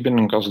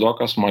vadybininkas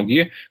Dokas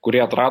Magi,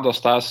 kurį atrado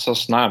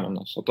Stasas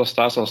Naminas. O tas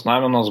Stasas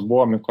Naminas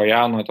buvo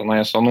Mikojano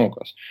tenais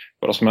anūkas.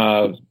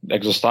 Prasme,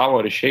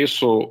 egzistavo ryšiai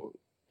su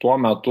tuo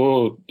metu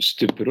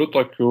stipriu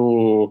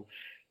tokiu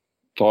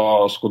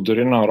to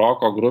skudurinio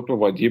roko grupių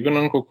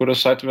vadybininkų,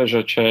 kuris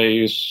atvežė čia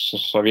į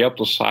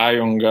Sovietų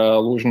sąjungą,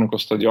 Lūžnikų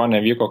stadione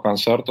vyko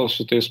koncertas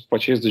su tais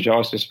pačiais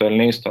didžiausiais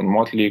velniais, ten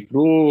Motley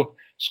Crue,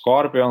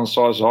 Scorpions,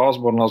 Ozzy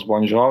Osbournas,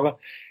 Bon Jovi.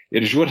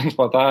 Ir žiūrint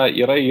tą,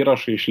 yra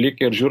įrašai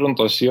išlikę ir žiūrint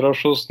tos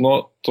įrašus,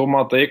 tu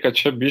matai, kad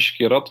čia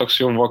biški yra toks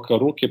jau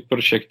vakarų, kaip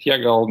ir šiek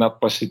tiek gal net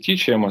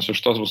pasityčiojimas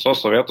iš tos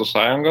visos Sovietų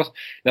sąjungos,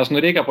 nes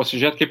reikia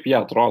pasižiūrėti, kaip jie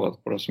atrodo.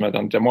 Prasme,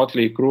 ten tie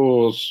Motley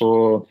Crue su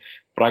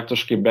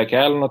praktiškai be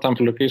kelnių, tam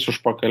plikais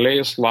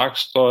užpakaliais,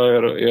 laksto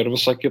ir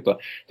visa kita.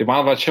 Tai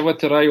man čia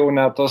yra jau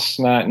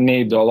ne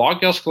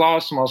ideologijos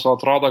klausimas, o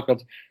atrodo,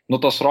 kad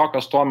tas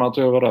rokas tuo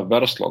metu jau yra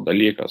verslo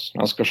dalykas,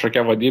 nes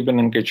kažkokie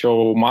vadybininkai čia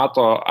jau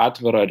mato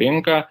atvirą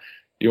rinką,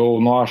 jau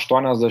nuo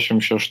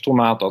 86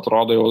 metų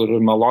atrodo jau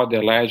ir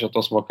melodija leidžia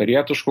tas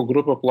vakarietiškų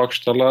grupių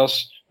plokšteles,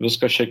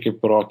 viskas čia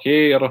kaip ir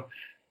okei ir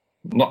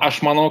aš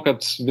manau,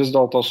 kad vis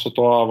dėlto su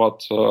tuo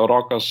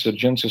rokas ir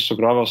džinsai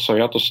sugriovė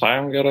Sovietų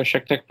sąjungą yra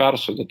šiek tiek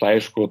persūdyta.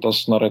 Aišku,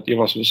 tas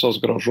naratyvas visas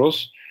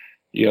gražus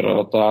ir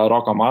tą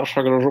roko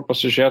maršą gražu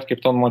pasižiūrėti,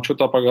 kaip ten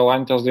močiutė pagal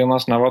Antės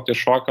dainas tai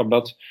šoka,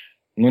 bet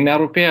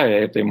nerūpėjo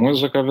jai, tai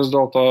muzika vis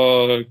dėlto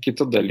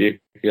kiti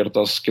dalykai. Ir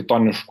tas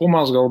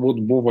kitoniškumas galbūt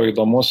buvo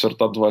įdomus ir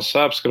ta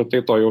dvasia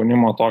apskritai to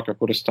jaunimo tokio,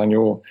 kuris ten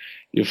jau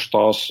iš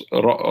tos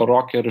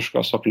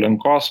rokeriškos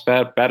aplinkos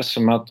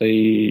persimeta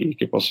į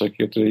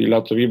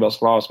lietuvybės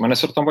klausimą.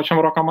 Nes ir tam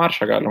pačiam Roko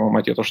marše galima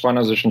matyti,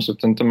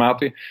 87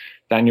 metai,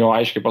 ten jau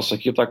aiškiai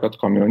pasakyta, kad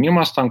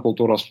komjaunimas ten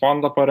kultūros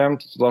fondą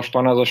paremti, tada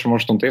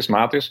 88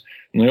 metais,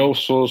 jau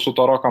su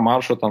to Roko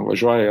maršu ten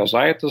važiuoja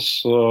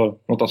Juozaitis,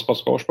 tas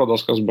pats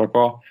Kaušpėdas, kas be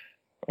ko,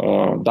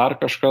 dar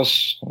kažkas,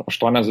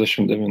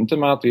 89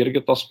 metai irgi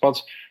tas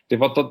pats. Tai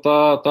va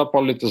ta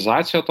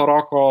politizacija to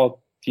roko,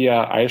 tie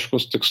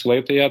aiškus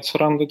tikslai, tai jie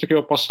atsiranda tik jau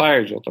po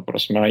Sąjūdžio. Ta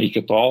prasme,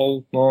 iki tol,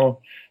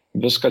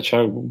 viską čia,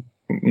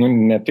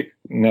 ne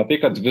tai,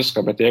 kad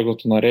viską, bet jeigu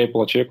tu norėjai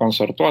plačiai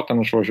koncertuoti,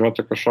 ten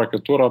išvažiuoti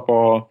kažkokį turą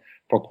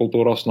po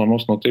kultūros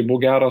namus, tai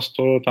būk geras,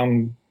 tu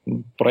ten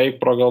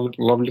praeik pro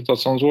Lavlito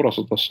cenzūrą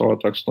su to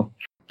savo tekstu.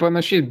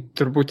 Panašiai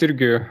turbūt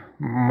irgi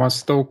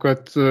mąstau,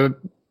 kad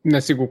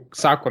nes jeigu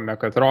sakome,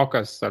 kad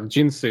rokas ar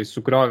džinsai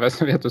sugriovė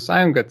Sovietų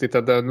sąjungą, tai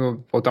tada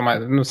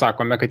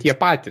sakome, kad jie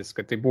patys,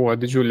 kad tai buvo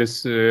didžiulį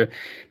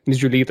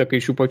įtaką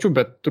iš jų pačių,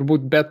 bet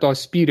turbūt be to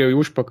spyrio į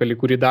užpakalį,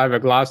 kurį davė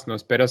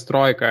Glasnost,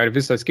 Perestroika ar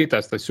visas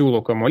kitas, tas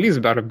siūlų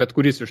kamuolys, bet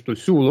kuris iš tų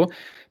siūlų,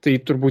 tai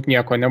turbūt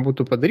nieko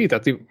nebūtų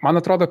padaryta. Tai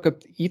man atrodo, kad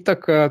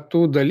įtaka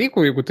tų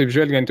dalykų, jeigu taip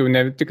žvelgiant jau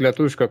ne tik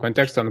lietuvišką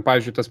kontekstą,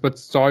 pavyzdžiui, tas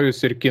pats Cojus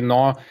ir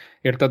kino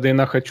ir ta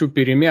daina Hačių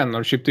Pirimien,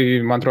 nors šiaip tai,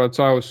 man atrodo,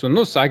 Cojaus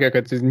sūnus sakė,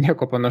 kad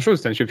nieko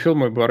panašus, ten šiaip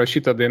filmui buvo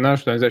rašyta daina,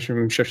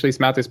 86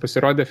 metais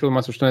pasirodė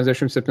filmas,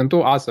 87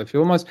 ASA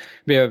filmas,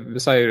 beje,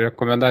 visai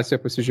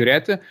rekomendacija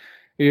pasižiūrėti.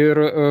 Ir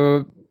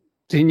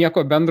tai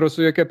nieko bendro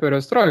su jokia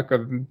perestroika,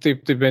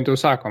 taip bent jau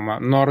sakoma.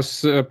 Nors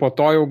po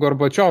to jau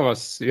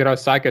Gorbačiovas yra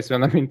sakęs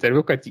vienam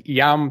interviu, kad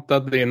jam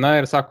ta daina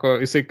ir sako,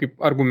 jisai kaip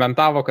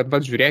argumentavo, kad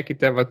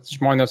žiūrėkite,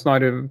 žmonės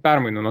nori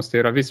permainų, nors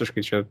tai yra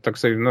visiškai čia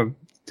toksai,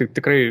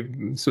 tikrai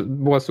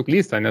buvo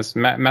suklysta, nes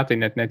metai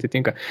net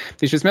netitinka.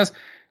 Tai iš esmės,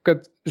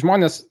 kad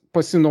žmonės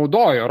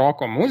pasinaudojo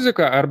roko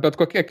muziką ar bet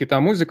kokia kita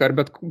muzika, ar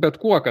bet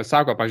kuo, kas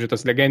sako, pavyzdžiui,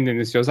 tas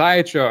legendinis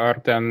Juozaičio, ar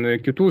ten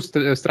kitų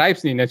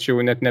straipsniai,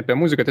 net ne apie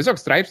muziką,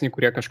 tiesiog straipsniai,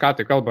 kurie kažką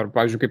tai kalba, ar,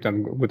 pavyzdžiui, kaip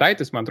ten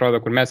Gudaitis, man atrodo,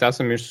 kur mes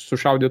esame iš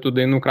sušaudytų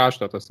dainų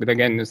krašto, tas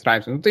legendinis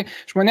straipsnis. Tai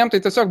žmonėm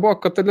tai tiesiog buvo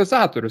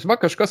katalizatorius,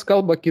 kažkas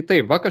kalba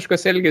kitaip,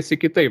 kažkas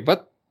elgiasi kitaip,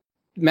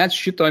 mes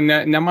šito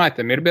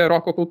nematėme. Ir beje,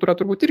 roko kultūra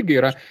turbūt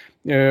irgi yra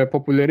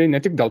populiari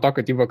ne tik dėl to,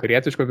 kad ji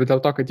vakarietiška, bet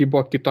dėl to, kad ji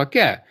buvo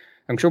kitokia.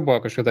 Anksčiau buvo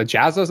kažkada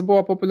džiazas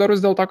buvo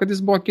populiarus dėl to, kad jis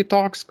buvo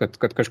kitoks, kad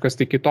kažkas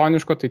tai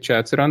kitoniško, tai čia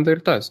atsiranda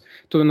ir tas.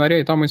 Tu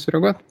norėjai, Tomai,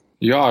 sureaguoti?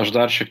 Jo, aš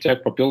dar šiek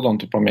tiek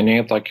papildant, tu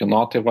paminėjai tą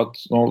kino, tai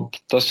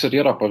tas ir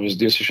yra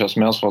pavyzdys iš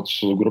esmės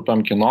su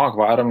grupėm Kino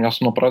Akvarium, nes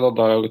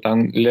pradeda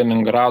ten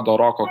Leningrado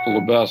roko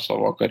klube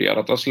savo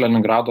karjerą. Tas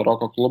Leningrado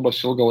roko klubas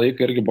ilgą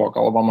laiką irgi buvo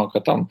kalbama,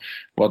 kad ten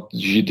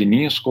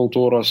židinys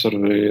kultūros ir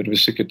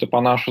visi kiti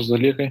panašus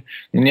dalykai.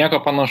 Nieko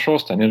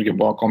panašaus, ten irgi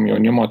buvo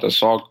komjaunimo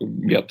tiesiog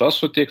vieta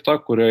suteikta,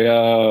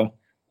 kurioje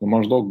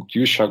maždaug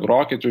jūs čia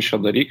grokit, jūs čia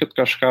darykit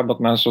kažką,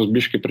 bet mes jūs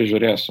biškai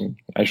prižiūrėsim.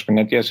 Aišku,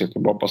 netiesiai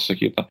tai buvo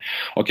pasakyta.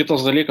 O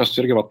kitas dalykas,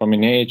 tu irgi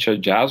paminėjai čia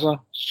džiazą.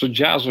 Su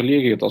džiazu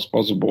lygiai tas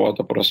pats buvo,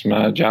 ta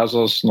prasme,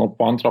 džiazas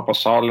po antro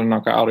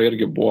pasaulinio karo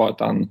irgi buvo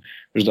ten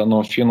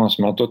Ždanofinos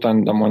metu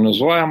ten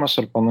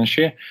demonizuojamas ir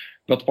panašiai.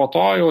 Bet po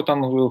to jau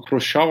ten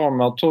Chruščiovo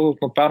metu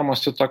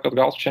permąstyta, kad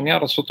gal čia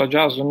nėra su to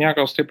džiazu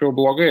niekas taip jau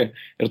blogai.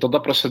 Ir tada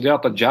prasidėjo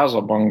ta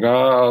džiazo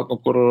banga,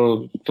 kur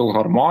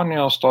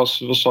filharmonijos, tos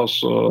visos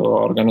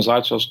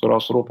organizacijos,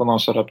 kurios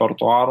rūpinosi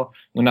repertuaru,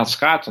 net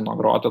skatino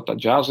groti tą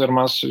džiazą. Ir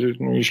mes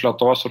iš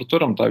Lietuvos ir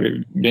turim tą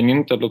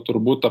vienintelį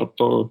turbūt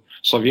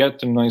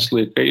sovietiniais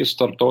laikais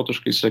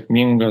tarptautiškai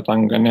sėkmingą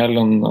ten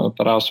Ganelin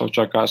Tarasov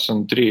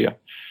Čekasin trio.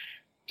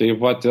 Tai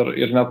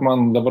ir net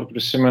man dabar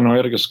prisimenu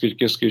irgi,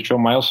 kai skaičiau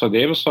Mileso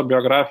Daviso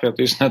biografiją,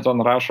 tai jis net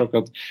ten rašo,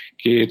 kad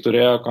kai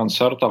turėjo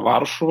koncertą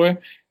Varšuvai,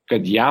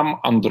 kad jam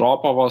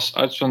Andropovas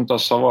atsiuntė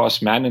savo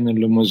asmeninį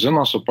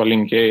limuziną su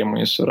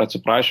palinkėjimais ir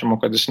atsiprašymu,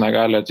 kad jis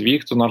negali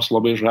atvykti, nors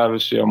labai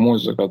žavisi jo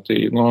muziką. Tai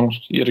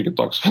irgi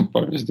toks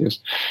pavyzdys.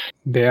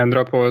 Beje,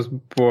 Andropovas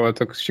buvo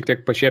toks šiek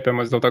tiek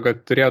pašiepiamas dėl to, kad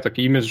turėjo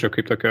tokį imidžą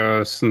kaip tokio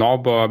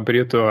snobo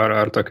britų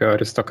ar tokio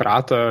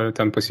aristokrato,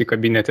 ten pas jį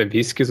kabinete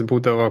viskis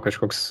būdavo,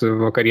 kažkoks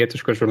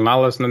vakarietiškas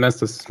žurnalas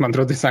numestas, man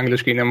atrodo, jis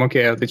angliškai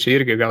nemokėjo, tai čia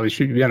irgi gal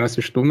vienas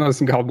iš tų, nors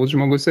galbūt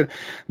žmogus ir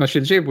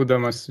nuoširdžiai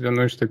būdamas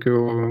vienu iš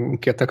tokių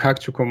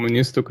kietakakčių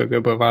komunistų,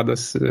 KGB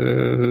vadas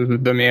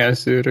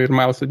domėjosi ir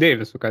Milesu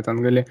Davisu, ką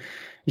ten gali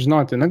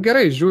žinoti. Na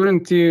gerai,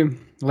 žiūrint į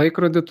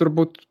laikrodį,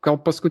 turbūt gal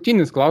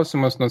paskutinis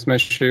klausimas, nors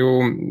mes čia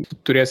jau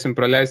turėsim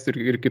praleisti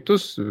ir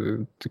kitus,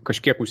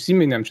 kažkiek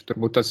užsiminėm, čia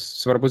turbūt tas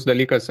svarbus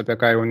dalykas, apie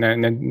ką jau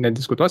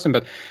nediskutuosim,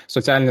 bet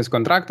socialinis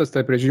kontraktas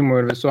tarp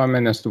režimų ir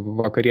visuomenės, tų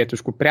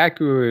vakarietiškų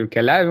prekių ir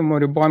keliavimo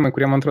ribojimai,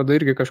 kurie, man atrodo,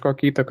 irgi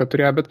kažkokią įtaką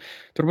turėjo, bet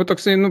turbūt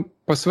toksai,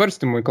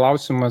 pasvarstymui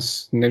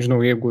klausimas,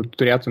 nežinau, jeigu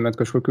turėtumėt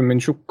kažkokių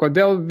minčių,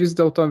 kodėl vis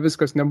dėlto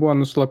viskas nebuvo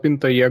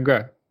nuslopinta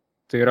jėga.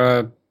 Tai yra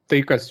tai,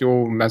 kas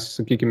jau mes,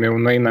 sakykime, jau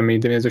nueiname į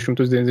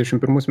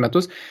 90-91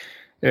 metus,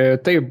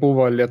 Tai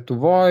buvo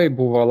Lietuvoje,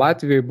 buvo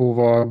Latvijoje,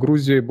 buvo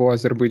Gruzijoje, buvo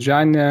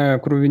Azerbaidžane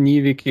krūvini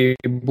įvykiai,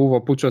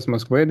 buvo pučas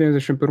Maskvoje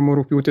 91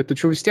 rugpjūtį,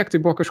 tačiau vis tiek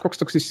tai buvo kažkoks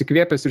toks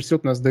įsikvėpęs ir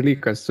silpnas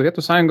dalykas. Sovietų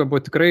sąjunga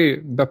buvo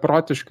tikrai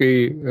beprotiškai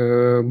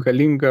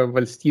galinga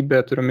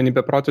valstybė, turiuomenį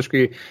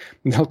beprotiškai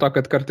dėl to,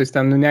 kad kartais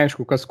ten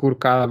neaišku, kas kur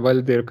ką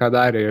valdė ir ką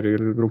darė.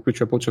 Ir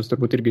rugpjūčio pučas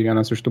turbūt irgi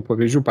vienas iš tų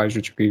pavyzdžių.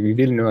 Pavyzdžiui, kai į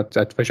Vilnių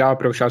atvažiavo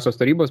prie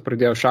aukščiausios tarybos,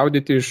 pradėjo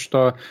šaudyti iš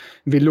to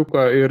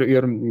Viliuko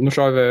ir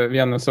nušovė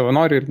vieną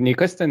savanorį ir nei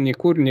kas ten, nei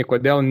kur, nei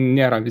kodėl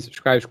nėra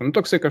visiškai aišku.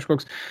 Toksai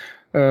kažkoks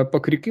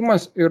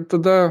pakrikimas ir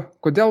tada,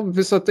 kodėl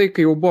visą tai,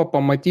 kai jau buvo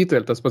pamatyta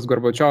ir tas pats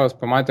Gorbačiovas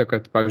pamatė,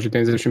 kad, pavyzdžiui,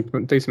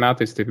 90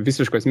 metais tai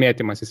visiškas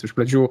mėtymas, jis iš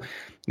pradžių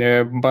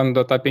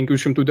bando tą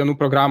 500 dienų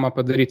programą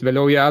padaryti,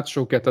 vėliau ją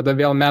atšaukė, tada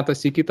vėl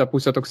metas į kitą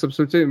pusę, toks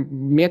absoliučiai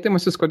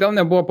mėtymasis, kodėl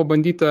nebuvo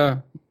pabandyta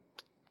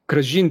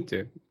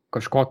grąžinti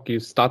kažkokį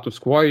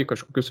status quo į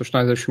kažkokius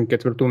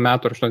 84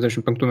 metų ar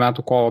 85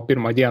 metų kovo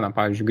 1 dieną,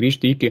 pavyzdžiui,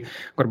 grįžti iki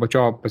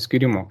Gorbačiovo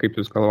paskirimo, kaip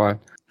jūs galvojate?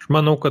 Aš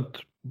manau,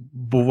 kad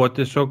buvo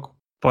tiesiog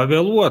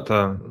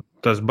pavėluota.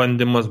 Tas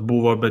bandymas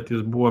buvo, bet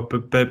jis buvo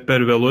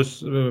per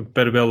vėlus,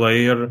 per vėlai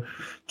ir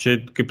čia,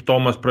 kaip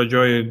Tomas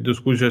pradžioje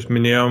diskusijos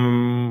minėjom,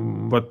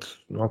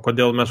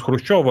 kodėl mes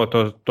Chruščiovo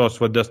tos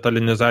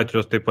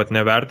destalinizacijos taip pat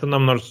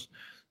nevertinam, nors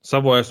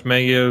savo esmė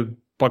jį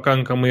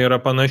pakankamai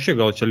yra panaši.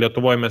 Gal čia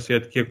Lietuvoje mes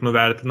ją kiek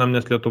nuvertinam,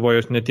 nes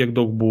Lietuvoje jos netiek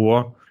daug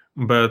buvo,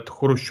 bet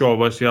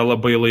Chruščiovas ją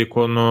labai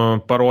laiku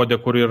parodė,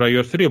 kur yra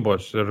jos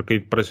ribos. Ir kai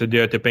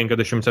prasidėjo tie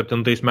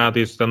 57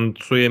 metais, ten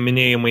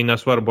suėminėjimai,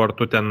 nesvarbu, ar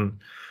tu ten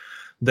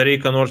darai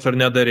ką nors ar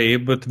nedarai,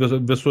 bet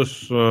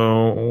visus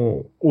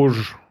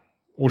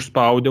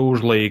užspaudė,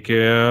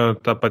 užlaikė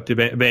ta pati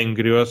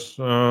Vengrijos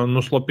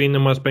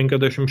nuslopinimas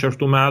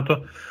 56 metų,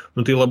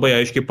 tai labai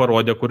aiškiai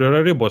parodė, kur yra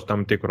ribos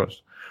tam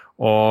tikros.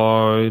 O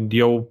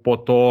jau po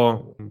to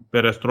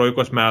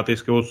perestroikos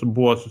metais, kai jau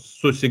buvo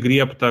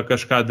susigriebta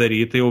kažką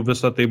daryti, jau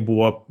visa tai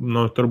buvo,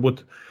 turbūt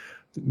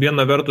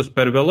viena vertus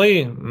per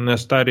vėlai,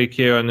 nes tą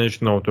reikėjo,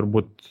 nežinau,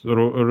 turbūt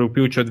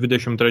rugpjūčio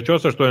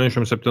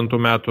 23-87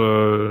 metų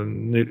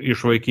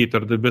išvaikyti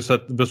ir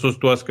visus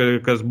tuos,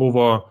 kas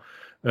buvo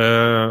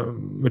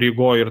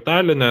Rygoje ir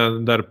Taline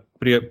dar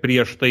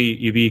prieš tai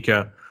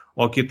įvykę,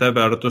 o kita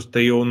vertus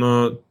tai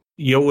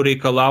jau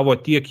reikalavo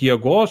tiek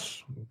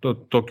jėgos,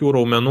 tokių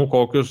raumenų,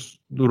 kokius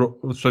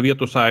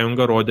Sovietų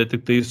sąjunga rodė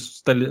tik tai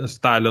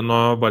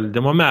Stalino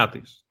valdymo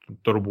metais.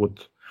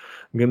 Turbūt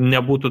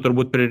nebūtų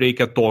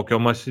prireikę tokio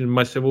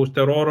masyvaus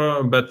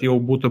teroro, bet jau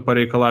būtų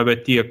pareikalavę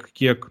tiek,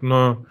 kiek,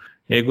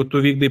 jeigu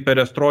tu vykdai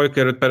perestroiką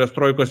ir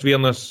perestroikos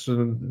vienas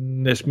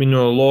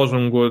esminių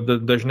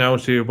lozungų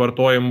dažniausiai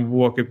vartojimų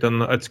buvo kaip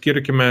ten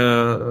atskirkime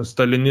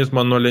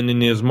stalinizmą nuo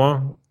leninizmo,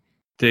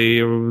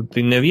 tai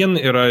ne vien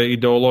yra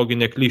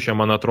ideologinė klišė,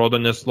 man atrodo,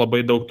 nes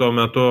labai daug tuo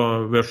metu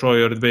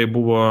viešojo erdvėje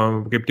buvo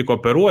kaip tik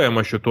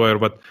operuojama šituo ir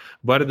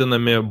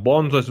vardinami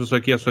bonzos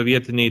visokie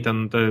sovietiniai,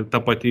 ten ta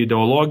pati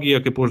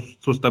ideologija kaip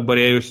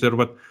sustabarėjus ir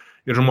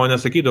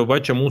žmonės sakydavo,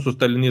 čia mūsų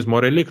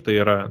stalinizmo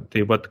reliktai yra.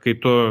 Tai kai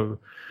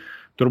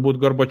turbūt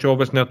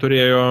Gorbačiovas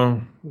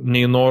neturėjo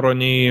nei noro,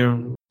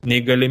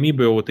 nei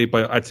galimybių jau taip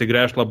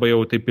atsigręžti labai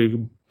jau taip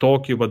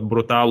tokį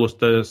brutalų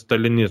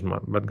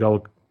stalinizmą, bet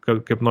gal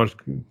kaip nors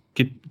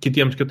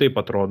kitiems kitaip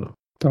atrodo.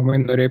 Tomai,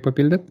 norėjai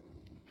papildyti?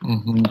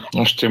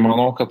 Aš tai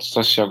manau, kad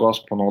tas jėgos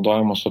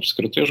panaudojimas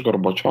apskritai iš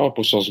Gorbačiovo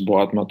pusės buvo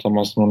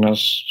atmetamas,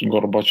 nes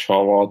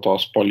Gorbačiovo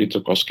tos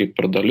politikos kaip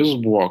ir dalis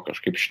buvo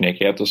kažkaip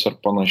šnekėtis ar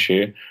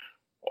panašiai.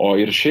 O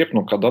ir šiaip,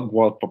 kada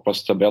buvo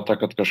pastebėta,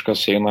 kad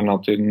kažkas eina,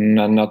 tai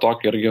ne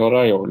tokia ir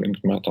gera jau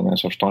linkme,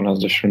 tenais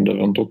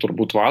 89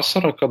 turbūt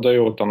vasarą, kada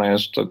jau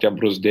tenais tie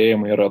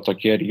brūzdėjimai yra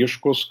tokie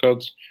ryškus,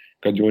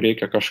 kad jau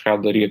reikia kažką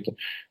daryti.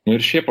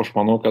 Ir šiaip aš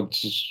manau, kad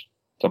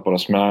ta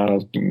prasme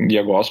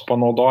jėgos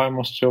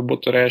panaudojimas jau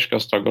būtų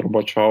reiškęs tą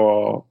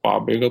Gorbačiovo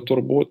pabaigą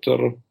turbūt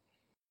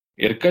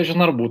ir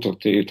kažin ar būtų,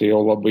 tai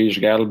jau labai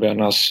išgelbė,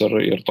 nes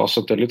ir tos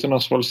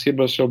satelitinės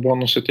valstybės jau buvo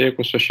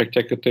nusiteikusios šiek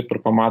tiek kitaip ir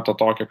pamatė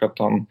tokią, kad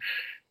ten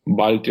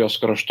Baltijos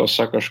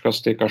kraštuose kažkas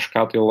tai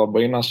kažką tai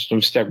labai, nes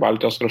vis tiek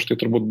Baltijos kraštai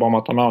turbūt buvo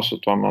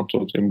matomiausi tuo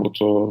metu, tai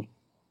būtų,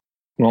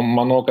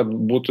 manau, kad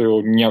būtų jau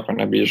nieko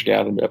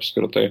nebeišgelbė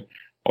apskritai.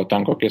 O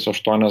ten kokiais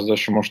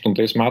 88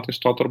 metais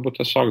to turbūt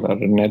tiesiog dar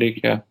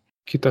nereikia.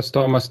 Kitas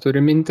Tomas turi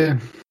mintį?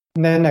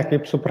 Ne,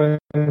 kaip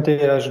supranti,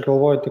 aš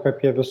galvoju tik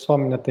apie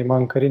visuomenę, tai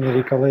man kariniai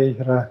reikalai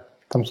yra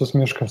tamsus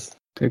miškas.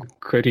 Tai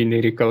kariniai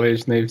reikalai,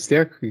 žinai, vis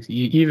tiek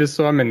į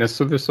visuomenę,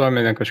 su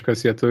visuomenė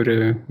kažkas jie turi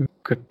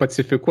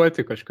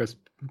pacifikuoti,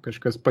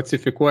 kažkas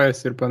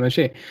pacifikuojasi ir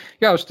panašiai.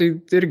 Ja, aš tai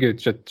irgi,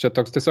 čia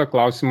toks tiesiog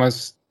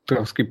klausimas,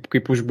 toks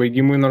kaip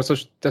užbaigimui, nors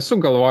aš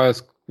esu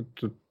galvojęs,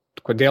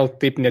 kodėl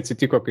taip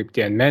neatsitiko kaip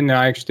Tianmenio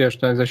aikštė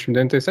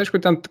 89-ais.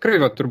 Aišku, ten tikrai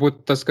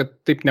turbūt tas, kad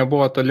taip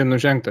nebuvo toli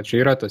nužengta, čia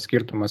yra tas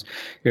skirtumas.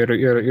 Ir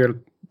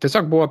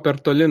tiesiog buvo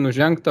per toli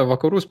nužengta,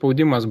 vakarų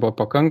spaudimas buvo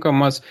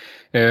pakankamas,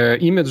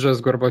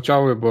 imidžas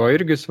Gorbačiovui buvo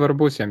irgi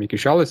svarbus, jam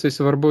iki šiol jisai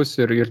svarbus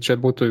ir čia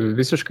būtų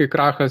visiškai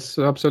krachas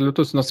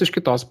absoliutus. Nors iš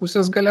kitos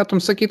pusės galėtum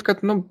sakyti,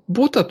 kad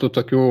būta tų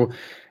tokių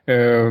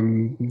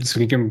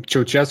sakykime,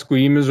 Čiaučeskų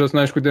imidžas,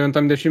 na, aišku,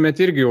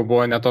 90-metį irgi jau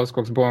buvo ne tos,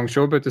 koks buvo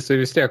anksčiau, bet jisai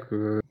vis tiek,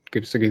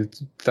 kaip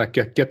sakyti, tą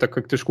kietą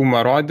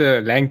kaktiškumą rodė,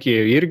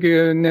 Lenkija irgi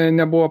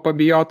nebuvo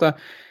pabijota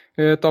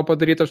to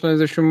padaryti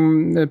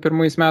 81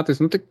 metais.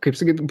 Nu, tai, kaip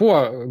sakyti,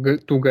 buvo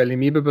tų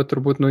galimybių, bet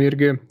turbūt, nu,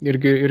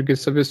 irgi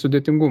savi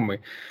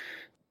sudėtingumai.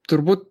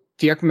 Turbūt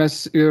tiek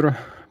mes ir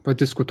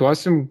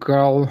padiskutuosim,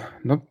 gal,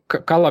 nu,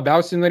 ką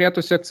labiausiai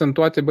norėtųsi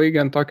akcentuoti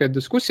baigiant tokią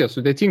diskusiją,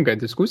 sudėtingą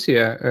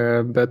diskusiją,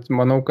 bet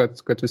manau, kad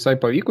visai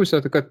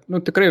pavykusią, kad,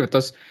 nu, tikrai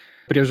tas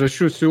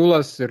priežasčių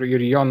siūlas ir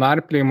jo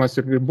narplėjimas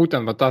ir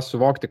būtent tą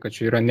suvokti, kad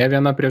čia yra ne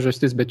viena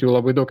priežastis, bet jų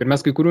labai daug. Ir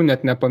mes kai kurių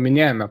net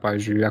nepaminėjome,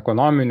 pavyzdžiui,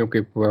 ekonominių,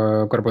 kaip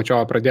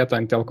Gorbačiovo pradėta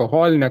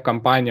antialkoholinė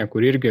kampanija,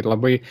 kur irgi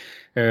labai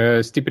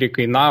stipriai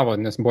kainavo,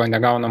 nes buvo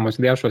negaunamos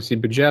lėšos į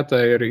biudžetą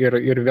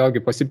ir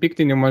vėlgi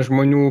pasipiktinimas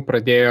žmonių,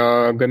 pradėjo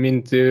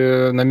gaminti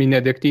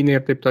naminę degtinę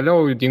ir taip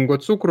toliau, dingo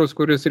cukrus,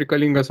 kuris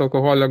reikalingas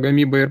alkoholio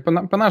gamybai ir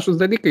panašus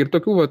dalykai. Ir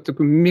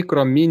tokių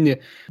mikro, mini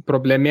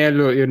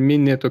problemėlių ir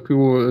mini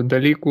tokių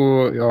dalykų,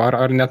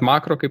 ar net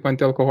makro, kaip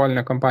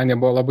antialkoholinė kampanija,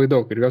 buvo labai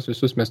daug ir juos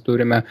visus mes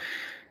turime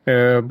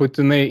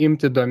būtinai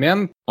imti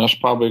domėn. Aš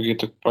pabaigai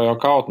tik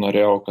pajuokaut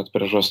norėjau, kad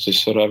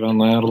priežastis yra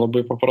viena ir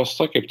labai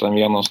paprasta, kaip ten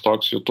vienas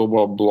toks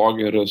YouTube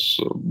blogeris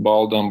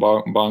Baldan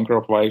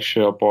Bankrupt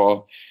vaikščiojo po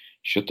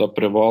šitą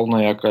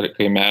privolnąją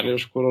kaimelį,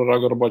 iš kur yra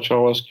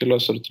Gorbačiovas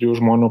kilęs ir 3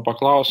 žmonių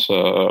paklausė,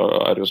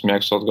 ar jūs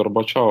mėgstat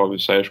Gorbačiovą,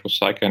 visi aišku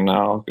sakė ne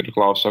ir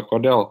klausė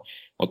kodėl.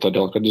 O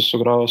todėl, kad jis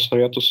sugriovė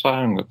Sovietų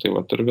sąjungą, tai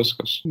va ir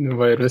viskas.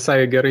 Va ir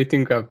visai gerai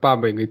tinka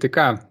pabaigai. Tai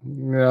ką,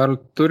 ar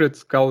turit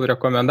gal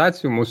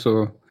rekomendacijų mūsų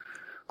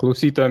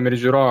klausytojam ir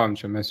žiūrovam?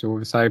 Čia mes jau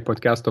visai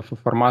podcast'o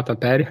formatą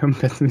perėjom,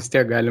 bet vis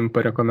tiek galim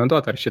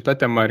parekomenduoti, ar šitą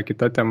temą, ar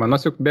kitą temą.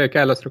 Nors jau beje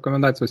kelios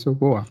rekomendacijos jau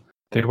buvo.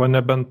 Tai va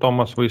nebent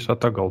Tomas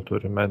Vaiseta gal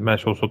turime.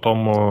 Mes jau su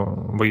Tomu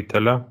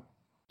Vaitele,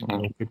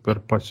 kaip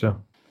ir pasi.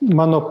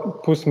 Mano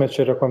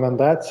pusmečio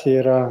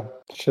rekomendacija yra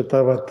šita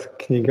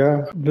knyga.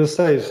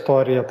 Visa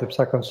istorija, taip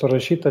sakant,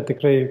 surašyta,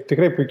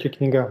 tikrai puikia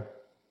knyga.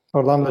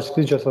 Orlandas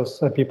Klidžesas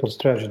A People's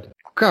Tragedy.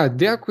 Ką,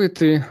 dėkui,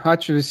 tai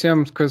ačiū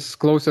visiems, kas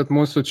klausėt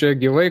mūsų čia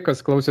gyvai,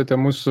 kas klausėte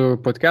mūsų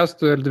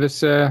podcastų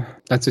erdvėse.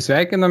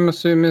 Atsisveikiname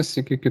su jumis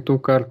iki kitų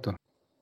kartų.